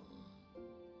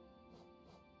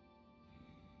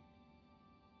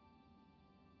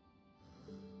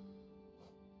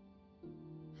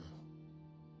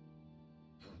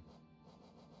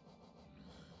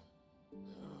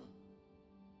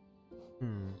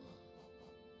 Hmm.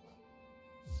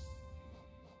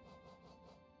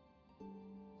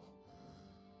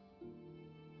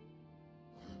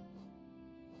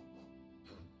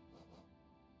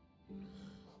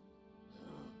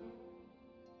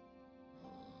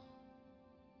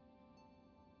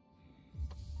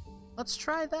 Let's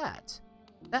try that.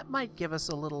 That might give us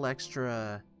a little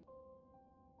extra,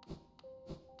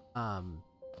 like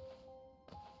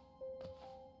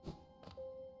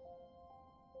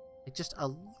just a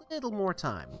little more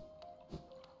time.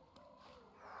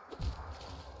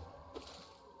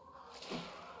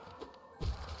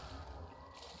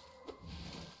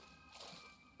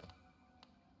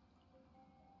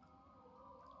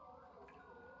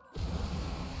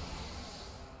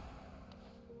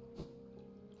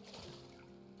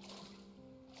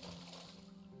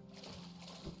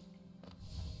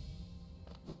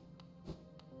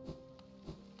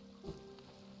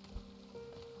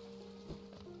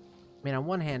 I mean, on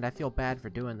one hand, I feel bad for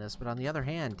doing this, but on the other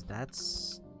hand,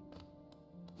 that's...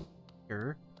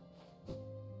 Sure.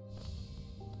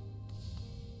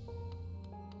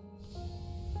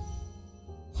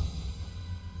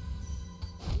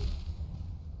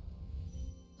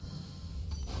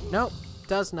 Nope,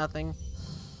 does nothing.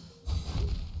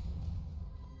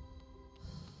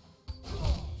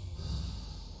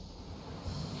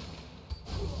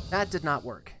 That did not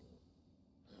work.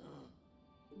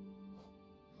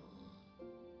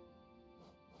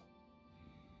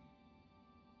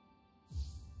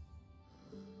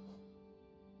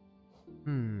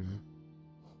 Hmm.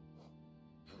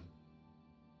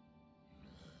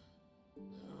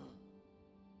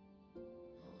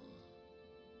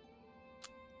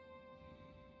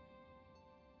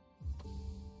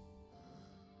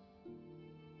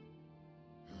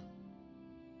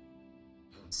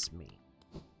 It's me.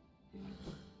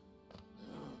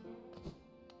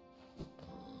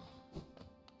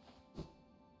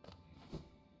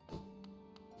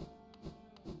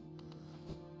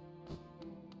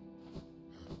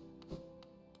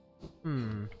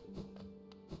 Hmm.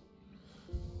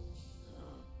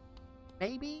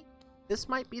 Maybe this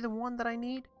might be the one that I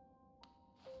need?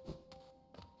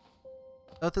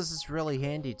 Oh, this is really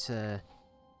handy to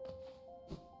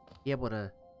be able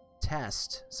to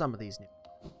test some of these new.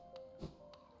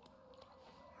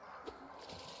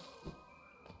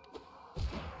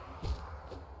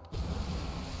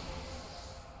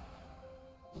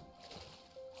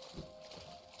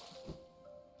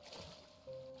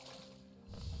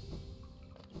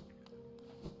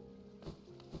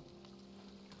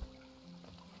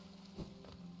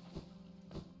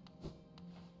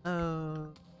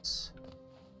 Those.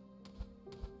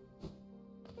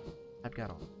 I've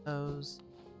got all those.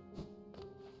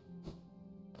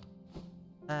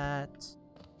 That.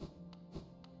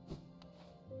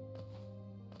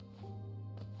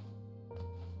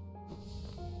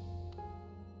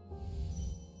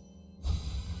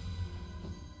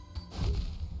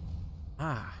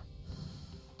 Ah.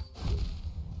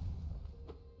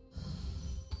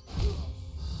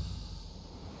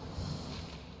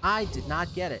 I did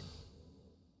not get it.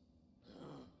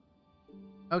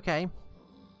 Okay.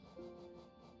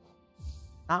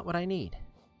 Not what I need.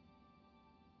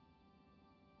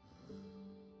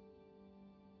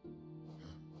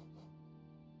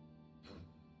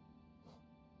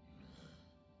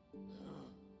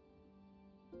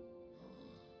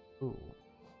 Ooh.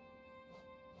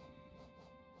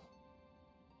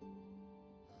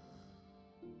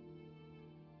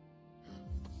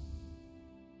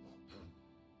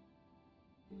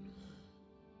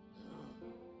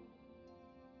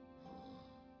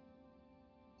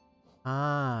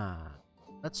 Ah.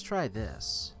 Let's try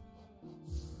this.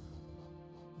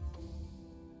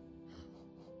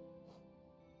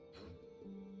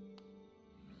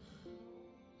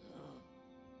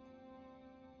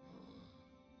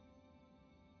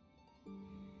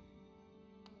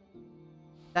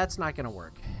 That's not gonna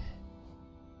work.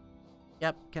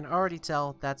 Yep, can already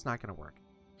tell that's not gonna work.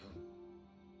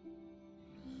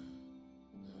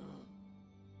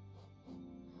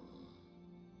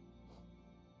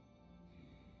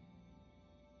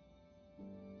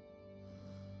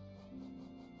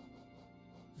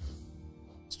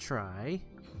 Let's try.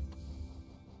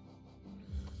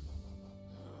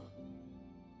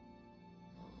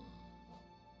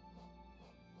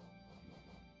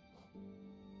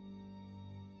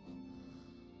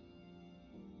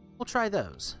 We'll try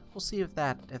those. We'll see if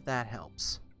that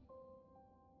helps.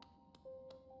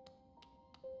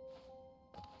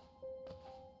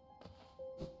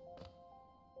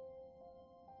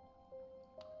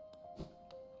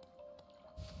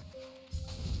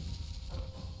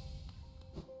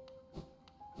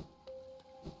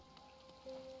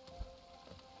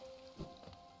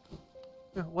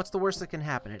 What's the worst that can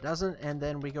happen? It doesn't, and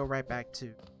then we go right back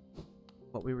to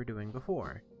what we were doing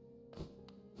before.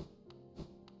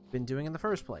 Been doing in the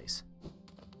first place.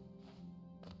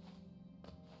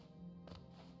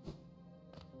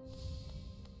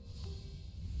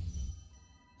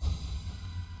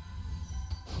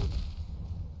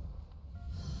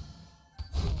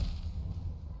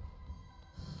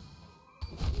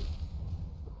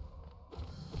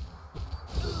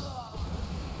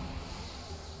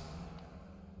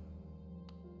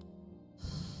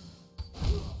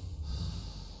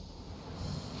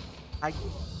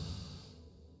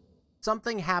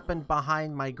 Something happened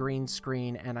behind my green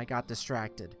screen and I got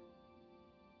distracted.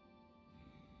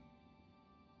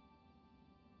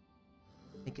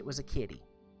 I think it was a kitty.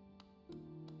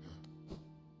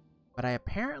 But I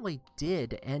apparently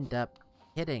did end up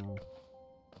hitting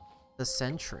the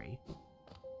sentry.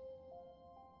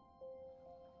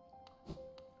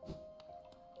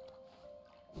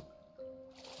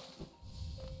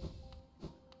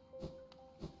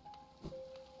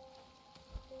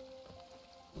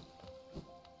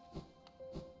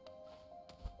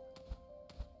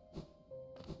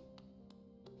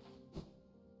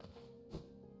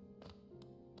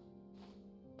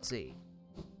 See,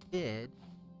 did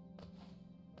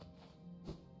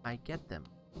I get them?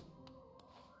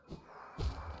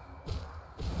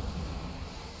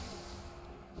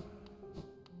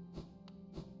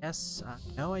 Yes,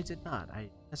 no I did not. I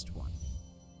missed one.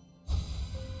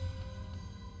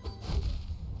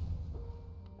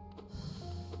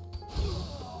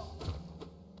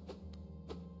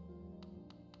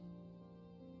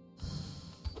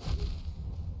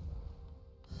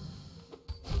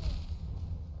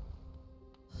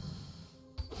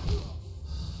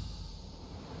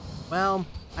 Well,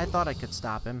 I thought I could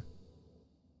stop him.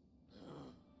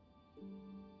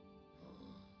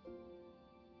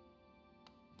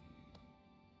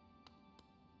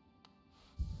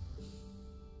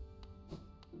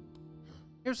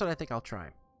 Here's what I think I'll try.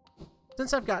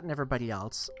 Since I've gotten everybody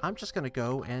else, I'm just gonna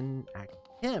go and act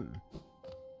him.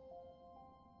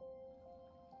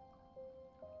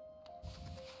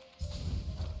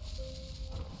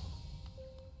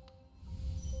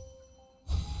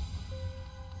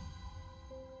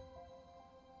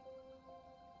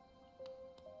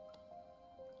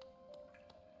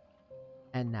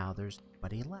 And now there's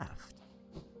nobody left.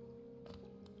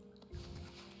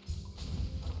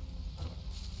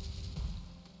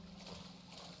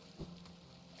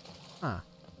 Huh.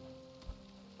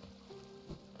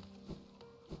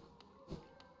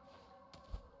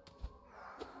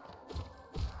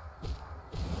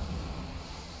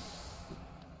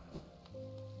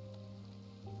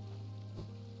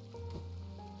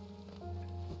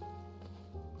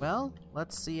 Well,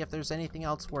 let's see if there's anything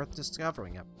else worth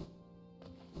discovering up.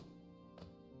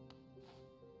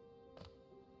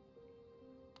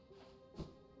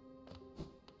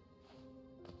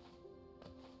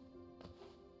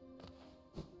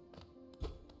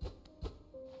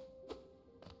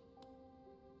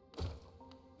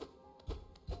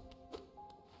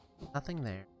 Nothing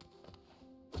there.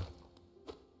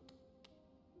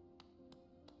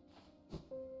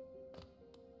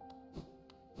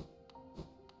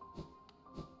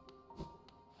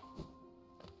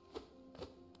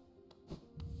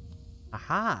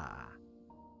 Aha!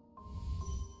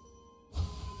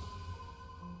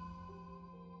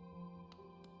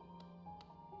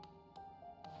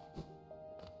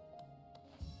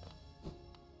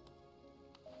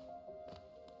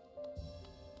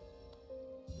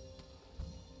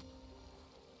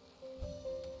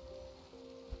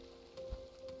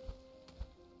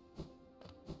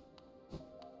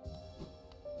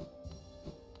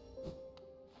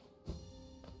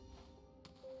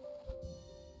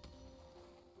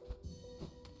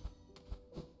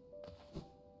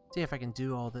 See if I can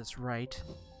do all this right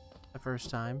the first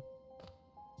time.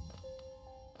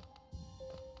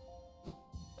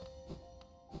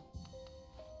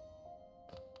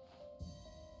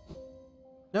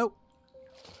 Nope.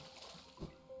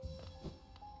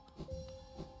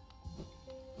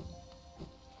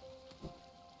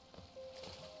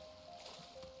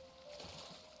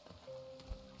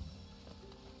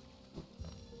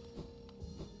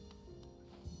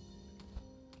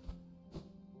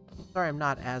 Sorry, I'm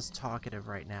not as talkative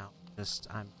right now. Just,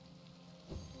 I'm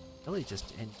Really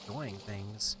just enjoying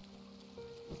things.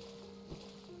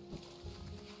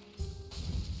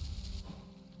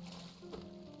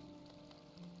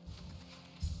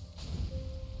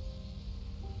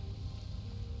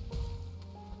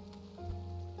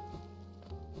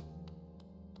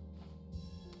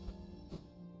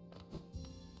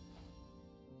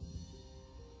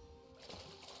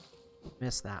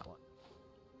 Missed that one.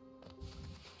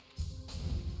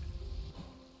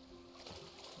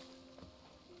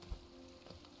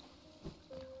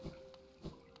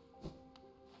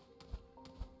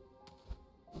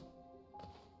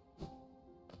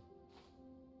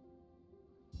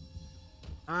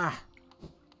 Ah!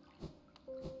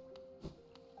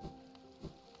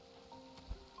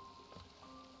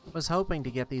 Was hoping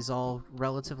to get these all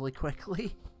relatively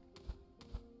quickly.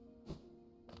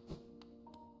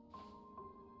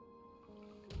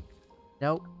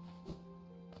 Nope.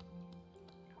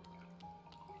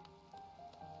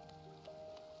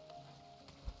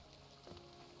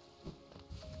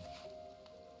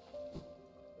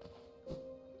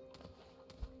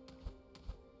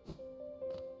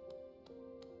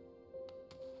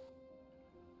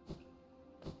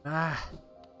 Ah,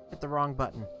 hit the wrong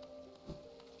button.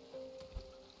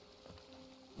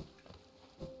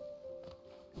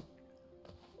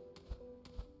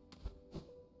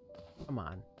 Come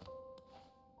on.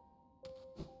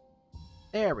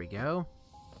 There we go.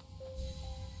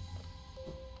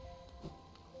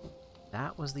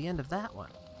 That was the end of that one.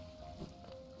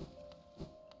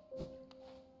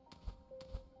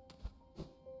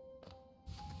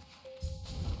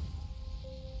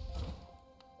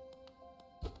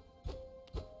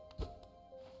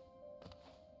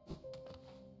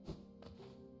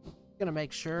 Gonna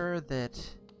make sure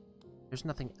that there's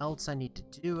nothing else I need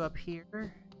to do up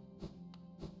here.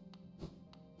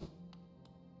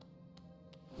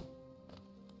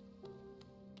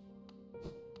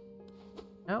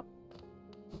 Nope.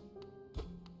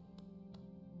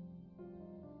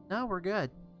 No, we're good.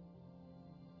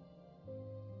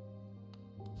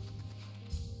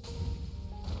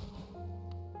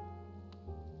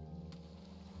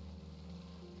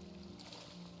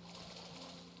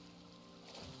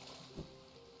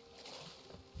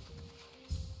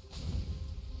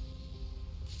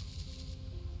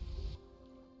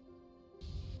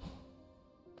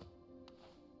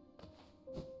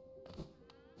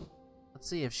 Let's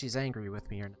see if she's angry with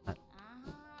me or not.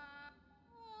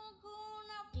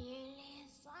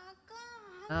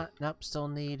 Nope, still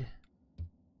need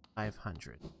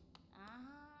 500.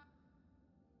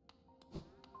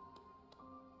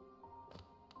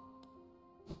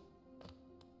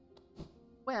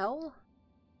 Well,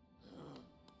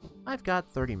 I've got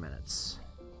 30 minutes.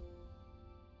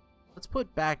 Let's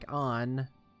put back on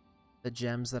the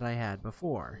gems that I had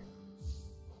before.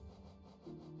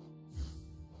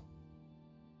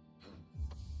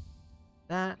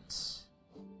 That.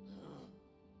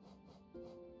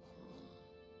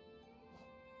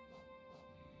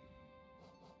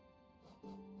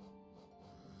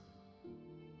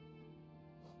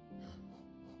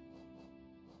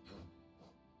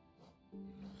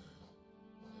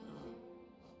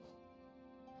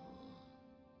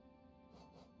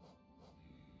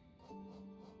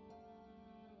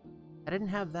 I didn't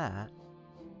have that.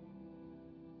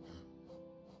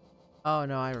 Oh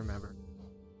no, I remember.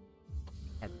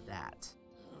 I had that.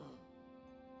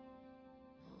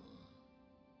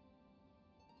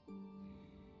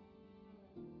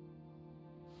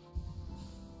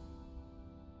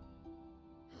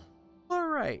 All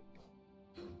right.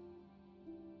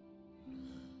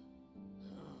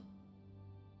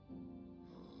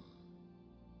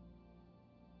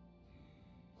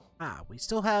 Ah, we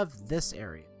still have this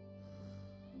area.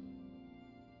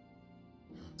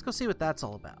 Let's go see what that's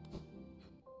all about.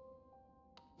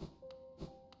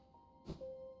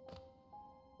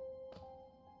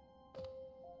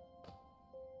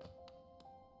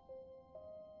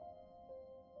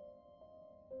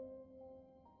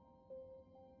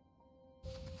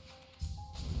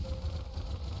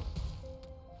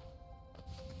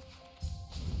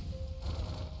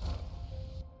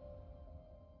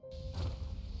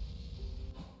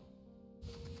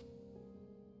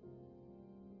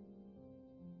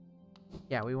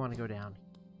 Yeah, we want to go down.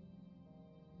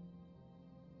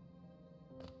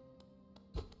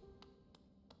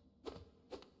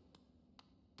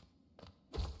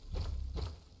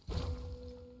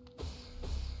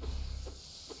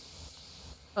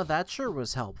 Oh, that sure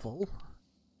was helpful.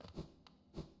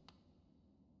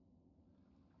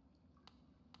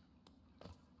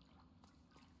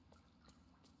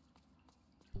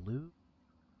 Blue.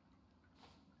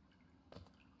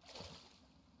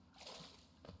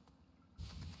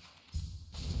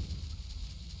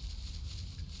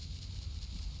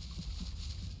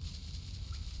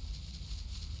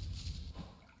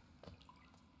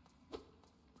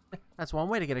 That's one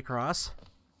way to get across.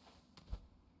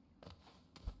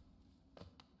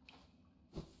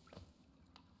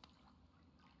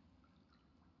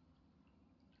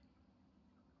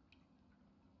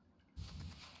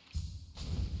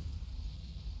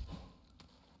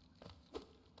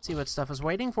 See what stuff is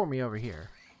waiting for me over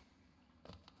here.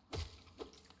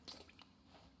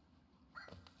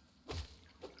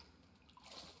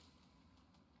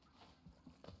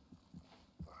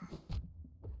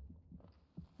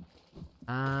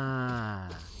 Ah.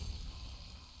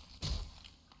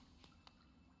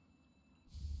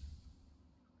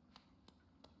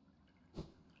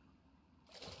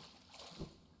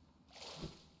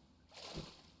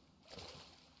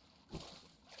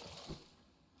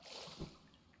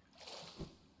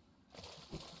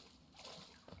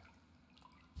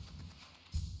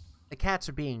 The cats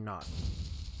are being naughty.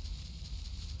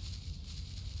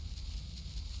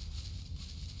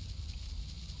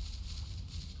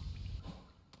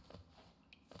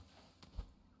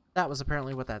 That was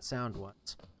apparently what that sound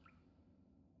was.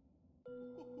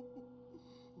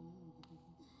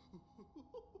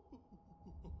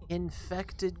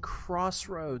 Infected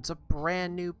Crossroads, a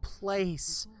brand new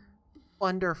place.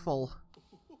 Wonderful.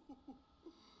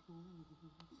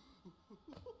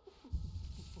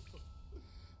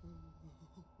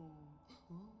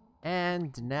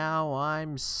 And now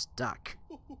I'm stuck.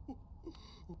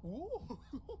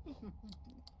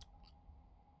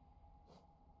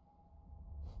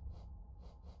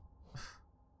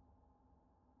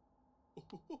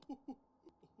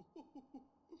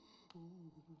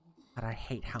 But I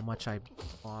hate how much I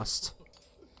lost.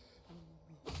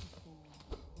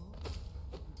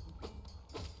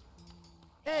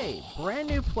 Hey, brand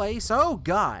new place. Oh,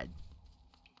 God.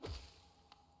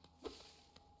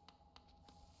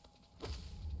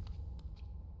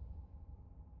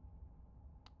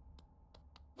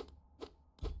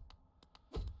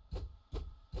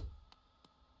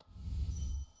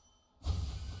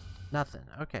 Nothing.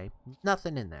 Okay.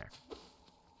 Nothing in there.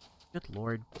 Good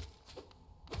Lord.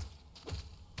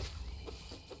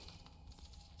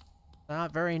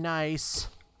 Not very nice.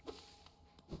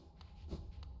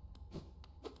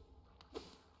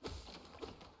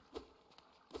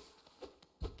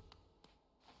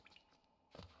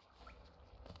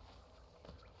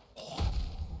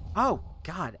 Oh,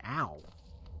 God, ow.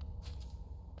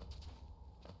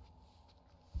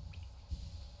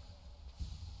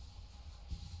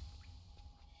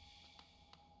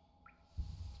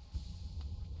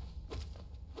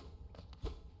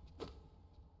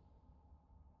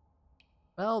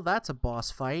 Well, that's a boss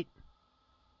fight.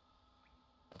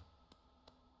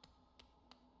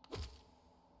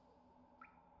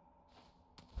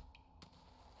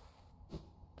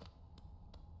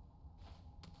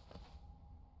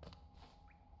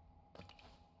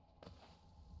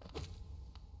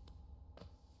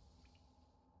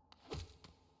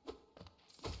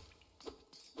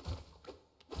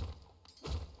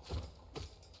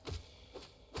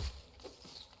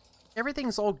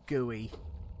 Everything's all gooey.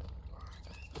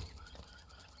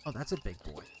 Oh, that's a big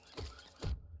boy.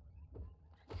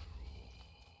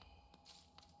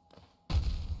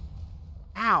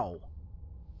 Ow!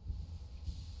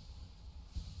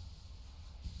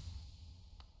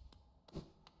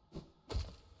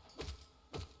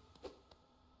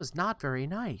 Was not very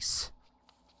nice.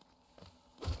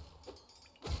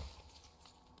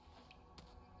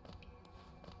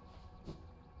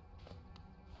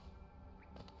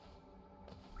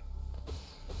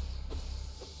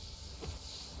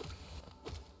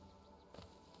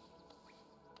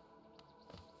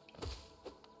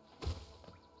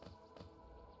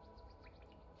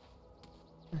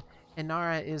 And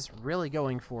Nara is really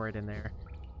going for it in there.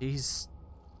 She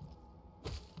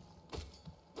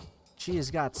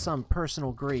has got some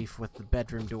personal grief with the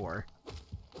bedroom door.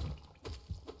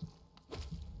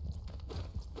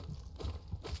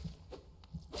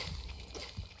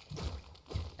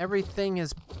 Everything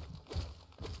is,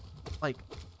 like,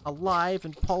 alive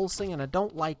and pulsing, and I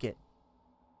don't like it.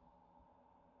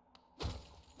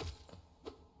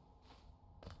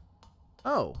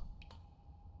 Oh.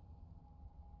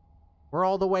 We're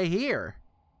all the way here.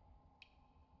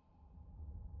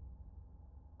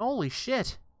 Holy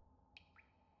shit.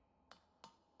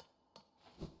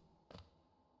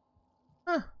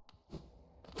 Huh.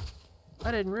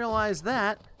 I didn't realize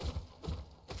that.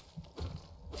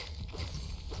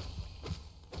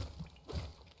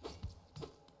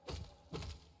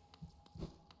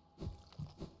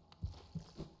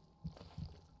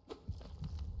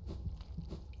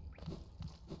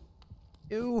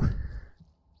 Ew.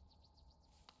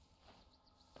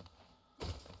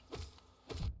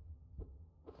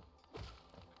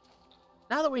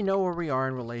 now that we know where we are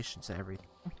in relation to everything,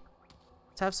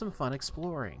 let's have some fun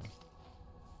exploring.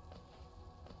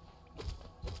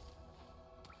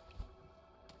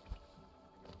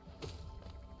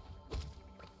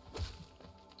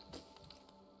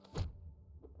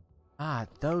 Ah,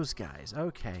 those guys.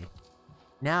 Okay.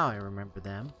 Now I remember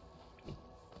them.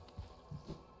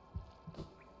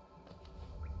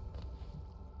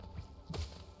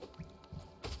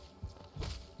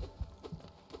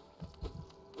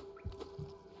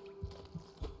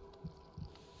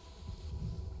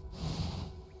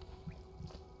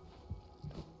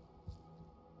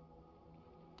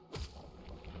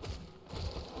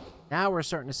 Now we're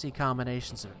starting to see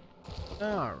combinations of it.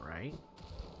 Alright.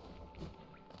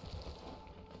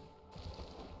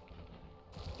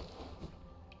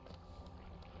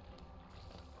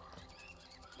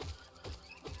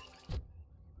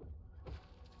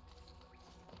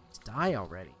 Let's die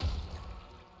already.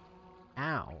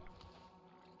 Ow.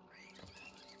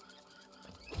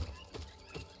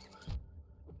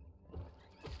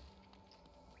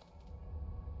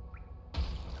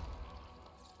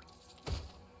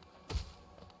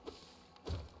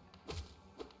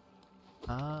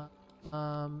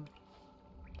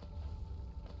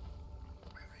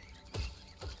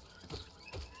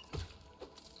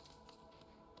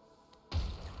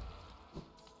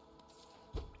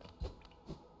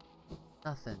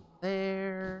 Nothing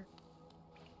there.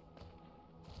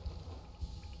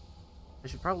 I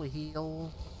should probably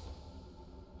heal.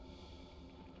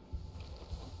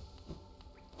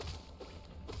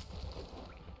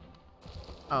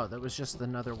 Oh, that was just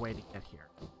another way to get here.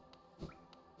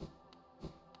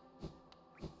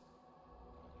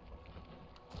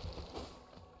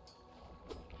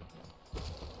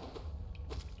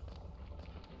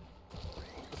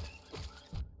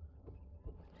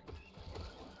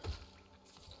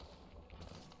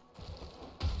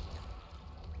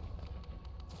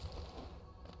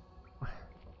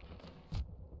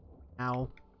 Ow.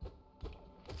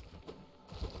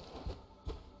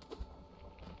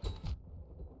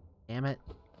 Damn it.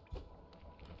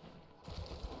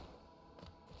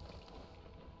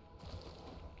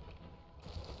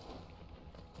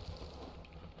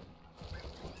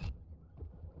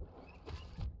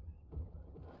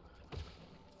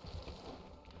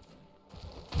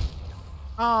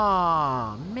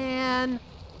 Aw, man.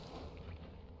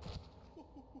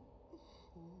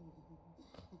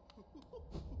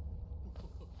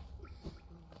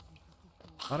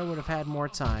 Thought I would have had more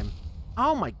time.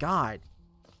 Oh my god.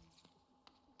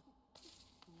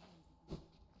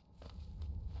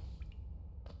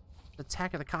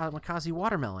 Attack of the Kamikaze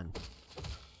watermelon.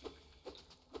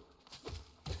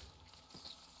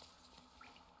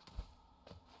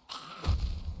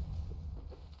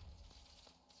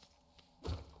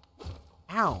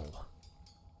 Ow.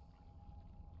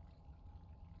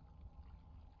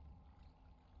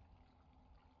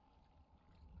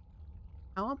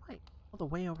 How am I all the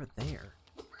way over there?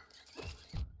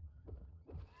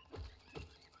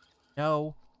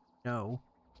 No. No.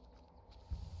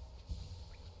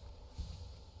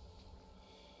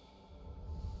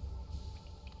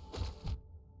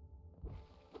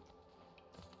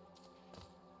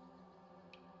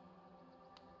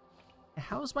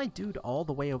 How's my dude all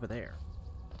the way over there?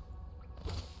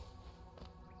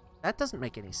 That doesn't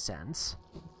make any sense.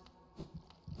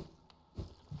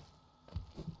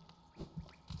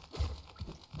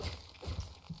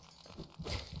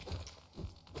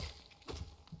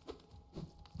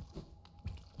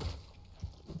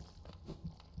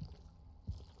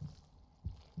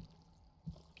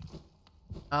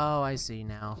 Oh, I see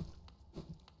now.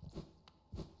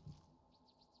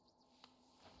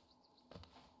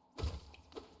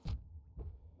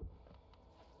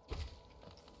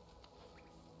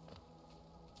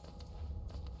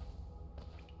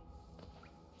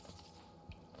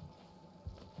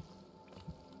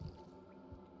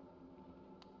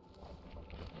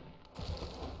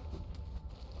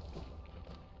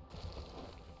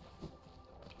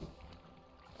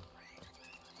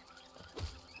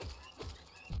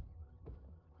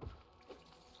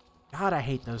 God, I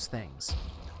hate those things.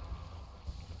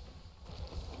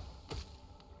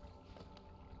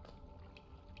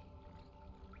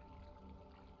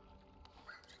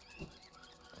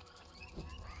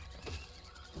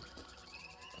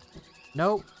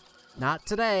 Nope, not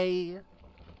today.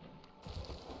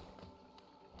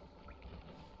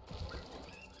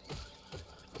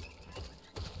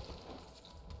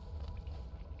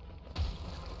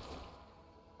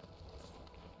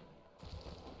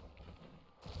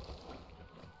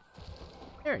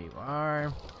 There you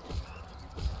are.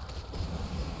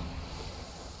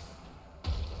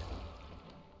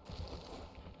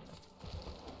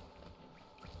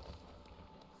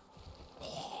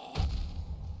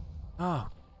 Oh,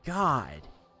 God.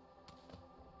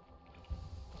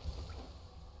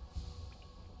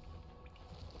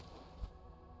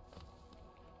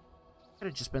 Could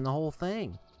have just been the whole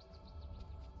thing.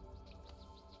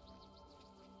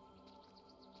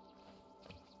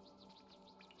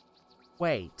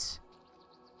 Wait.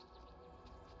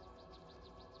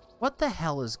 What the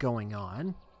hell is going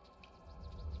on?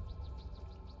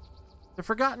 The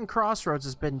Forgotten Crossroads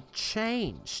has been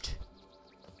changed.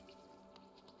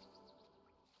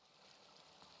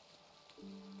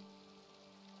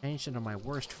 Changed into my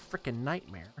worst frickin'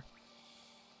 nightmare.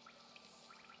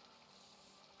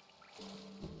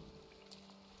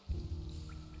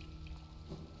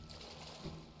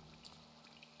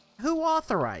 Who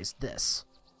authorized this?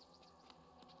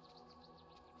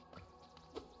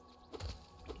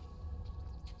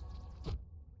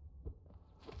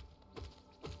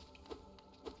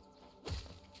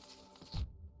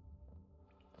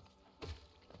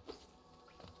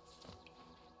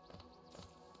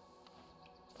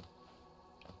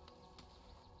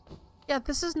 Yeah,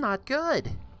 this is not good.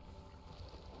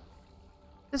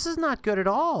 This is not good at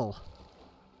all.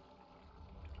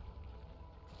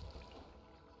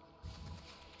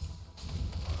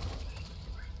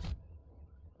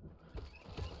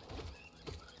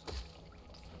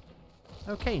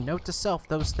 Okay, note to self,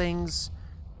 those things...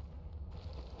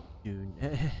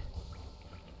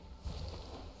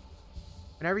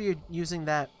 Whenever you're using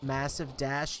that massive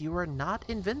dash, you are not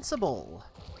invincible.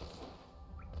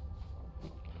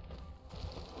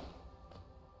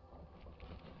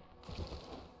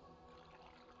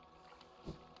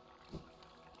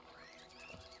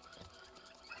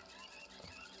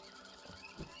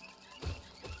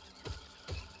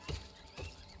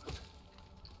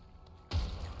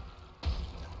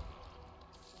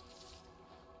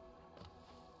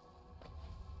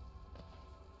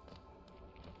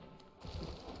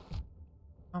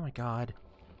 Oh my god.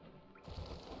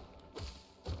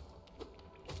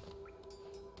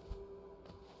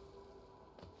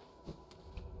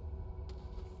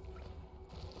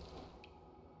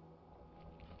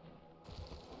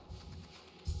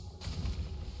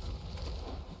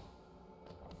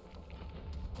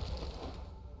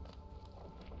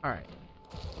 Alright.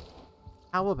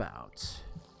 How about...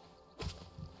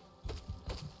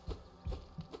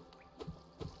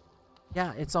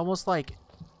 Yeah, it's almost like...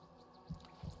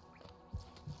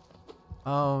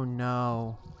 Oh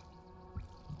no.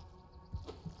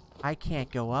 I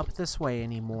can't go up this way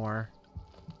anymore.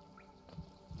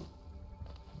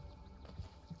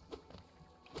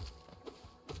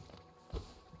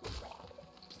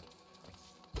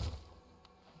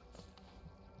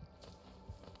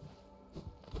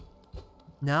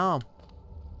 No.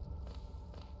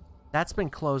 That's been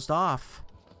closed off.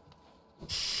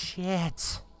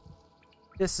 Shit.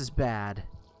 This is bad.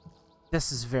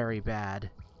 This is very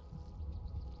bad.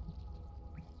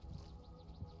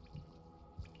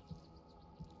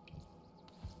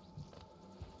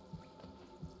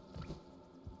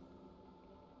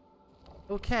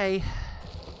 Okay.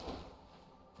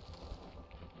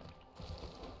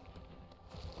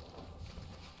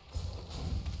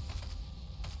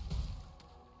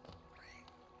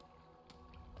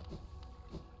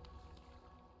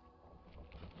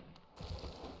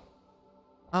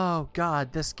 Oh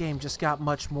god, this game just got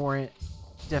much more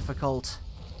difficult.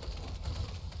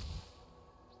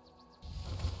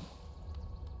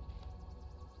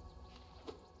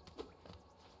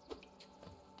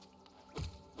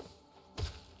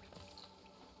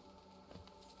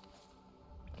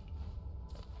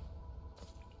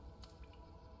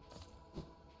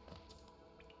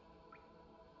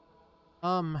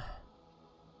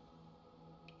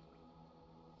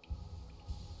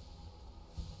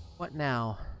 What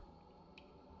now?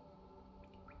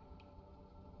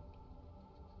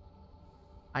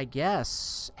 I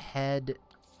guess head...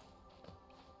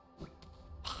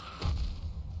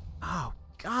 Oh,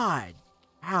 God.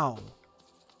 Ow.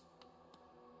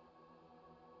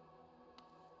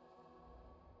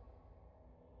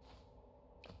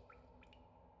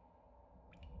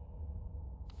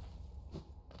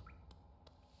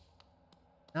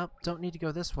 Nope, don't need to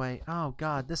go this way. Oh,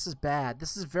 God, this is bad.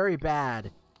 This is very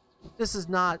bad. This is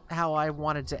not how I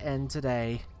wanted to end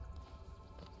today.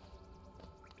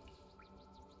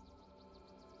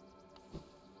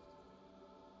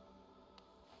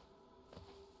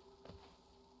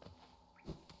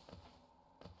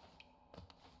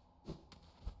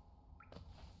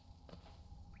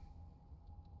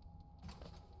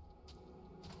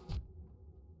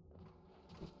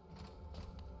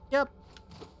 Yep,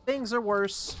 things are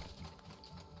worse.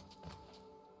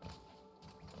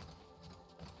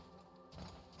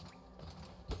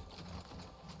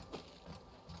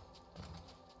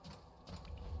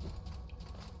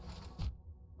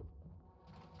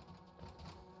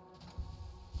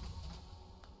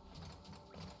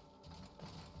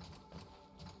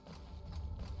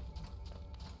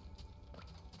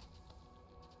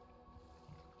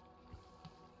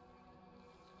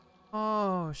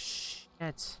 Oh,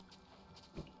 shit.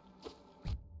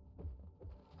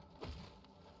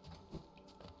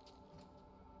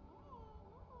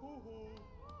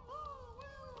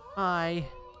 Hi.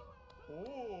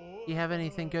 Do you have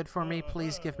anything good for me?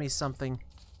 Please give me something.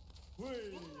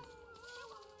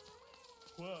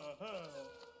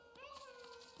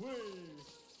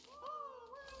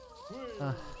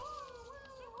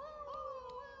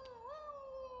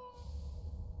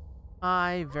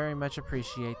 I very much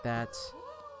appreciate that.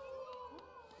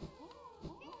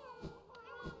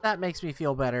 That makes me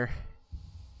feel better.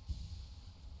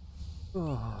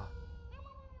 Ooh.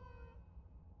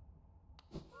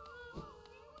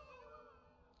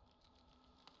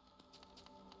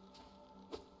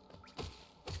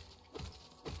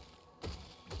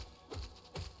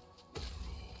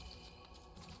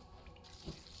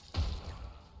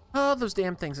 Oh, those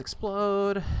damn things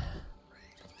explode.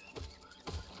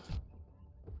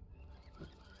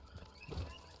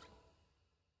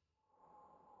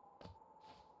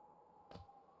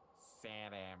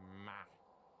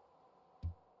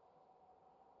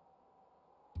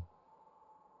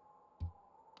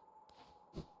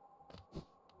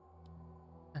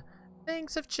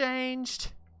 Things have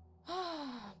changed.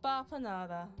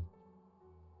 Bapanada.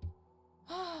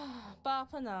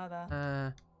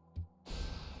 Bapanada.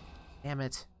 Damn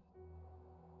it.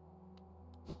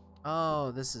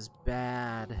 Oh, this is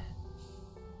bad.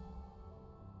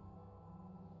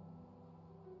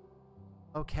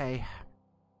 Okay.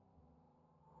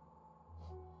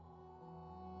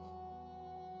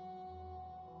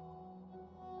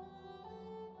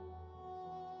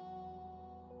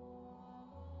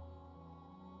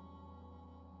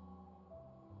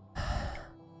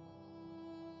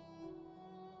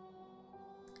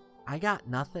 I got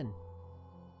nothing.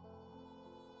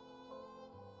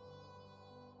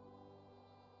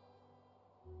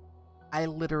 I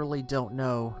literally don't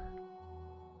know.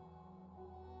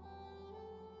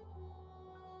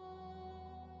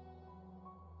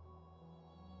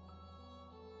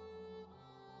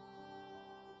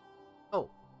 Oh,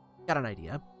 got an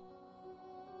idea.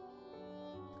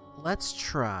 Let's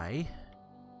try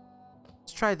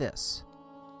this.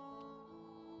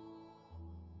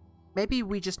 Maybe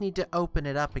we just need to open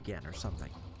it up again or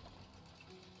something.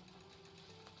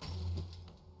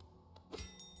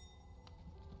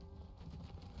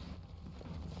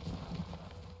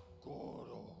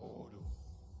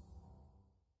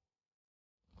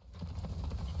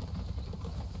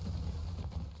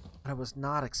 I was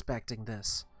not expecting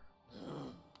this.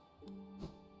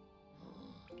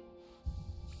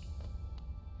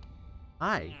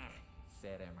 Hi.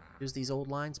 Use these old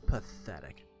lines?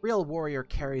 Pathetic. Real warrior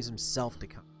carries himself to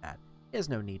combat. He has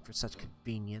no need for such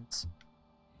convenience.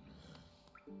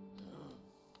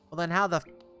 Well then how the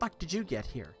fuck did you get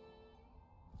here?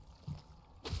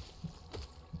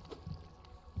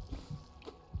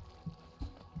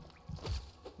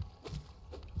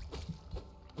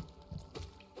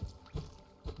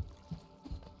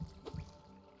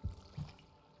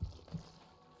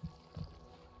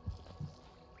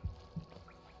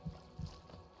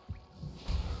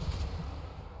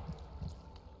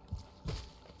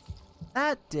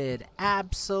 That did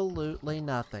absolutely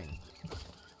nothing.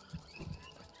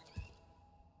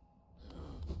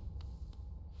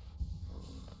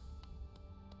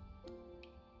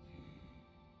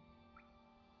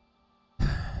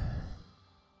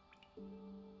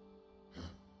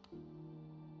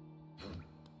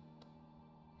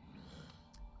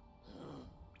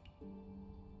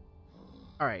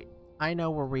 Alright, I know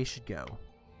where we should go.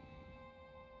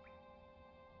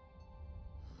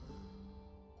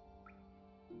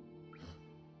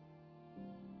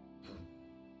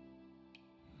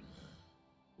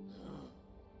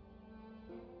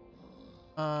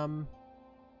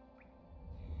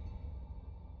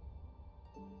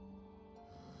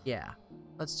 Yeah,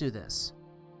 let's do this.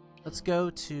 Let's go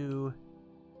to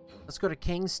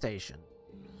King's Station.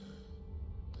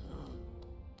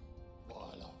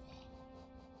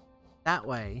 That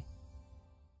way,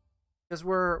 because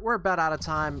we're about out of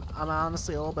time. I'm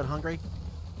honestly a little bit hungry.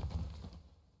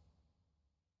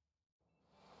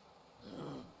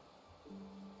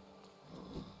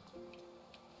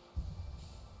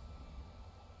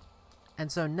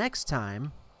 And so next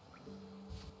time,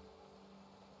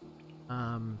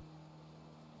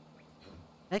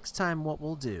 what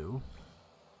we'll do,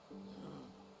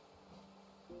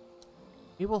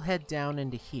 we will head down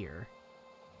into here.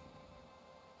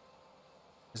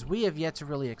 Because we have yet to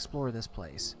really explore this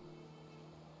place.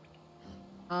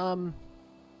 And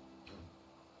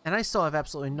I still have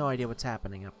absolutely no idea what's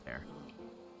happening up there.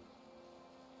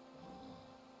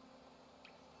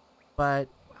 But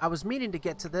I was meaning to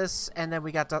get to this, and then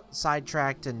we got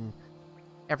sidetracked and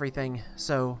everything.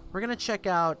 So we're going to check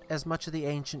out as much of the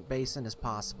ancient basin as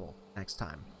possible next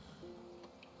time.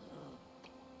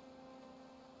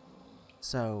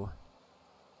 So,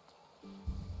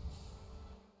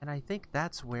 and I think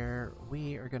that's where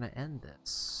we are going to end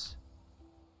this.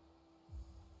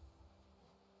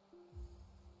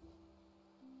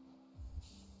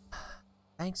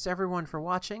 Thanks everyone for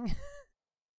watching.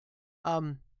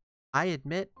 I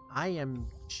admit I am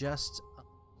just a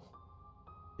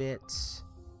bit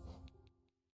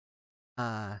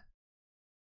I'm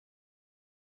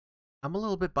a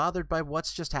little bit bothered by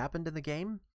what's just happened in the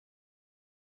game.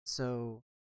 So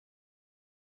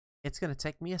it's gonna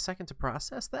take me a second to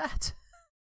process that.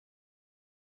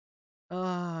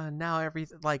 Now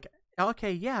everything, like,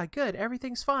 okay, yeah, good,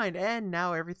 everything's fine, and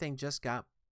now everything just got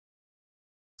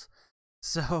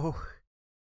so.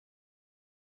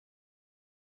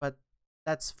 But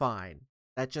that's fine.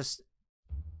 That just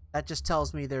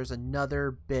tells me there's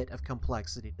another bit of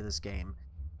complexity to this game,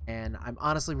 and I'm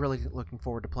honestly really looking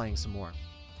forward to playing some more.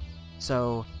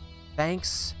 So,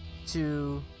 thanks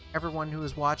to everyone who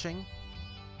is watching.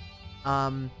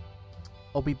 I'll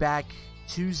be back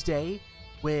Tuesday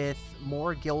with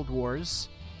more Guild Wars.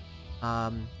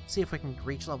 See if we can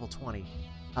reach level 20.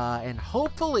 And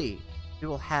hopefully we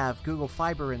will have Google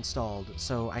Fiber installed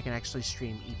so I can actually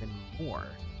stream even more.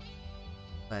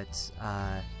 But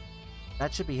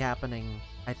that should be happening,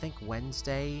 I think,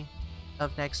 Wednesday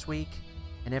of next week.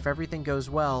 And if everything goes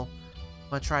well, I'm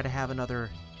gonna try to have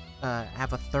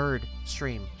have a third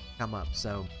stream come up.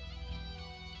 So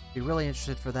be really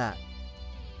interested for that.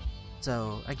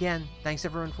 So again, thanks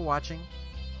everyone for watching.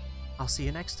 I'll see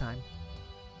you next time.